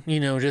then, you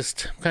know,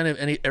 just kind of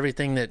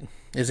everything that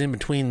is in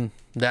between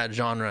that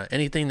genre,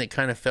 anything that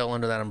kind of fell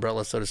under that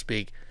umbrella, so to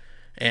speak.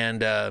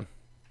 And there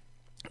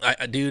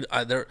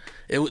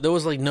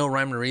was like no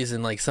rhyme or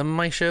reason. Like some of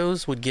my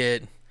shows would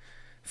get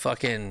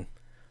fucking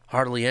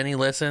hardly any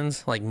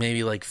listens, like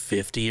maybe like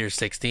 50 or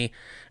 60.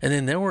 And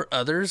then there were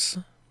others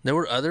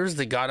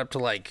that got up to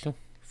like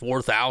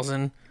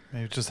 4,000.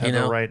 You just had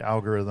the right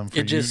algorithm for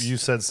you. You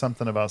said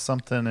something about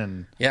something,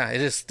 and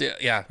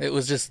it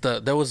was just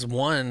there was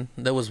one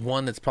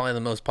that's probably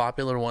the most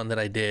popular one that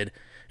I did,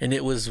 and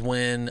it was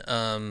when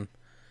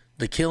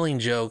The Killing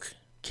Joke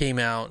came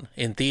out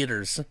in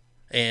theaters,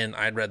 and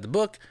I'd read the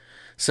book.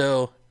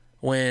 So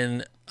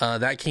when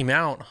that came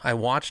out, I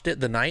watched it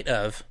the night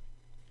of,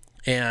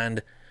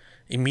 and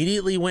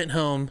immediately went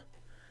home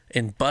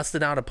and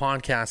busted out a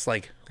podcast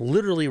like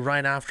literally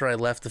right after I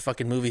left the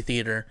fucking movie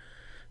theater,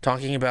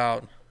 talking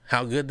about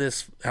how good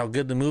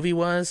the movie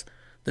was,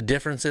 the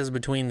differences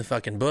between the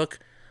fucking book,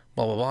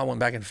 blah blah blah. Went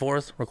back and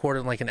forth,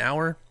 recorded in like an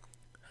hour,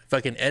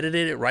 fucking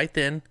edited it right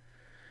then,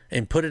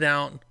 and put it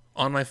out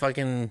on my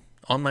fucking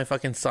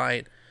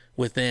site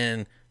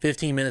within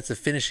 15 minutes of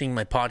finishing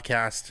my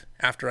podcast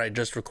after I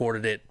just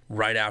recorded it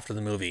right after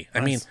the movie.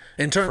 Nice. I mean,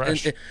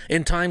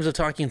 in times of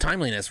talking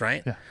timeliness,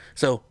 right? Yeah.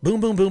 So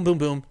boom, boom, boom, boom,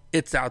 boom.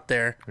 It's out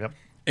there. Yep.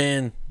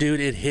 And dude,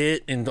 it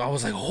hit, and I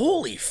was like,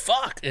 holy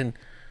fuck. And,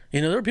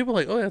 there were people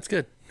like, oh, that's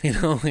good.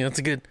 That's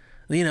a good,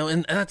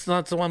 and that's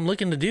what I'm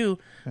looking to do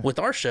with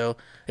our show,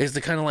 is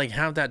to kind of like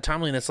have that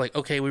timeliness. Like,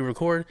 okay, we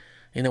record,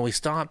 we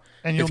stop.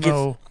 And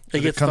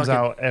it comes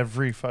out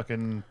every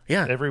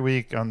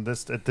week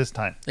at this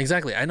time.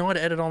 Exactly. I know how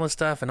to edit all this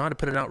stuff. I know how to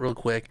put it out real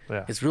quick.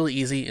 Yeah. It's really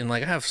easy. And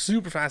like, I have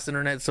super fast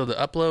internet, so the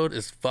upload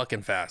is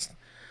fucking fast.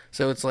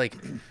 So it's like,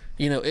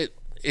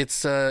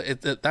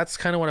 that's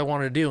kind of what I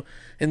wanted to do.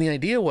 And the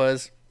idea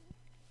is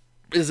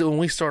that when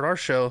we start our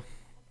show,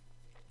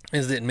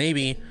 is that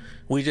maybe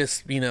we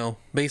just,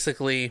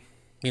 basically,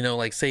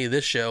 like say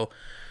this show,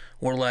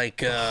 we're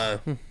like,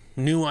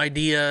 new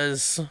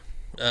ideas,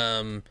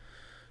 new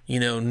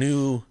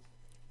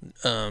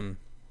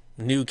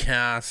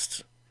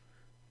cast,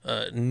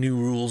 new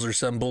rules or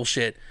some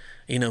bullshit,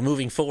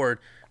 moving forward.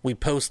 We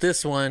post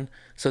this one,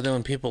 so then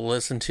when people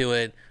listen to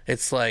it,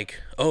 it's like,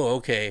 oh,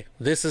 okay,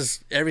 this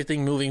is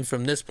everything moving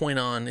from this point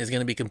on is going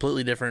to be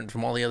completely different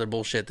from all the other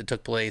bullshit that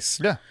took place.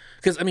 Yeah.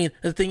 Because, I mean,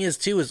 the thing is,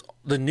 too, is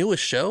the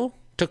newest show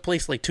took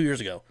place like 2 years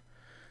ago.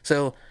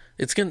 So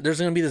there's going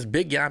to be this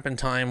big gap in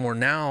time where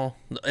now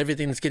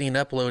everything that's getting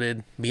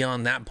uploaded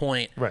beyond that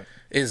point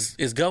is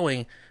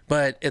going.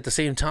 But at the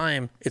same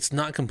time, it's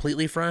not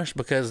completely fresh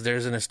because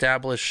there's an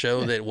established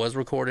show that was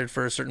recorded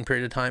for a certain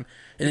period of time.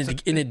 And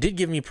it did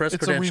give me press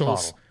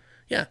credentials.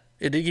 Yeah,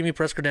 it did give me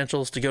press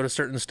credentials to go to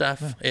certain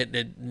stuff at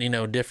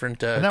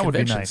different and that conventions. Would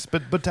be nice.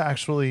 But to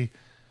actually,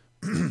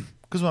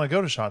 because when I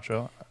go to SHOT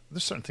Show,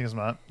 there's certain things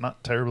I'm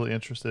not terribly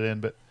interested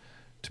in, but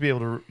to be able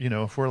to,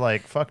 if we're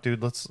like, fuck,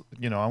 dude, let's,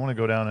 I want to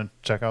go down and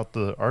check out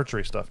the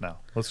archery stuff now.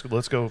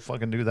 Let's go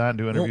fucking do that and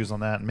do interviews on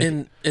that.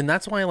 And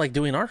that's why I like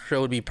doing our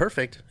show would be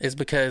perfect, is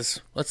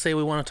because let's say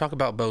we want to talk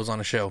about bows on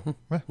a show,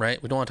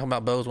 right? We don't want to talk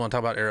about bows. We want to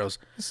talk about arrows.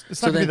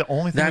 It's not going to be the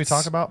only thing we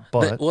talk about,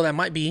 but... that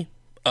might be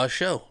a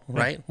show,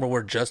 right? Where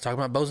we're just talking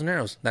about bows and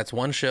arrows. That's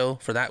one show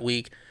for that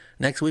week.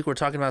 Next week, we're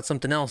talking about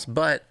something else,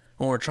 but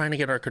when we're trying to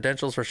get our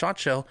credentials for SHOT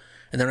Show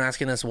and they're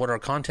asking us what our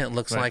content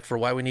looks like for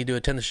why we need to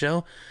attend the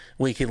show,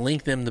 we can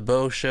link them the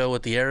bow show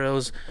with the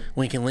arrows.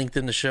 We can link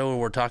them the show where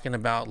we're talking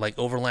about like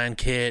overland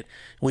kit.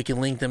 We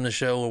can link them the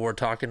show where we're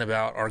talking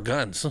about our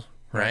guns,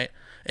 right?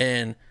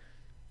 And,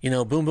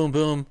 boom, boom,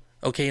 boom.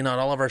 Okay, not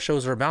all of our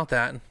shows are about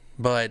that,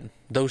 but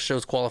those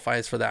shows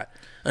qualifies for that.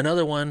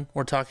 Another one,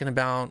 we're talking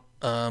about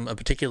a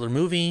particular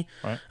movie.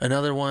 Right.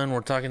 Another one,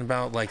 we're talking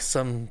about like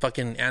some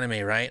fucking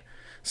anime, right?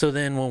 So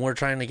then when we're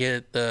trying to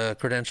get the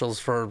credentials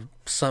for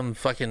some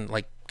fucking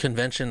like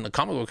convention, a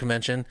comic book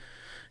convention,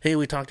 hey,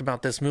 we talked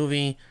about this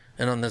movie,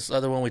 and on this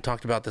other one we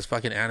talked about this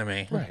fucking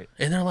anime. Right.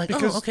 And they're like,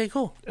 because okay,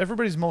 cool.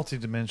 Everybody's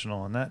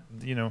multidimensional, and that,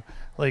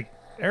 like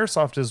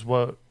airsoft is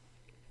what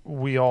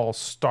we all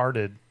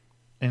started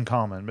in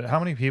common. But how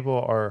many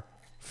people are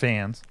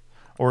fans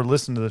or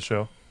listen to the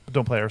show but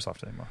don't play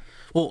airsoft anymore?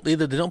 Well,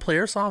 either they don't play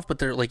airsoft, but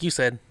they're, like you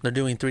said, they're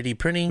doing 3D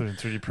printing.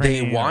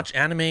 They watch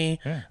anime.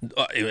 Yeah.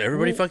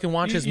 Everybody fucking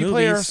watches movies. You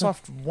play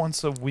airsoft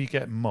once a week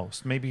at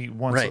most, maybe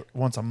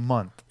once a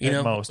month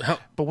at most.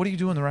 But what are you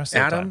doing the rest of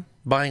the time? Adam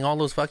buying all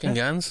those fucking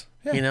guns,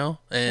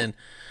 and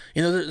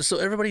so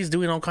everybody's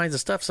doing all kinds of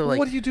stuff. So like,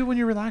 what do you do when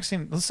you're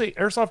relaxing? Let's say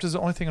airsoft is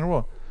the only thing in the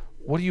world.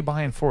 What are you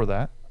buying for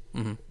that?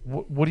 Mm-hmm.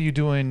 What are you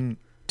doing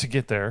to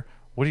get there?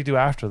 What do you do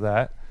after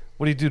that?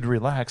 What do you do to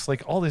relax?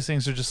 Like all these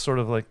things are just sort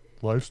of like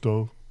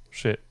lifestyle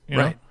shit,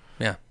 right?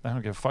 Yeah. I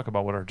don't give a fuck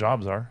about what our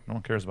jobs are. No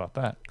one cares about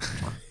that.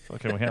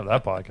 Okay, we have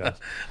that podcast.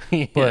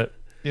 But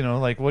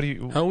like, what do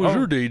you? How was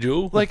your day,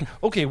 Joe? Like,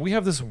 okay, we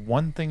have this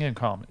one thing in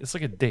common. It's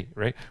like a date,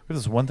 right? We have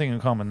this one thing in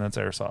common. That's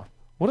airsoft.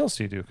 What else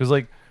do you do? Because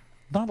like,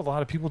 not a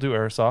lot of people do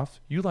airsoft.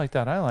 You like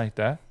that. I like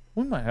that.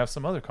 We might have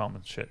some other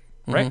common shit,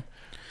 right? Mm-hmm.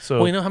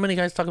 So, how many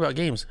guys talk about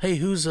games? Hey,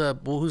 who's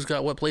got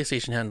what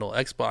PlayStation handle?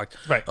 Xbox.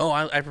 Right. Oh,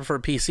 I prefer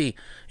PC.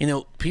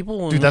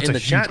 People in the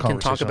chat can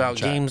talk about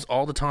games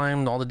all the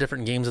time, all the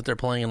different games that they're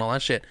playing and all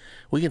that shit.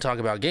 We can talk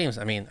about games.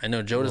 I mean, I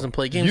know Joe doesn't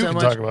play games that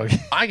much.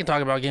 I can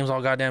talk about games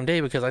all goddamn day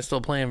because I still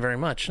play them very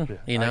much.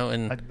 Yeah,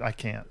 and I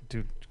can't,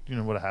 dude. You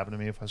know what happened to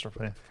me if I start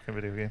playing fucking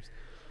video games?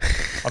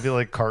 I'll be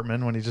like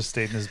Cartman when he just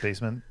stayed in his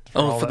basement.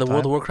 For the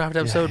World of Warcraft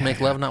episode, Make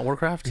Love Not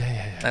Warcraft.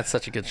 Yeah. That's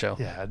such a good show.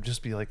 Yeah, I'd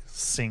just be like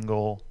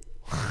single.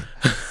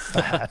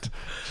 Fat,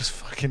 just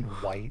fucking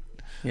white.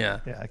 Yeah,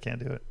 I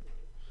can't do it.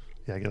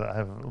 Yeah, I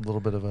have a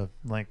little bit of a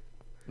like.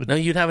 No,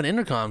 you'd have an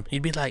intercom.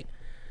 You'd be like,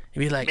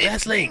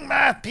 Leslie,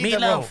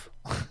 meatloaf,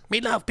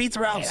 pizza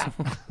rolls.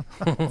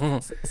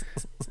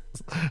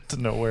 to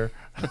nowhere.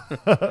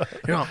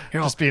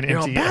 Just be an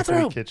empty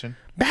bathroom, kitchen.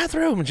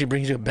 bathroom, and she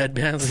brings you a bed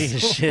panty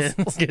and shit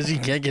because you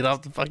can't get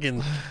off the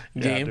fucking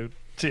game. Dude.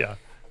 Yeah,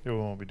 we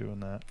won't be doing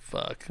that.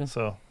 Fuck.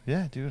 So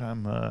yeah, dude,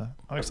 I'm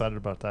excited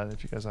about that.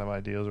 If you guys have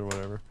ideas or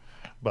whatever,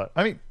 but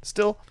I mean,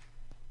 still,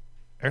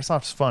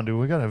 airsoft's fun, dude.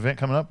 We got an event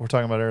coming up. We're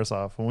talking about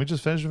airsoft. When we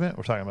just finished the event,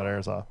 we're talking about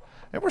airsoft,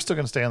 and we're still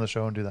gonna stay on the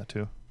show and do that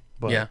too.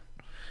 But yeah,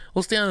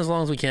 we'll stay on as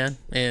long as we can,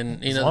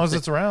 and as long as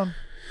it's around.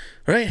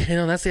 Right,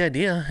 that's the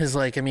idea. Is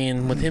like, I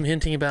mean, with him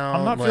hinting about,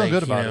 I'm not feeling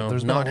good about it.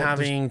 There's not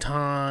having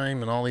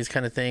time and all these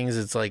kind of things.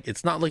 It's like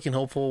it's not looking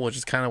hopeful, which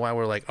is kind of why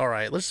we're like, all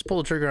right, let's just pull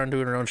the trigger on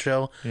doing our own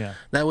show. Yeah,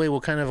 that way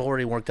we'll kind of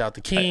already worked out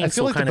the kinks.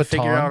 We'll like kind of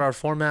figure out our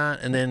format,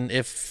 and then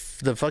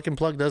if the fucking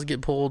plug does get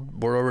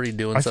pulled, we're already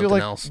doing something feel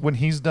like else. When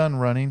he's done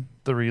running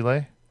the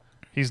relay,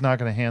 he's not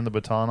going to hand the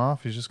baton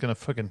off. He's just going to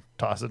fucking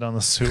toss it down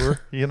the sewer.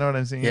 You know what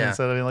I'm saying? Yeah.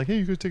 Instead of being like, hey,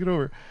 you go take it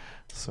over.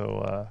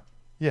 So.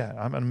 Yeah,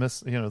 I'm gonna miss.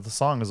 The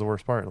song is the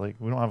worst part. Like,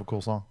 we don't have a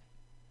cool song.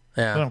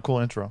 Yeah, we don't have a cool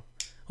intro.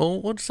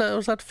 Well, we'll just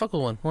have to fuck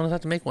with one. We'll just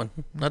have to make one.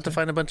 We'll have to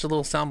find a bunch of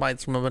little sound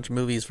bites from a bunch of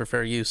movies for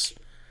fair use,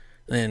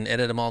 and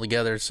edit them all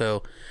together.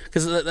 So,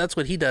 because that's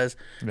what he does,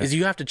 is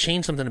you have to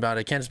change something about it.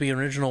 It can't just be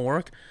original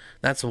work.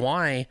 That's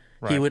why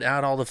he would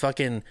add all the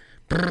fucking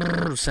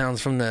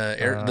sounds from the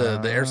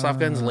airsoft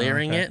guns,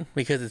 layering it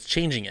because it's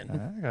changing it.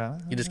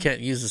 You just can't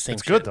use the same.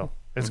 It's good though.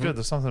 It's good.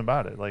 There's something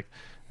about it. Like.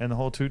 And the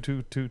whole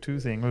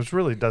 2-2-2-2 thing, which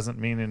really doesn't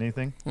mean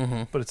anything,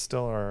 but it's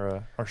still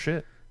our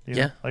shit. You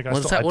know? Like I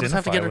still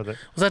identify with it.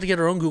 We'll have to get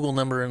our own Google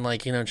number and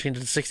change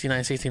it to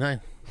 6969.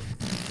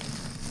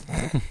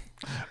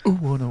 Ooh,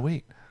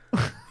 108.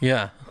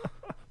 Yeah.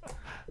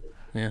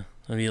 Yeah.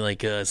 It'd be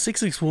like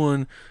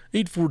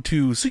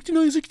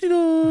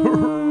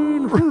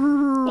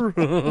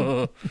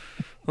 661-842-6969.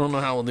 I don't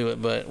know how we'll do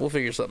it, but we'll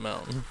figure something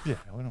out. Yeah,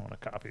 we don't want to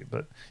copy it,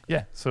 but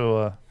yeah.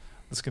 So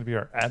this is gonna be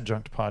our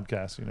adjunct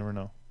podcast. You never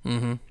know.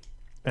 Mm-hmm.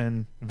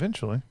 And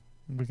eventually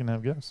we can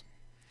have guests.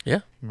 Yeah.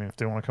 I mean, if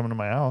they want to come into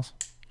my house.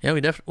 Yeah,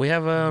 we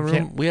have a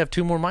room. We have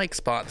 2 more mic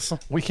spots.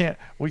 We can't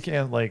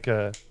like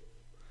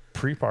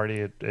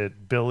pre-party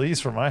at Billy's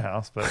for my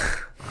house, but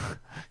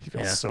you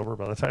feel sober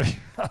by the time you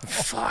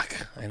Fuck.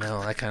 I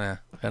know. That kind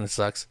of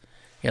sucks.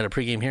 You got a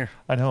pregame here.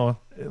 I know.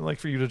 Like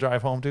for you to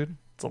drive home, dude.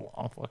 It's a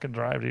long fucking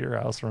drive to your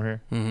house from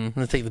here. Mm-hmm.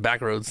 Let's take the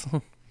back roads.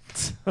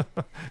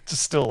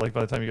 Just still, like,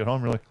 by the time you get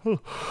home, you're like, oh,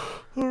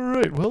 all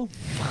right, well,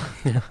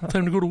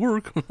 time to go to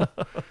work.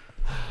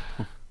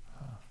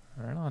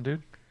 Right on,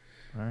 dude.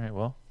 All right,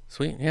 well,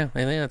 sweet. Yeah,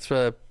 I think that's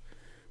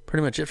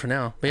pretty much it for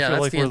now. But yeah,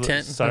 that's like the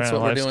intent. That's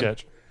what we're doing.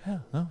 Sketch. Yeah,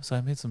 no, so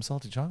I made some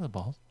salty chocolate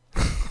balls.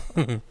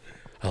 I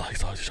like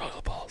salty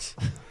chocolate balls.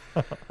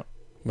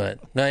 But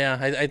no, yeah,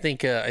 I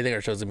think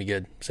our show's gonna be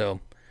good. So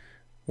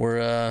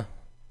we're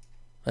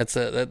that's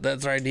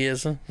our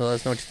ideas. So let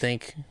us know what you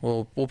think.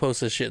 We'll post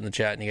this shit in the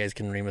chat, and you guys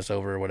can ream us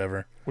over or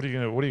whatever. What are you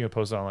gonna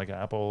post on, like,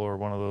 Apple or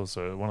one of those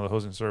one of the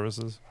hosting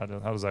services? How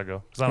does that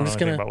go? Because I don't know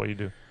anything about what you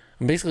do.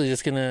 I'm basically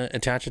just gonna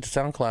attach it to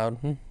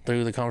SoundCloud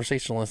through the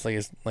conversationalist,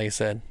 like I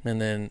said, and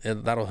then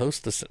that'll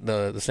host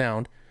the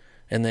sound,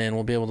 and then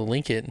we'll be able to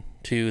link it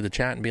to the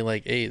chat and be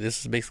like, hey, this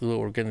is basically what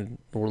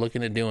we're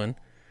looking at doing,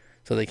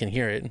 so they can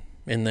hear it,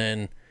 and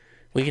then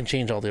we can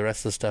change all the rest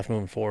of the stuff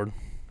moving forward.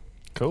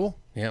 Cool.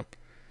 Yep.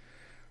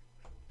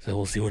 So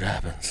we'll see what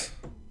happens.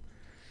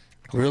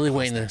 Really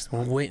waiting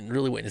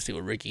to see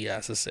what Ricky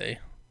has to say.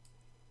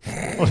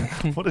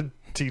 What did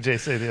TJ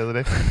say the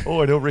other day?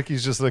 Oh, I know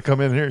Ricky's just gonna come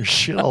in here and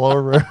shit all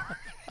over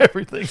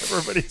everything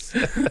everybody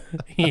said.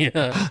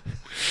 Yeah.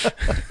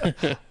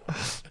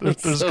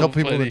 There's so a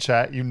couple people in the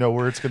chat. You know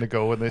where it's gonna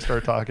go when they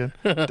start talking.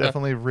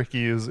 Definitely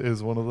Ricky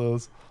is one of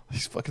those.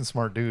 He's a fucking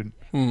smart dude.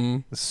 Mm-hmm.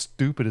 As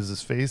stupid as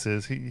his face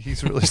is,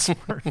 he's really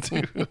smart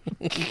dude.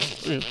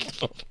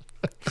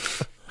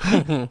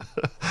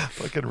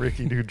 Fucking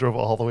Ricky, dude, drove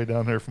all the way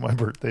down there for my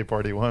birthday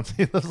party once.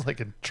 He lives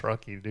like in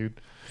Truckee, dude.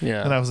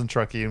 Yeah. And I was in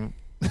Truckee, and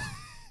I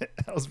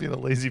was being a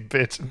lazy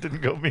bitch and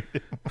didn't go meet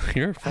him.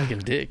 You're a fucking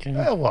dick.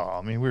 Yeah, well,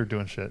 I mean, we were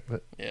doing shit,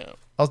 but yeah,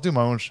 I was doing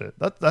my own shit.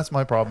 That's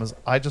my problem, is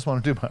I just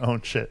want to do my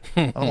own shit.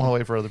 I don't want to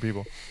wait for other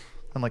people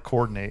and like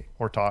coordinate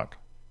or talk.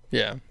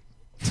 Yeah.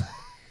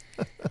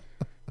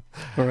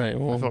 All right.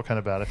 Well, I felt kind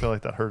of bad. I feel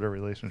like that hurt our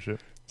relationship.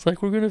 It's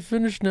like, we're gonna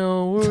finish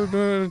now. We're not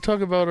gonna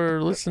talk about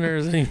our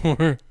listeners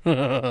anymore.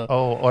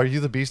 Oh, are you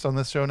the beast on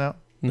this show now?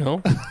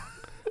 No.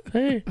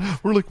 Hey,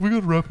 we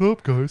gotta wrap it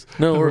up, guys.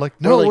 No,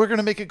 we're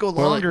gonna make it go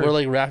longer. We're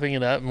like wrapping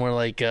it up, and we're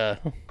like,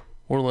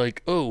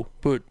 oh,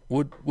 but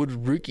what does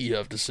Ricky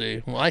have to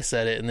say? Well, I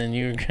said it, and then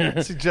you're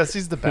gonna see,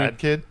 Jesse's the bad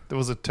kid that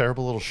was a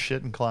terrible little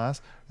shit in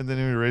class, and then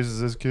he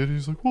raises his kid.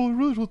 He's like, well, I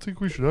really don't think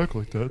we should act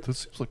like that. That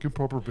seems like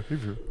improper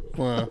behavior.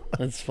 Well,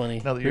 that's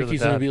funny. Now that you're Ricky's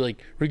the dad. gonna be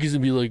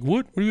like,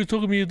 what? What are you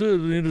talking to me at the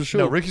end of the show?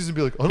 No, Ricky's gonna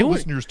be like, I don't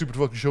listen to your stupid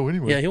fucking show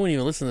anyway. Yeah, he won't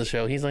even listen to the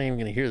show. He's not even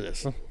gonna hear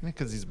this.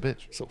 Because he's a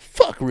bitch. So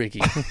fuck Ricky.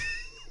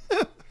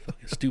 Fucking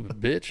stupid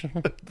bitch.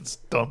 This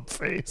dumb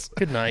face.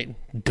 Good night,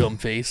 dumb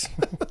face.